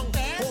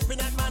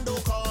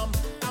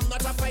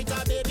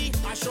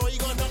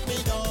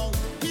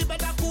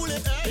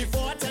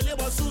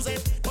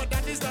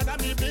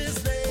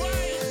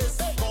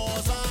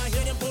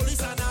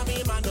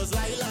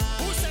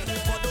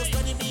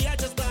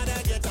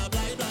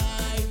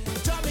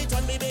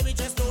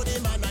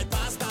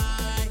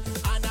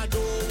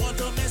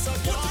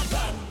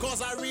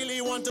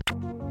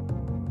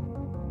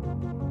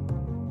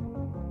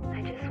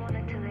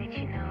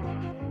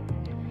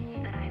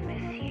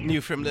New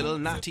from Little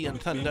Natty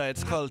and Thunder,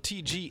 it's called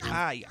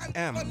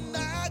TGIM.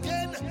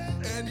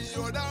 Any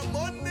other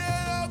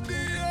Monday of the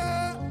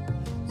year,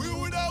 we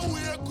would have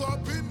wake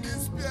up in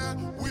despair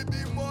with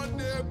the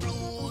Monday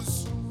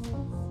blues.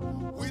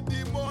 With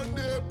the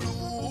Monday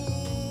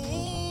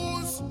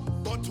blues.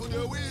 But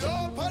today we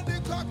up at the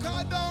crack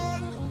of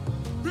dawn,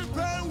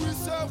 preparing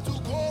ourselves to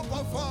go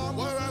perform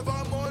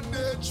wherever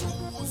Monday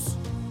choose.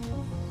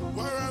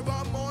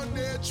 Wherever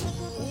Monday choose.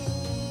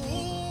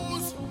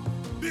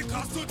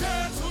 Because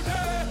today,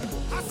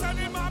 I send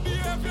him my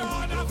behavior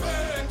on a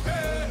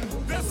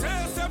vacay. They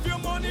say save your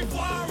money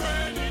for a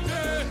rainy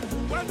day.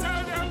 Well,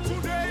 tell them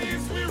today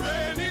is the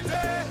rainy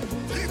day.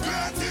 The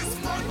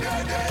greatest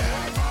Monday they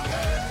ever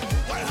had.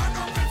 Well, I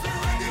know if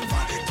you're ready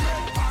for the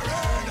great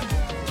parade.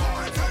 Go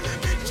and tell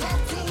him it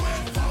jump to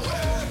wait for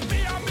way. Me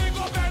and me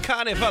go back.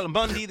 Carnival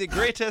Monday, the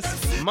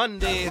greatest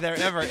Monday there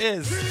ever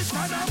is.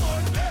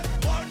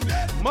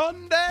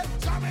 Monday.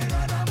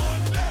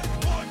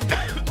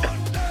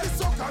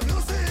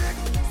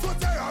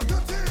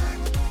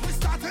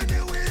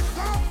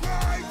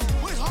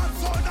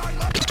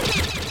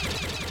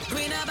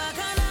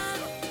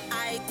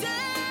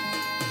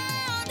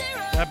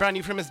 Brand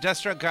new from Miss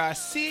Destra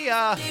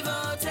Garcia.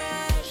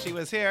 She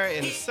was here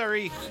in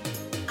Surrey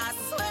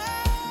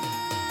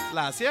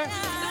last year.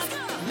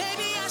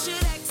 Maybe I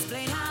should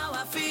explain how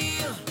I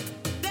feel.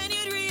 Then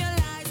you'd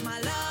realize my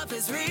love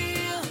is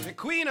real. The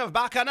Queen of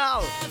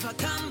Bacchanal. Never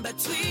come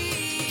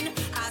between.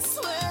 I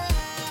swear,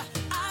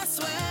 I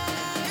swear.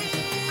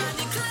 I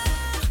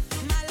declare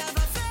my love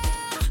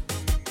affair.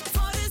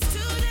 For this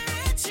to the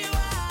ritual.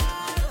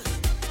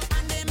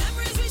 And the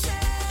memories we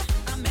share.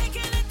 I'm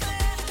making it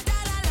clear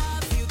that I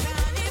love you,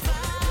 Carnival.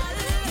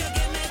 You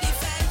give me the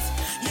fence,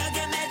 you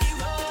give me the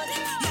road,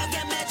 you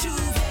give me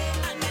Juve,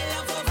 and me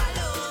love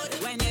overload.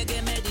 When you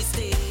give me the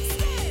stage,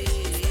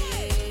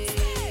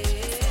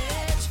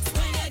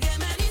 when you give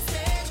me the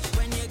stage,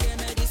 when you give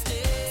me the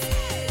stage,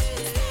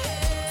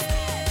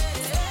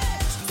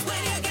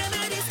 when you give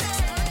me the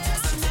stage.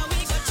 Now we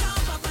go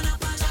jump up and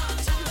up and up,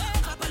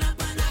 wave up and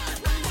up and up,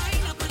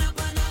 wind up and up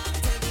and up.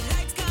 Till the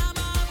lights come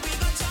on, we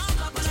go jump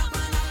up and up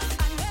and up,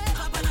 and wave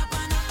up and up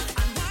and up,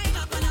 and wind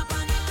up and up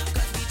and up.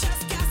 'Cause we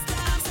just can't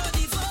stop, so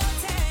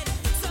devoted,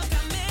 so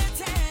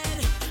committed.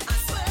 I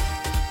swear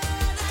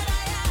that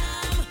I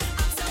am.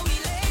 I'm so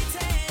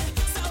elated,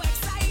 so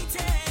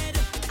excited.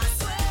 I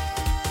swear,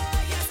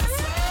 yes I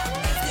swear.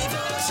 It's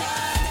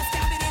devotion, this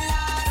can't be the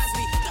last. 'Cause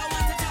we don't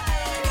want it to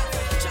end.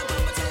 Jump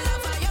up with your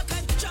lover, you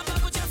can jump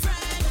up with your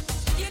friend.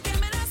 You give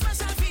me that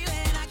special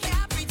feeling, I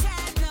can't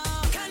pretend. No,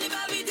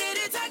 Carnival, we did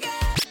it again.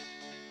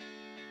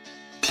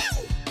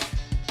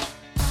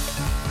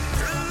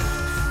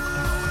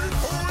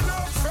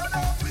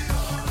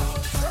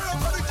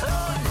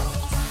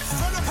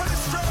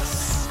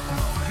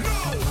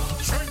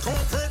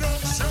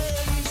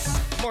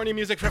 Morning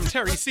music from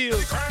Terry Seal.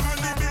 If you're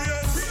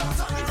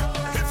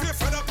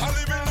fed up of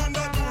living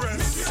under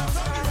duress,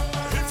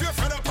 if you're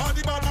fed up of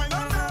the bad mind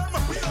on them,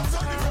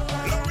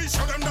 let me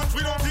show them that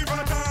we don't give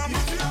a damn.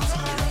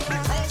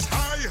 Because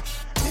I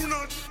do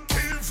not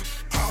give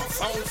a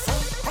fuck.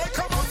 I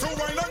come out to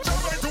wine and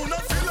jam, I do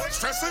not feel like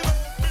stressing.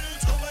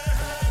 Bills over your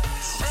head,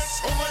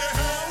 stress over your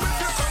head. If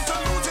you come to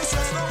lose your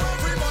stress, now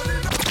everybody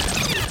knows.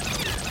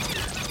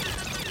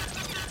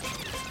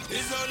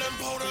 It's all them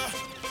powder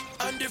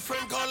and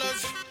different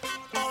colors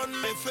on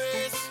my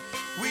face.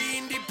 We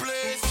in the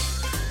place.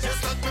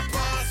 Just let me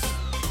pass.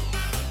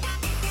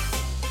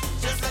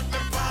 Just let me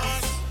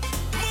pass.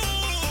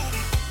 Move.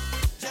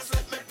 Just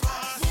let me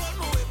pass. Move out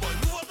my way, boy.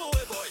 Move out my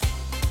way, boy.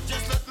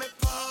 Just let me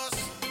pass.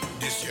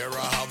 This year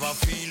I have a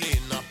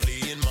feeling of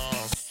playing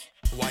mass.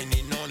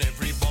 Whining on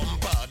every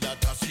bumper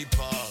that I see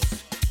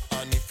pass.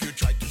 And if you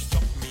try to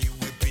stop me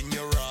whipping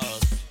your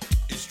ass,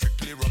 it's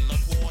strictly run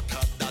that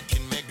water that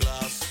in my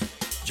glass.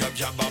 Jab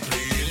jab a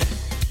play.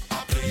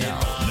 Now,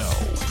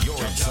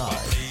 you're inside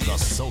the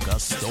Soca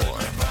Store.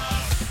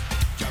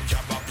 Jab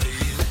jab a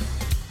plane,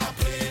 a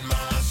plane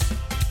mass.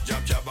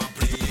 Jab jab a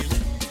plane.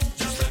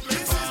 Just let me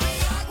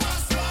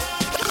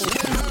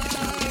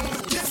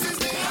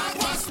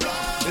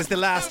This is the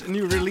last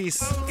new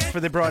release for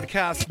the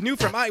broadcast. New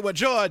from Iowa,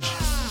 George.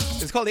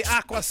 It's called the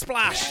Aqua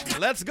Splash.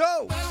 Let's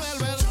go.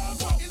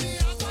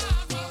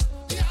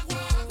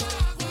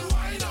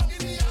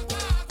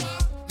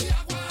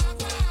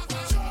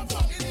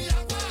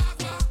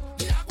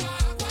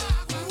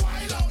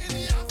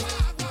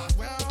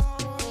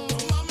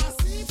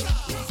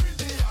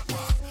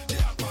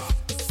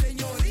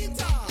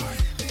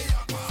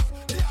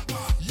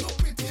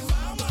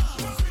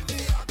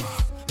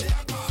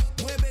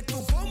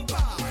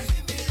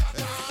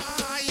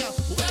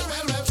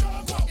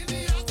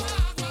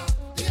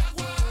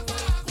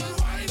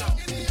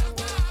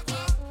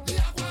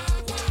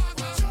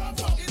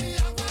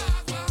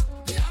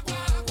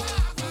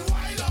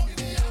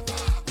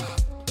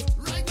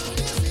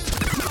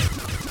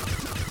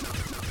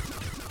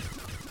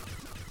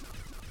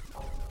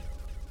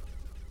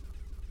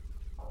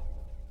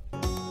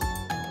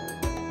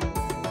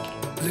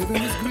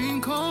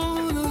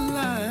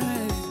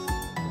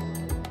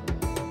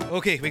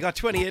 Okay, we got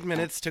 28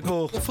 minutes to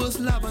go.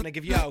 I'm gonna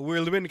give you a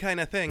whirlwind kind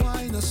of thing.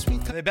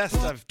 The best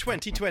of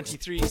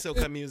 2023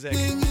 soca music.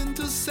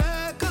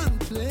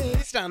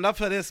 Stand up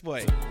for this,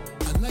 boy.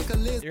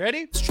 You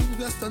ready?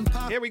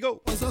 Here we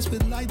go.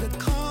 With light that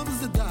calms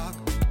the dark,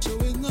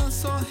 showing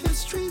us our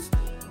histories,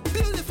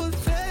 beautiful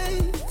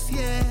things,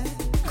 yeah.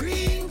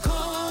 Green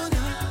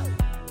corner,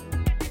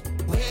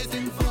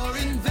 waiting for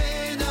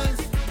invaders.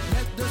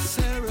 Let the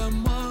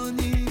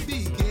ceremony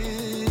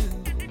begin.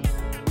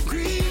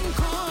 Green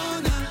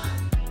corner,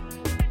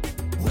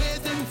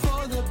 waiting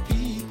for the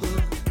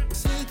people.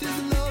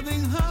 Satan's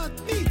loving heart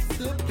beats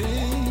the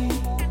pain.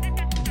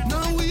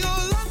 Now we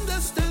all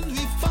understand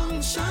we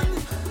function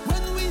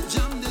when we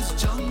jump this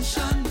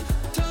junction.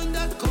 Turn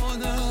that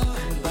corner,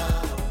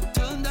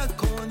 turn that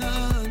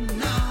corner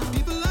now.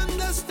 People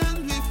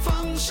understand we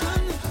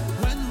function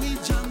when we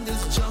jump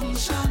this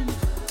junction.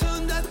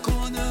 Turn that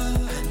corner,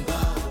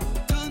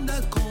 turn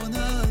that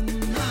corner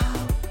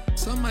now.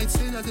 Some might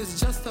say that it's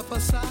just a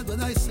facade, but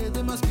I say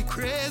they must be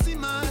crazy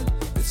mad.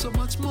 It's so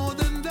much more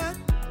than that,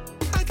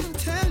 I can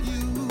tell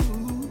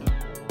you.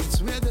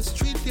 It's where the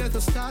street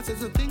theater starts.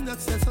 It's the thing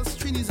that sets us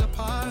trees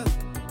apart.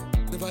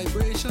 The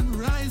vibration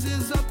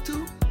rises up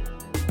to,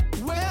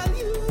 well,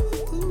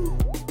 you.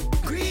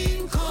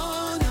 Green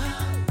corner,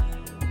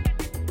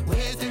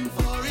 waiting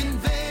for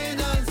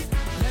invaders.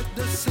 Let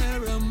the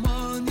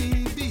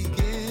ceremony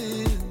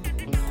begin.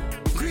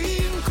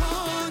 Green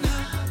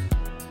corner,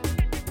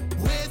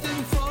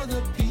 waiting for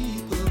the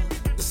people.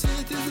 The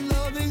Satan's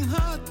loving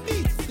heart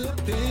beats the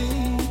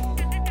pain.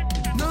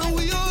 Now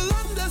we all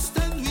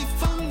understand we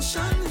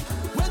function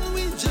when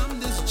we jump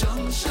this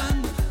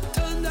junction.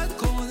 Turn that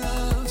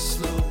corner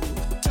slow,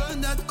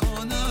 turn that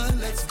corner,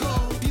 let's go.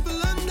 People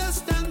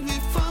understand we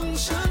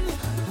function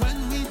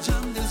when we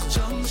jump this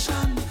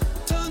junction.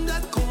 Turn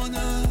that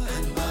corner,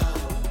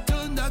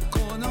 turn that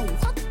corner.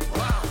 What?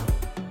 Wow.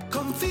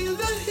 Come feel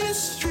the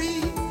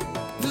history,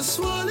 the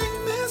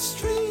swirling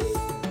mystery.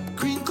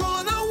 Green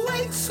corner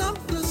wakes up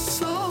the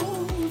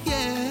soul,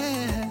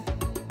 yeah.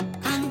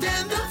 And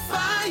then the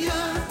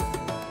fire,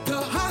 the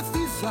heart's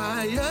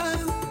desire,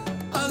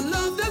 a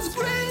love that's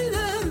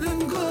greater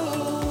than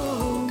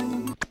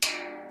gold.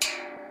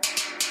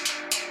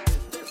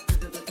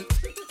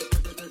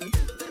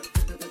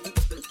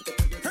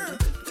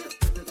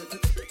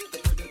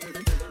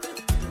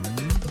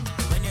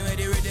 When you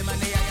ready, rhythm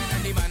and the iron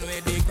and the man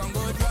with the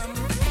Congo drum.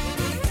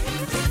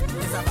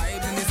 It's a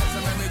vibe in the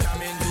session when we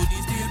jam into the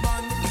steel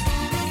band.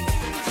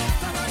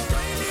 Come on,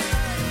 join me,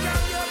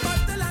 grab your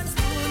bottle and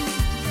spoon.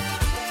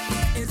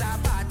 It's a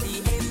party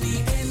in the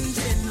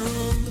engine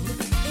room.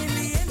 In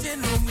the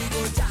engine room we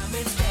go jam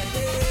it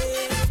steady.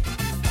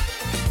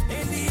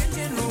 In the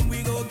engine room we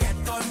go get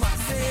on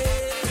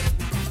massive.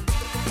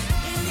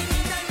 In the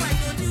meantime, why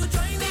don't you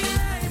join the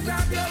line,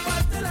 grab your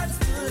bottle and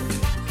spoon,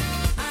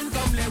 and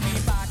come let we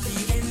party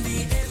in the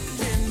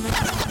engine room.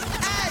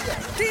 Hey,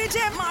 DJ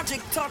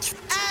Magic Touch.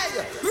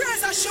 Hey,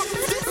 raise a show.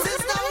 This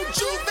is now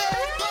Juve.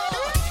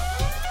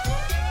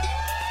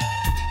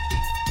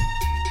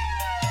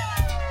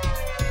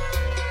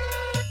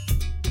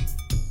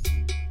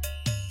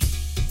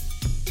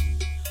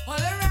 All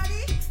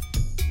ready?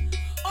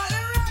 All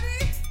ready?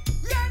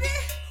 Ready?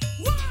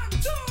 1,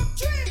 2,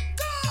 3,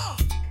 go!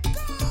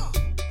 Go!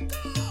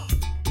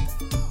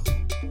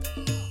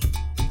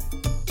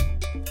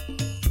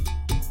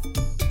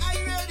 Are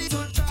you ready to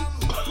jump?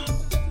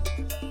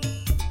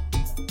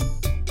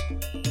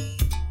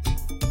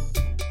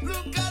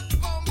 Look at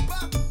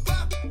bumper,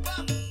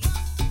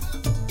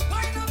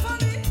 Wine up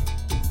on it!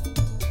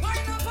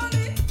 Wine up on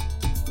it!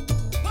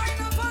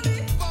 Wine up on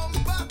it!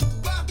 bumper,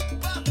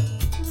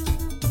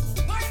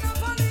 Wine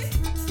up on it!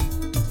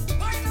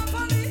 Wine up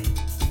on it!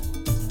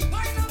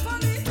 Wine up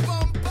on it!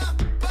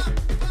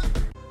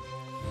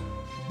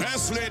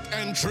 Best late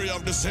entry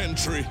of the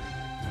century.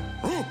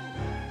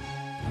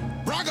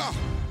 Braga.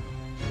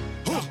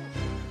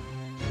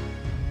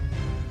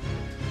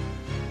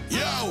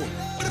 Yo,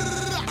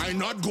 I'm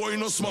not going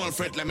no small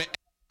fete. Let me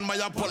my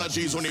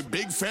apologies on a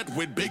big fete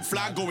with big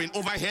flag going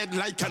overhead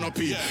like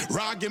canopy.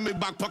 Rag in my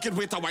back pocket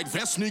with a white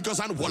vest, sneakers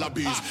and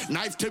wallabies.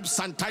 Knife tips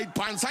and tight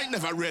pants, I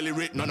never really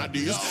rate none of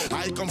these.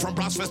 I come from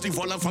brass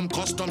festival and from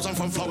customs and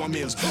from flour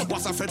mills.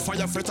 Was a fed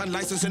fire fete and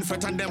licensing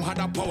fete and them had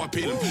a power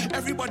pill.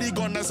 Everybody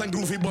gone nice and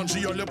groovy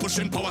bunchy, all you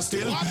pushing power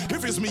still.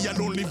 If it's me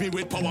alone, leave me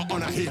with power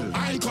on a hill.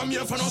 I ain't come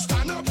here for no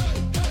stand up.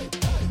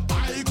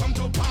 I come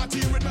to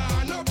party with my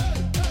hand up.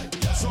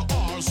 So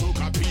all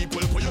soca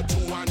people put your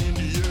 2-1 in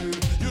the air.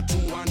 Your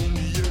 2-1 in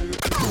the air.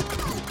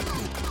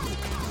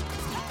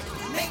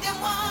 make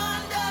them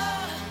wonder.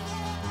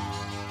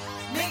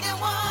 Make them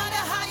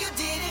wonder how you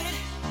did it.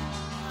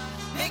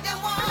 Make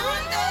them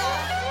wonder.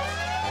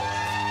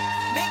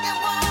 Make them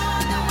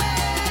wonder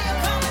where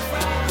you're coming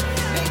from.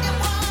 Make them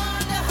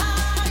wonder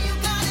how you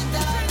got it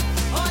done.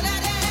 All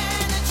that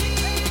energy,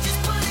 just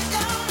put it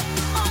down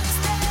on the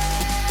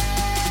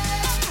stage.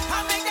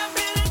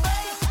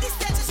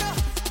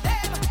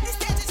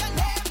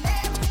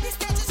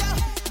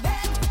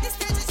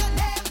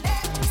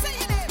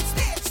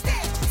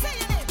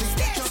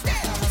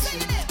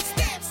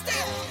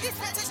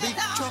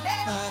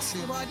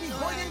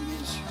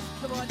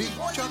 big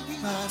truck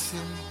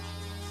passing.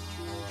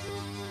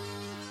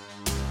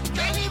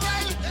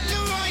 Carnival, the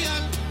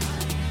royal.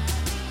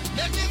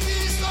 Let me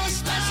feel so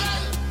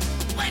special.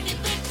 When the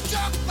big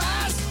truck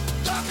pass,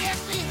 don't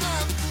make me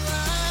have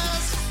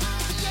class.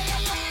 Yeah.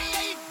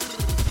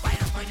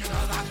 Wind up on your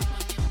lover.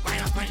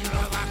 Wind up on your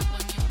lover.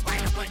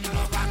 Wind up on your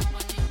lover.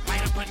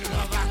 Wind up on your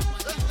lover.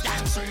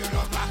 Dance to your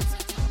lover.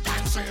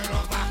 Dance to your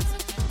lover.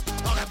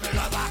 Hug up your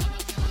lover.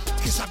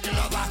 Kiss up your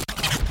lover.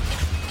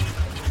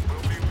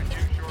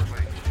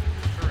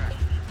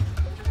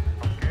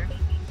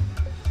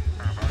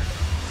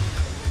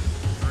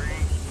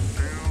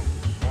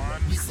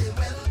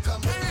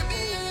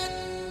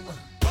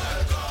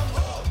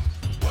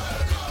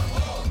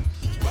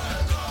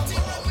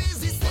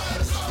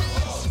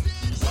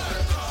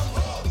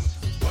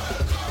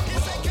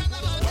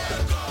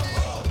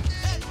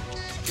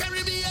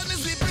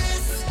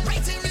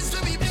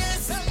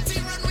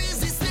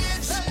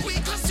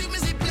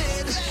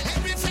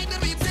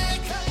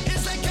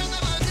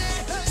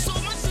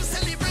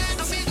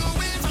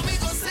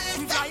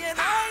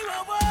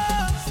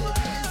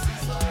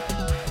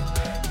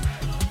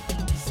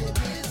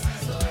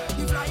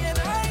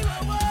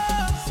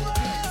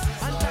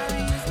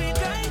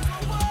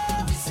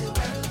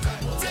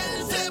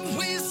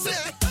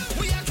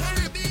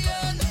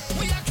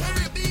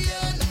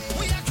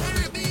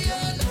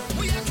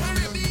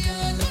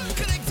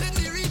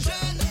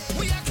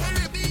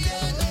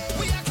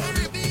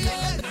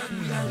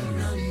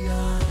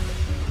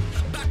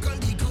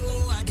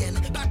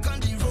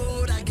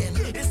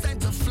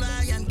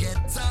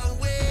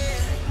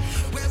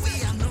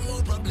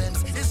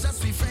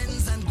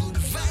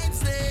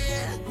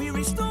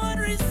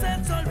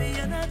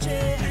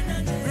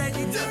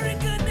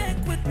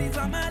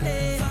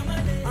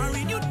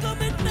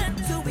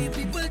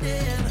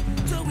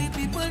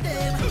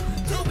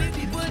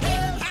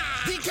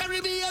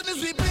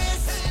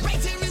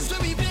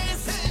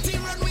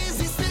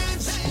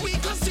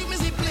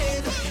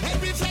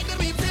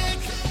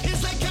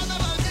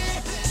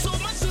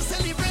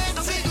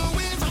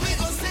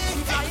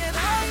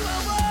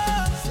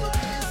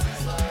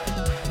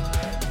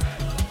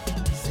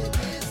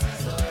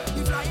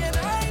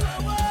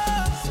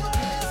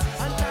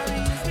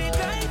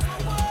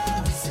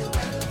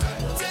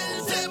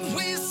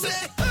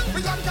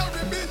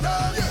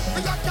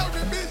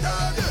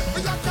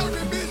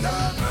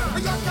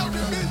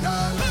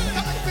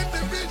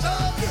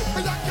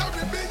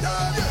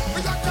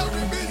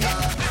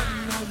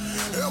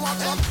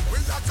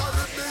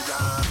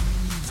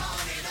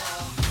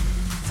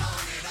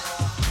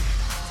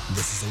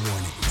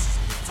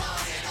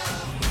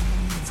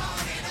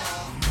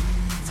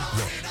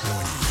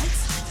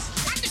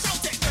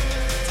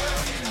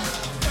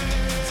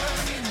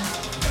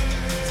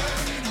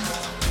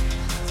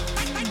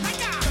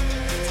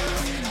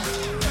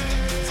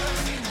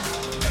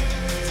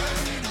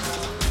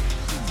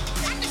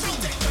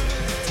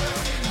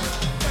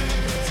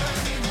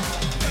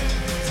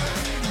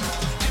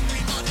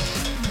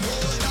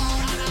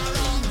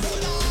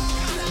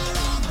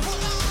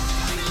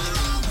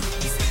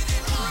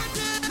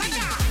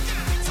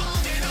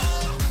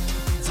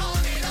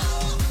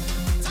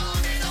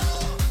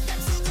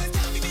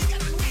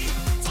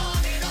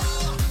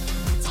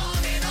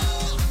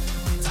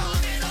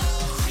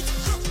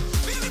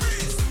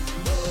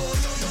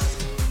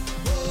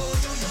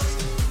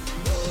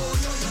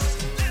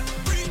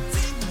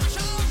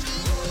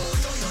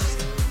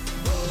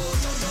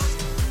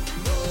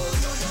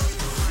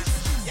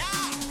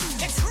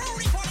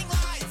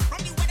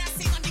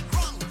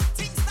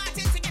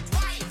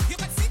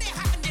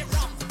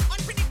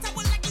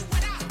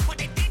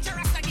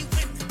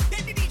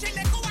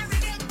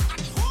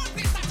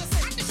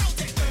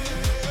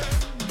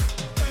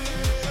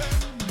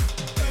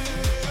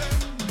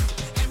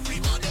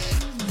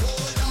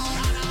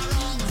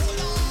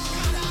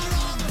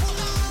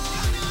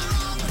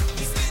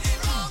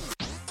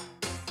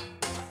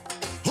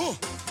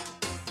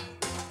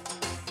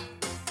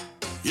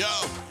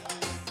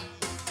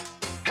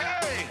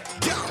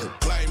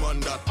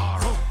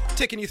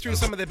 Taking you through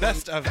some of the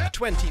best of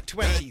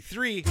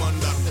 2023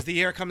 as the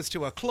year comes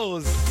to a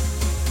close.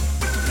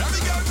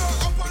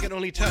 We can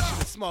only touch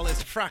the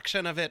smallest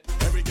fraction of it.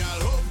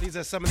 These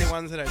are some of the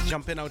ones that are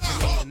jumping out to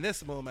me in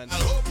this moment.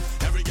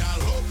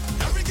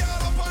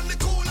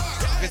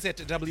 Visit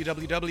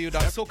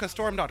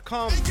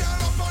www.socastorm.com.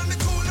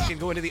 You can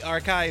go into the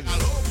archives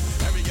and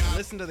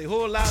listen to the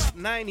whole last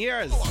 9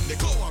 years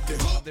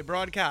of the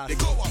broadcast. You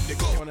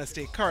want to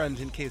stay current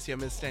in case you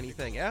missed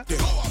anything, yeah?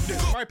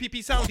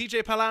 RPP Sound,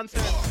 DJ Palance.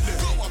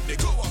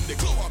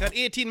 Got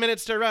 18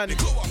 minutes to run.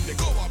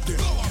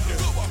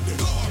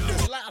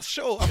 Last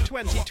show of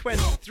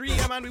 2023.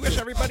 Yeah, man, we wish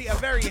everybody a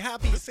very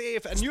happy,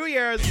 safe New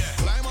Year's.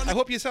 I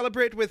hope you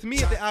celebrate with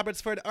me at the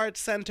Abbotsford Arts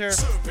Centre.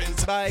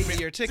 Buy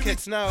your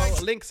tickets now.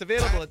 Links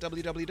available at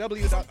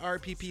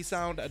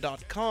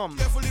www.rppsound.com.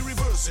 Carefully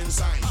reversing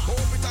sign. Hope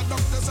it a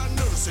doctors and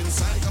nursing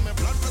sign. Come and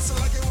blood vessel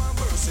like you want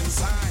burst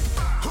inside.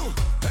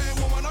 Hey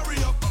woman,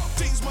 hurry up.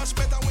 Things much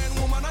better when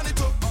woman on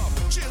it up.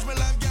 Change my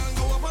life, girl,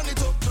 go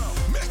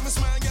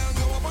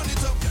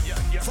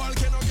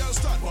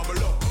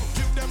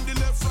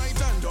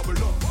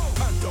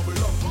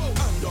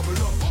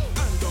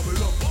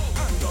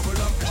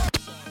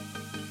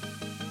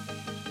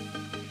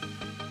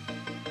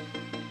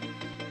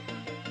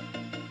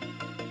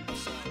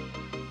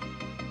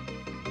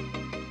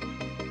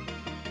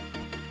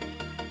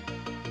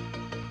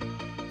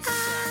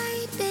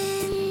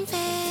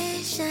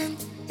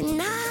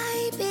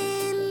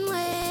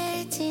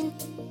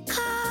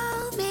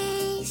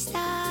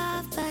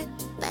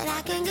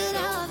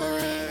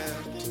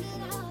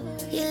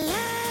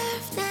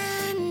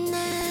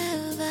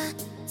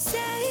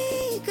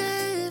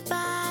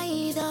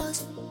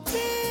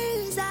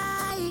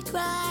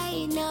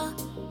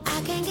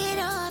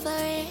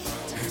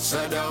So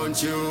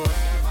don't you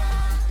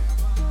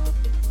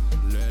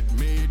let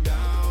me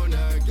down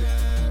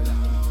again.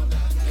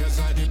 Cause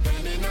I'm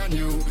depending on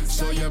you.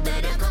 So you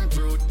better come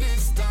through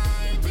this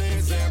time.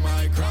 Please hear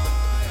my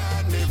cry.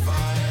 And if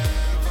I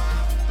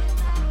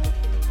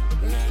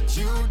ever let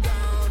you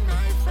down,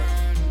 my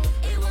friend,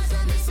 it was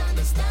a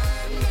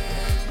misunderstanding.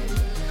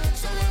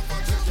 So if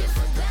I took you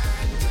for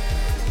granted,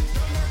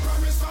 then I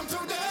promise from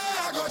today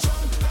I go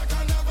jump like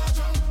I never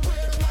jump,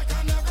 wave like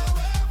I never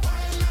wave,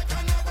 wine like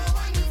I never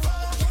went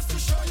before, just to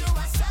show you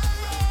a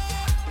sorrow.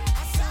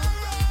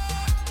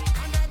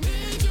 And I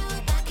need you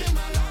back in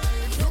my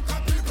life. Look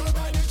at people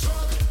by the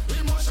truck,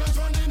 emotions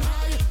running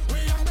high. We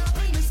end up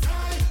in the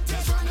sky,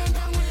 tears running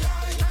down we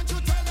eye. Can't you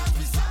tell that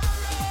we sorry?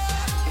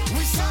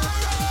 We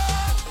sorry,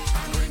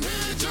 and we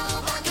need you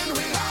back in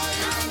we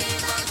life. And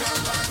if I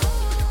come back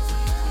home,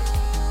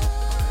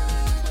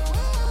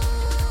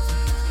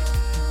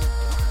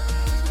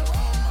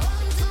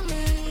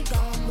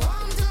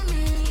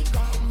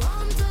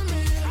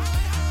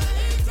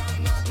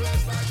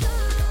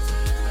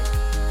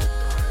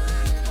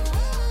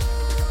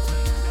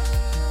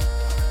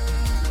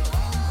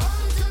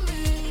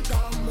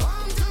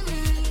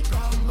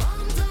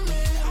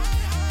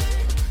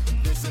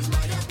 this is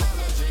my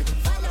apology.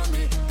 Follow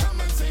me, come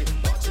and see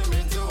what you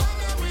mean to all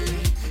of we.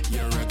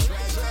 You're a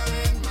treasure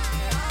in my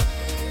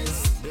eyes,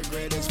 the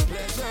greatest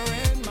pleasure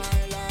in my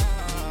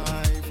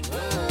life.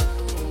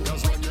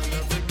 Cause when you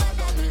left it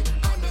bother me,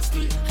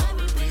 honestly,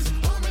 hurry please,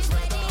 home is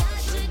where the heart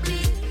should be.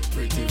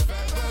 Pretty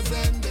feathers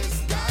in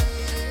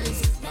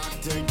disguise, but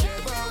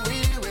together we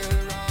will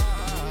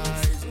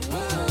rise.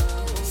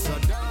 So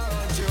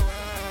don't you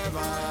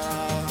ever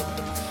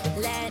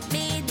Let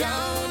me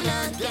down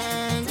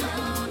again.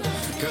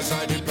 cause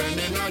I'm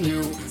depending on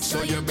you.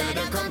 So you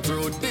better come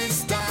through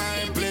this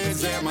time.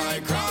 Please hear my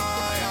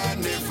cry.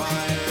 And if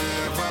I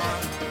ever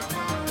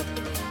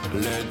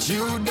let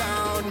you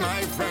down,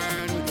 my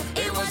friend,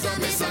 it was a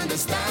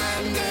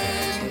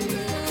misunderstanding.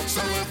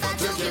 So if I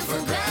took you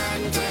for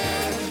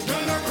granted,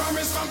 then I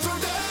promise from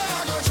today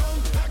I go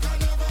jump like I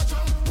never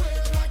jump,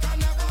 wave like I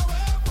never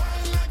wave,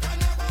 wine like I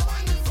never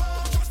went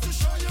before, just to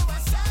show you a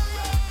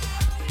sorrow.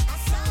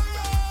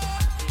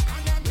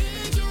 And I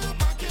need you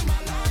back in my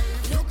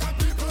life. Look at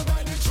people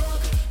by the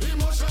truck,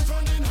 emotions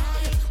running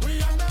high. We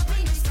end up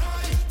in the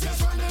sky,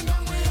 tears running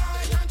down we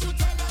eye. Can't you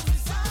tell that we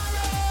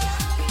sorry?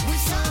 We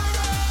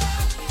sorry,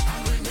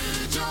 and we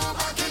need you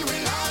back in we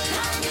life.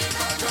 And if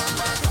I come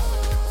back home,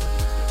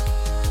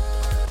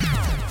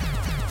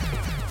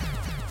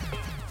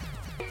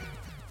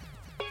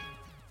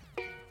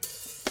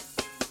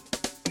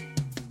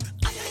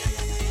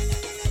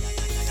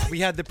 We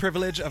had the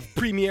privilege of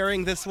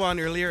premiering this one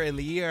earlier in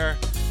the year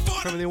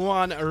from the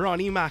one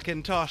Ronnie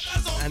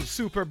McIntosh and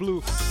Super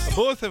Blue,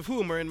 both of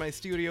whom are in my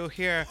studio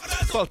here.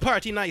 It's called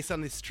Party Nice on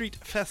the Street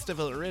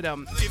Festival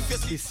Rhythm.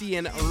 Be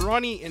seeing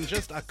Ronnie in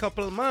just a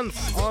couple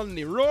months on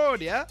the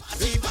road, yeah?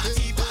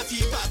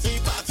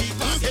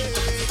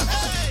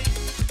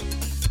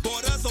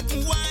 Borders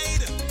open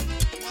wide.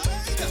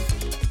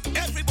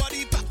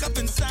 Everybody back up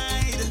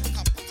inside.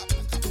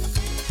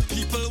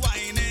 People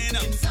whining.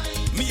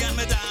 Me and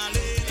my darling.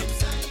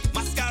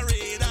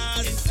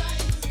 Masqueraders.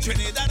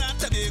 Trinidad and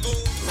Tobago.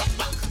 Rock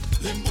back.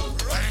 Limbo.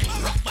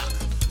 Rock back.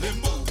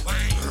 Limbo.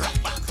 Rock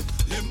back.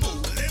 Limbo.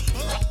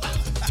 Rock back.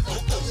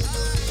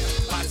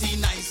 Party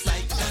nice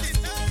like that.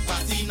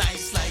 Party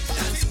nice like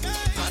that.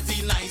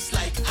 Party nice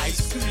like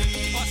ice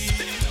cream.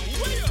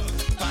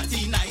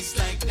 Party nice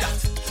like that.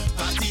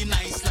 Party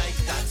nice like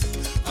that.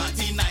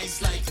 Party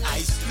nice like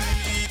ice cream.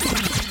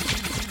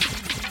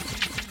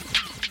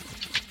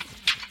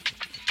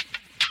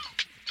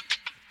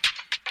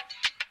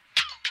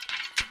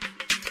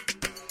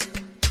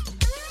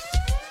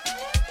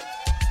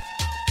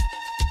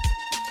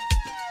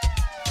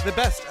 The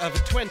best of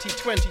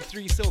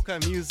 2023 soca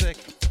music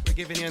we're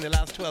giving you in the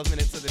last 12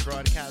 minutes of the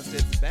broadcast.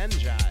 It's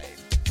Benjai.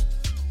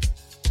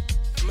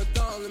 My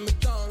darling, my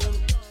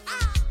darling.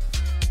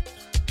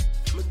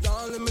 My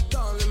darling, my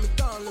darling, my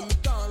darling, my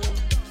darling.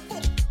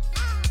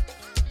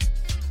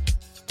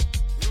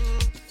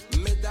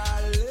 My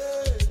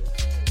darling,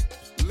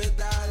 my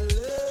darling.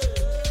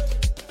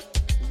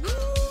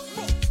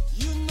 Whoa.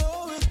 You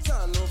know it's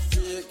a no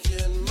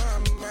faking,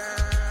 mama.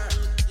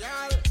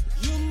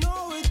 You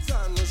know it's a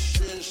no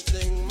strange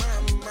thing,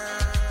 mama.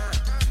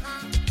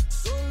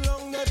 So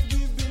long that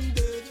we've been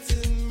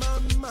dating,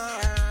 mama.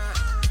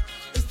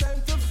 It's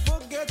time to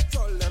forget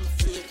all them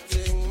fake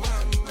thing,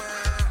 mama.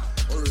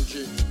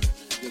 Origin,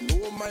 you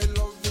know my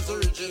love is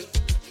origin.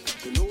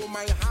 You know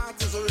my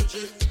heart is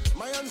origin.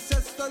 My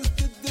ancestors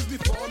did this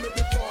before me,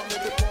 before me,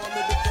 before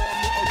me, before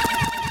me.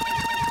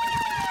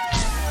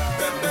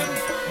 Bem bem,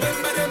 bem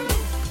bem,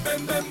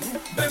 bem bem,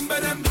 bem bem,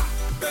 bem bem,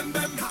 bem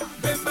bem,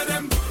 bem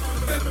bem,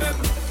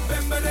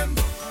 bem bem.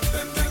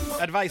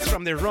 Advice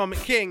from the Rum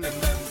King.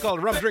 It's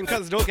called Rum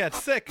Drinkers Don't Get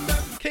Sick.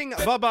 King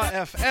Bubba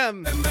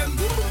FM.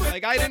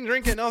 Like, I didn't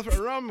drink enough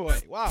rum, boy.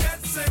 Wow.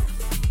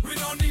 We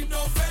don't need no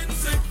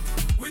fencing.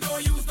 We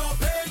don't use no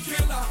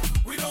painkiller.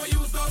 We don't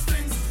use those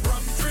things.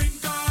 Rum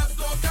drinkers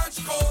don't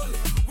catch cold.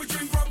 We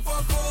drink rum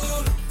for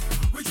cold.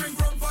 We drink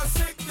rum for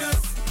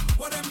sickness.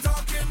 What I'm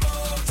talking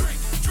about? Drink,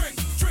 drink,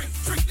 drink,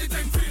 drink. The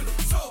thing feel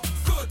so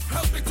good.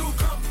 Help me to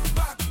come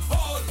back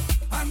whole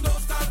and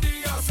don't start the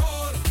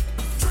asshole.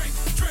 Drink,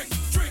 drink,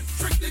 drink,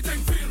 drink. The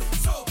thing feel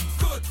so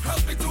good. Help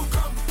me to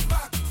come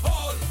back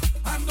whole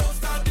and don't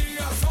start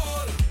the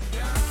asshole.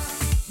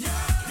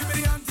 Give me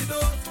the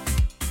antidote.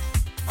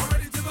 I'm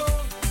ready to go.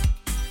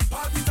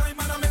 Party time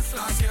and I missed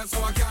last year,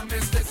 so I can't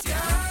miss this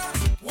year.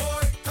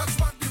 Boy, touch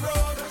back the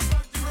road.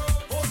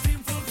 Whole team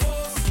full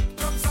force.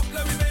 Thumbs up,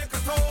 let me make a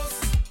toast.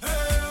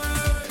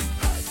 Hey,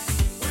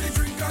 when you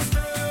drink and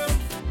them,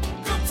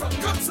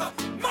 comes up,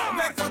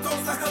 make a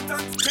toast to health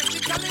and check the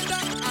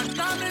calendar and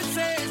all it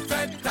says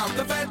fed down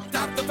the fed,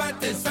 down the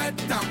fed is fed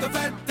down the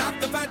fed, down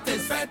the fed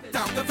is fed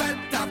down the fed,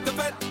 down the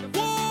fed.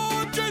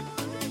 Watch it,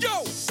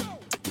 yo.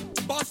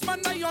 Boss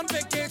man, I on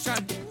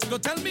vacation.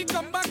 Don't tell me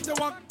come back to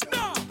work.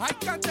 No, I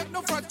can't take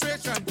no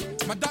frustration.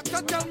 My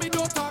doctor tell me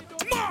don't talk.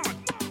 Man,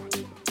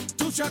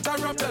 2 shots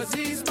of rum does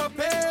ease my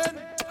pain.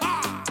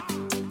 Ha!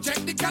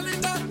 Check the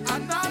calendar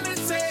and all it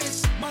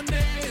says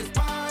Monday is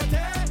party,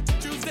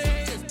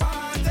 Tuesday is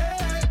party,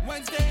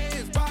 Wednesday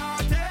is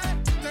party,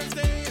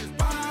 Thursday is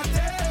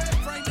party,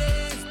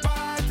 Friday is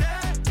party,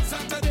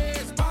 Saturday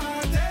is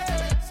party,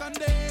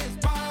 Sunday is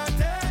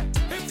party.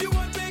 If you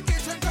want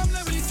vacation, come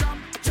let me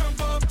jump,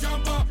 jump up,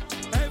 jump up.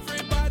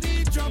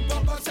 Everybody jump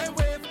up, I say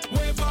wave,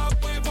 wave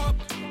up, wave up.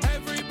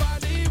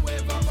 Everybody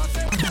wave up, I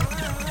say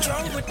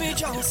Drunk with me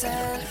drunk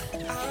self.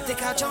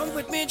 Take a jump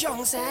with me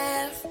drunk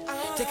self.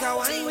 Take a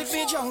wine with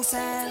me drunk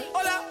self.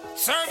 Hola.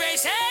 Survey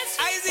says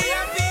I see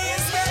a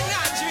peace when I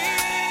dream.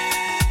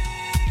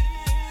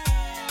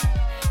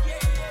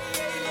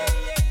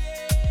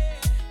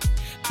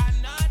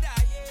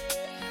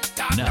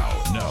 Now,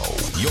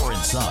 you're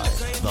inside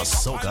the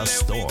Soca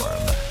Storm.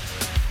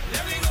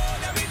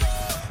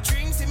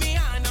 Drinks in me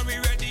hand and we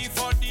ready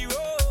for the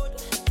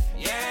road.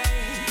 Yeah,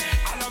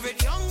 I love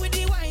it young with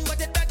the wine,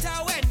 but it better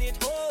when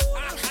it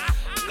old.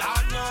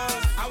 Lord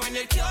knows, and when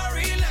it cure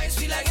real nice,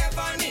 feel like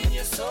heaven in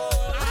your soul.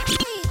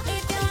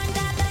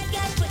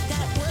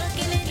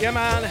 Yeah,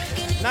 man.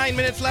 9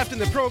 minutes left in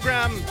the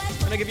program. I'm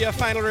going to give you a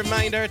final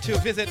reminder to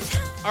visit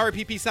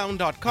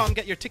rppsound.com.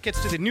 Get your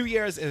tickets to the New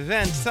Year's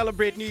event.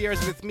 Celebrate New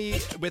Year's with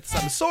me with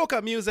some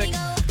soca music,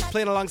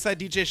 playing alongside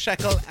DJ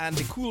Shekel and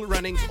the Cool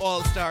Runnings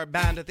All-Star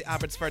Band at the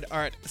Abbotsford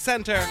Art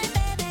Centre.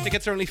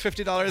 Tickets are only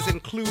 $50,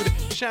 include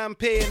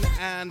champagne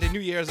and the New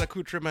Year's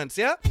accoutrements,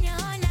 yeah?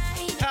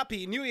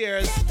 Happy New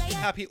Year's.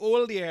 Happy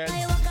Old Year's.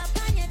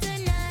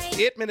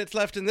 8 minutes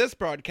left in this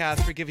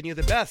broadcast. We're giving you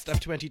the best of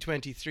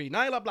 2023.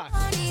 Nyla Black.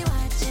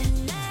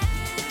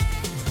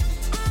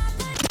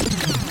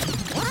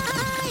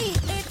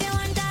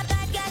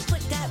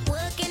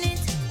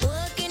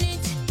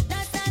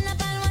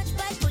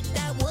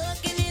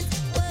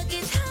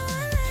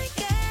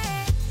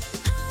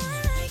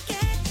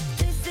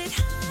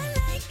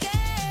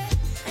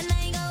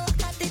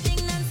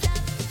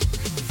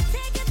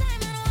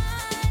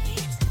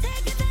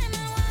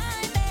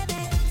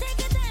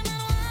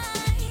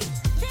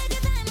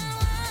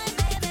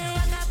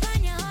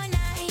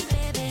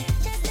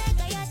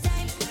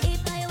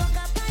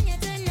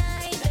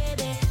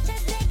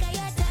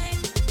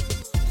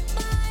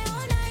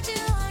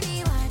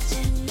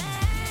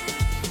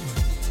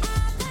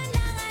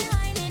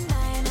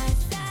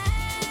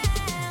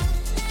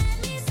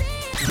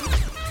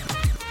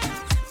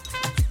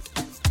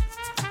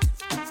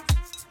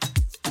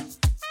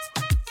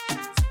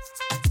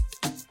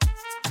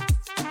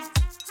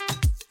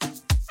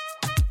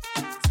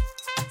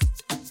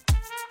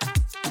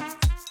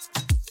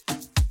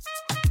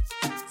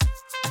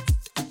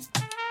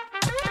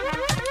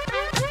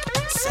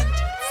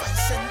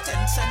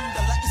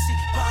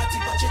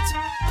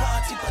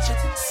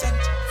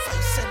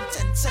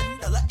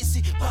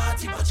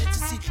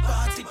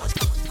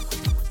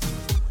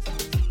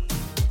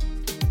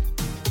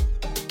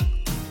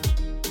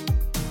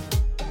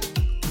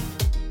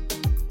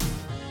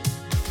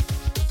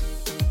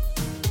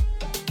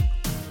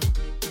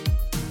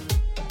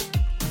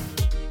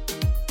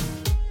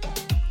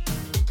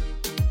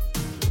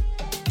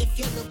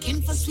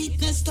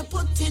 sweetness to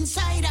put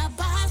inside a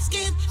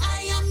basket.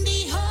 I am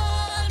the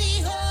whole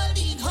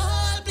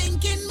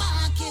blinking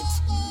market.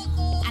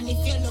 And if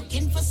you're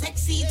looking for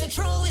sexy to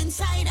throw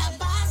inside a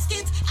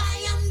basket,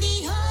 I am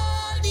the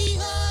whole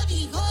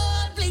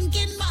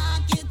blinking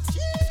market.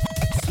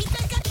 Sweet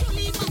like a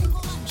truly mango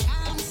and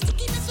jam,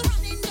 stickiness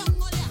running down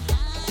all your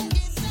hand.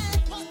 This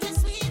what the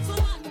sweet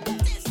one,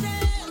 this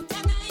the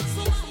nice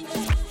one.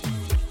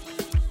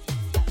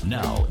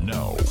 Now,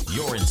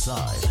 you're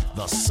inside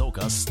the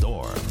Soca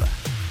Storm.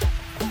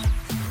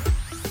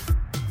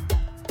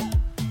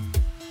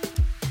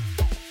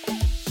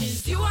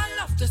 Is you I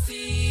love to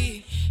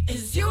see?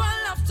 Is you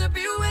I love to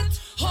be with?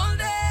 Hold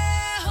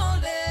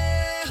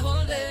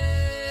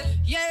it,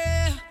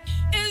 yeah.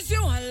 Is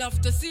you I love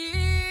to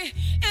see?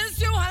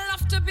 Is you I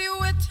love to be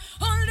with?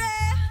 Hold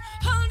it.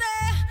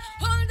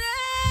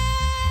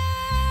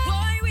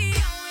 Boy, we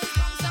always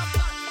bounce up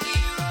on the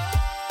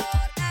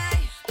road. Ay,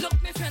 look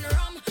me friend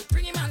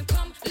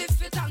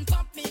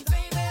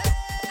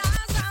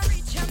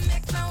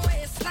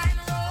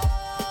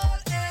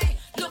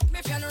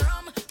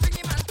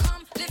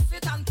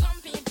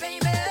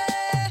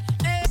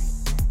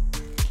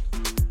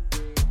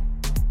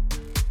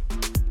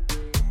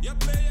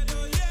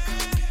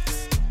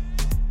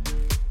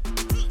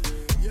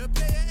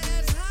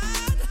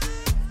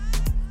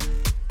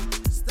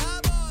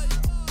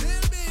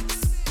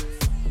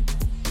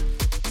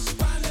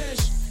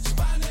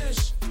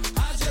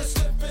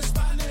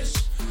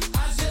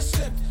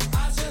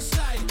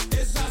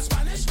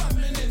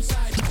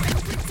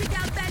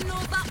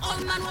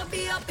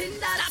be up in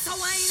that. That's a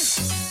wine.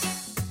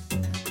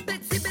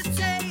 Bitsy,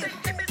 bitsy.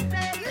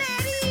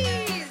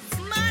 Ladies,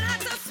 man had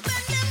to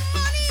spend their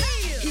money.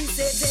 He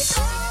said, take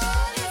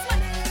all his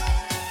money.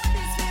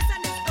 This face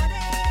and this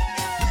body.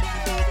 Then he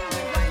do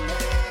wine.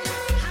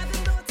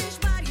 Having no tish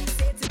body, he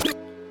said to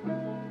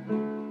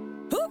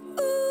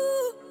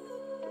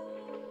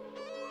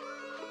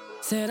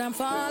Said I'm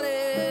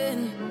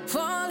falling,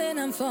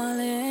 I'm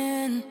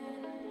falling.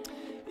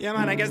 Yeah,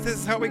 man, I guess this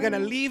is how we're gonna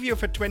leave you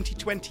for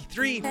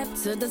 2023. Up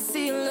to the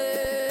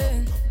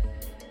ceiling.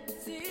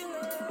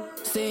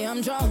 Say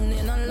I'm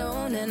drowning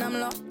alone and I'm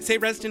lost. Say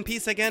rest in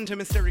peace again to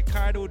Mr.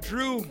 Ricardo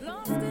Drew.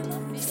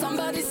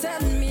 Somebody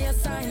send me a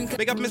sign.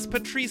 Big up Miss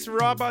Patrice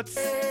Roberts,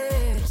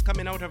 who's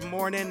coming out of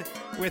mourning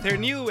with her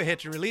new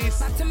hit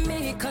release. I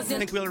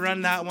think we'll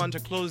run that one to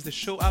close the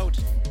show out.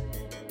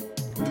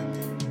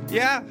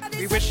 Yeah,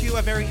 we wish you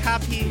a very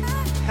happy,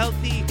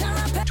 healthy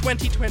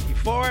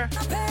 2024.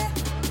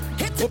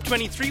 Hope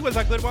 23 was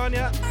a good one,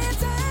 yeah.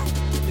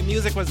 The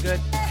music was good.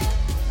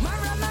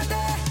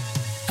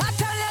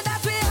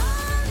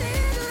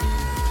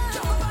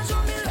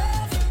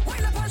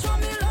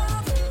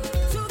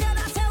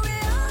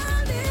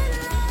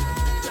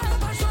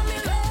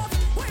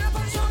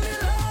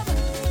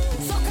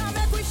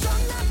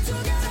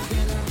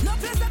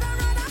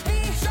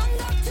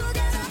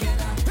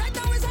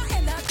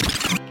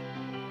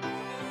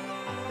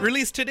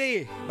 Released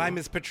today by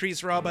Miss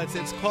Patrice Roberts.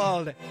 It's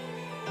called A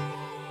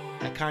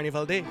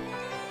Carnival Day.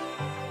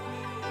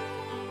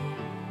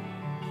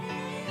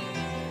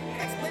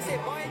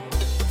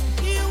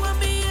 You and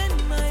me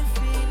and my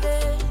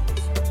feelings,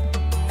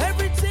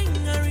 everything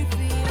I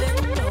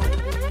revealing now.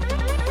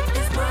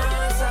 This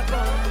mass I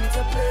come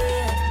to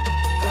play,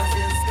 'cause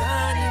it's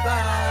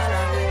carnival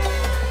away.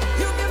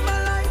 You give my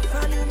life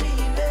and you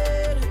mean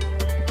it.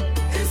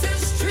 This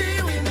history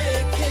we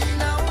making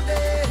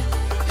nowadays.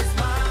 This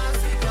mass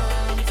we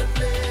come to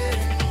play,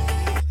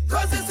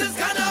 'cause this is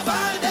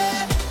carnival day.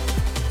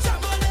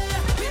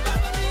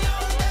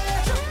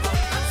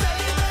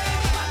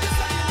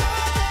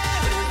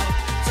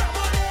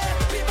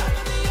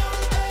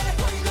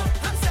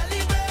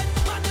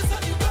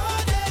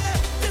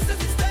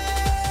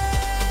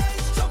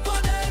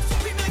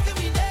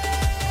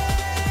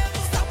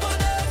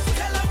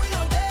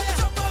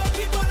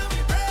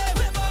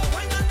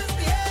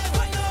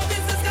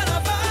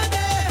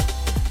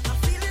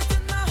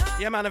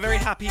 Yeah, man, a very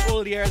happy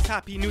old year's,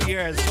 happy New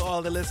Year's to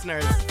all the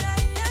listeners.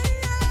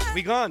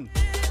 We gone.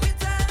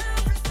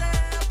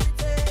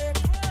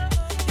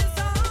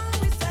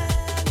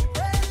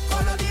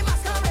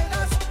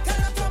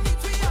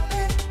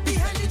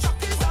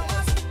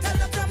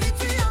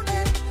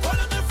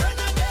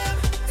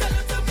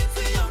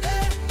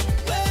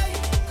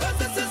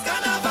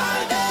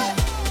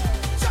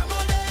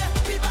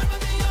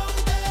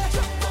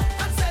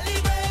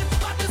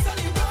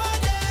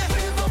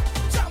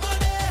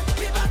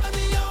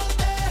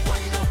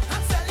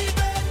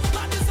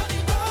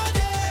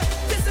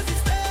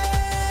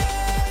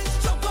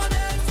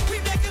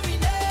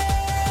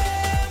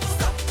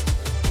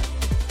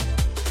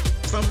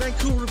 From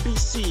Vancouver,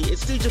 BC,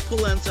 it's DJ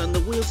Polenta on the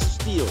Wheels of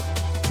Steel.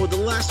 For the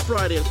last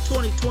Friday of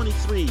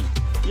 2023,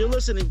 you're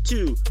listening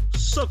to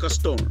Soca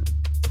Storm.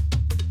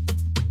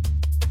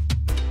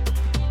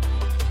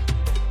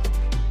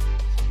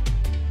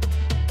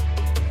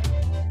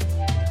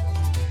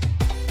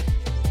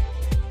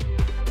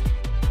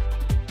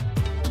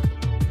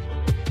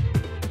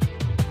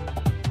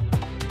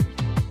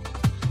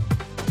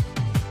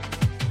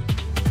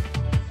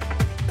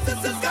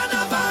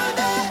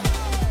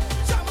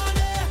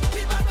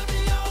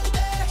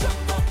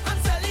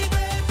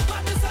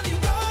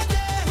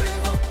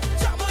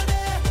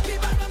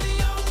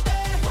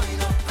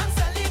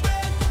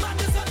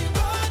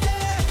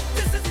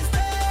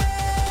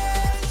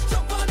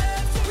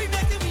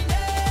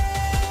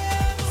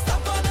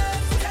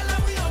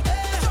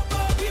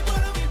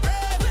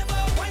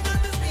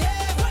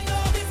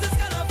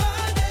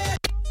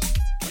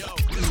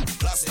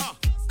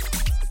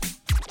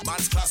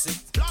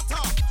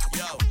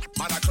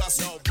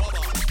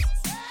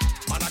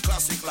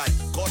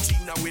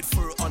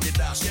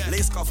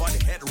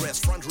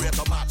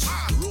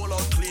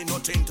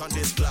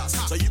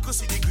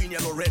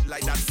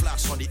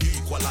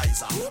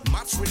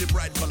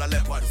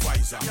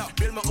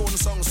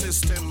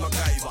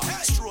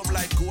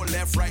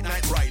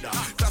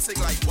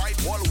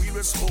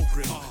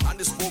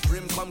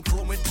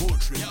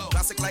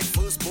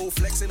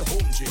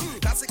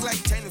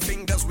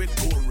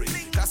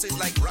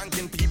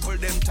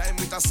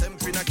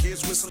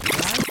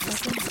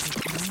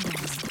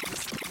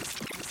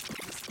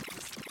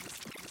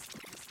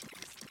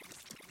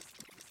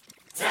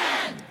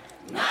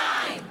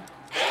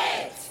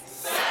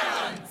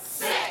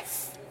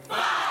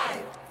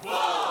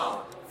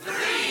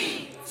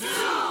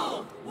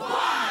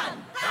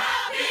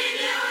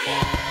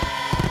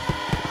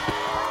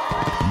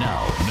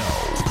 Now,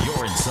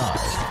 you're inside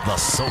the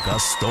Soca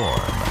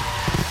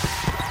Storm.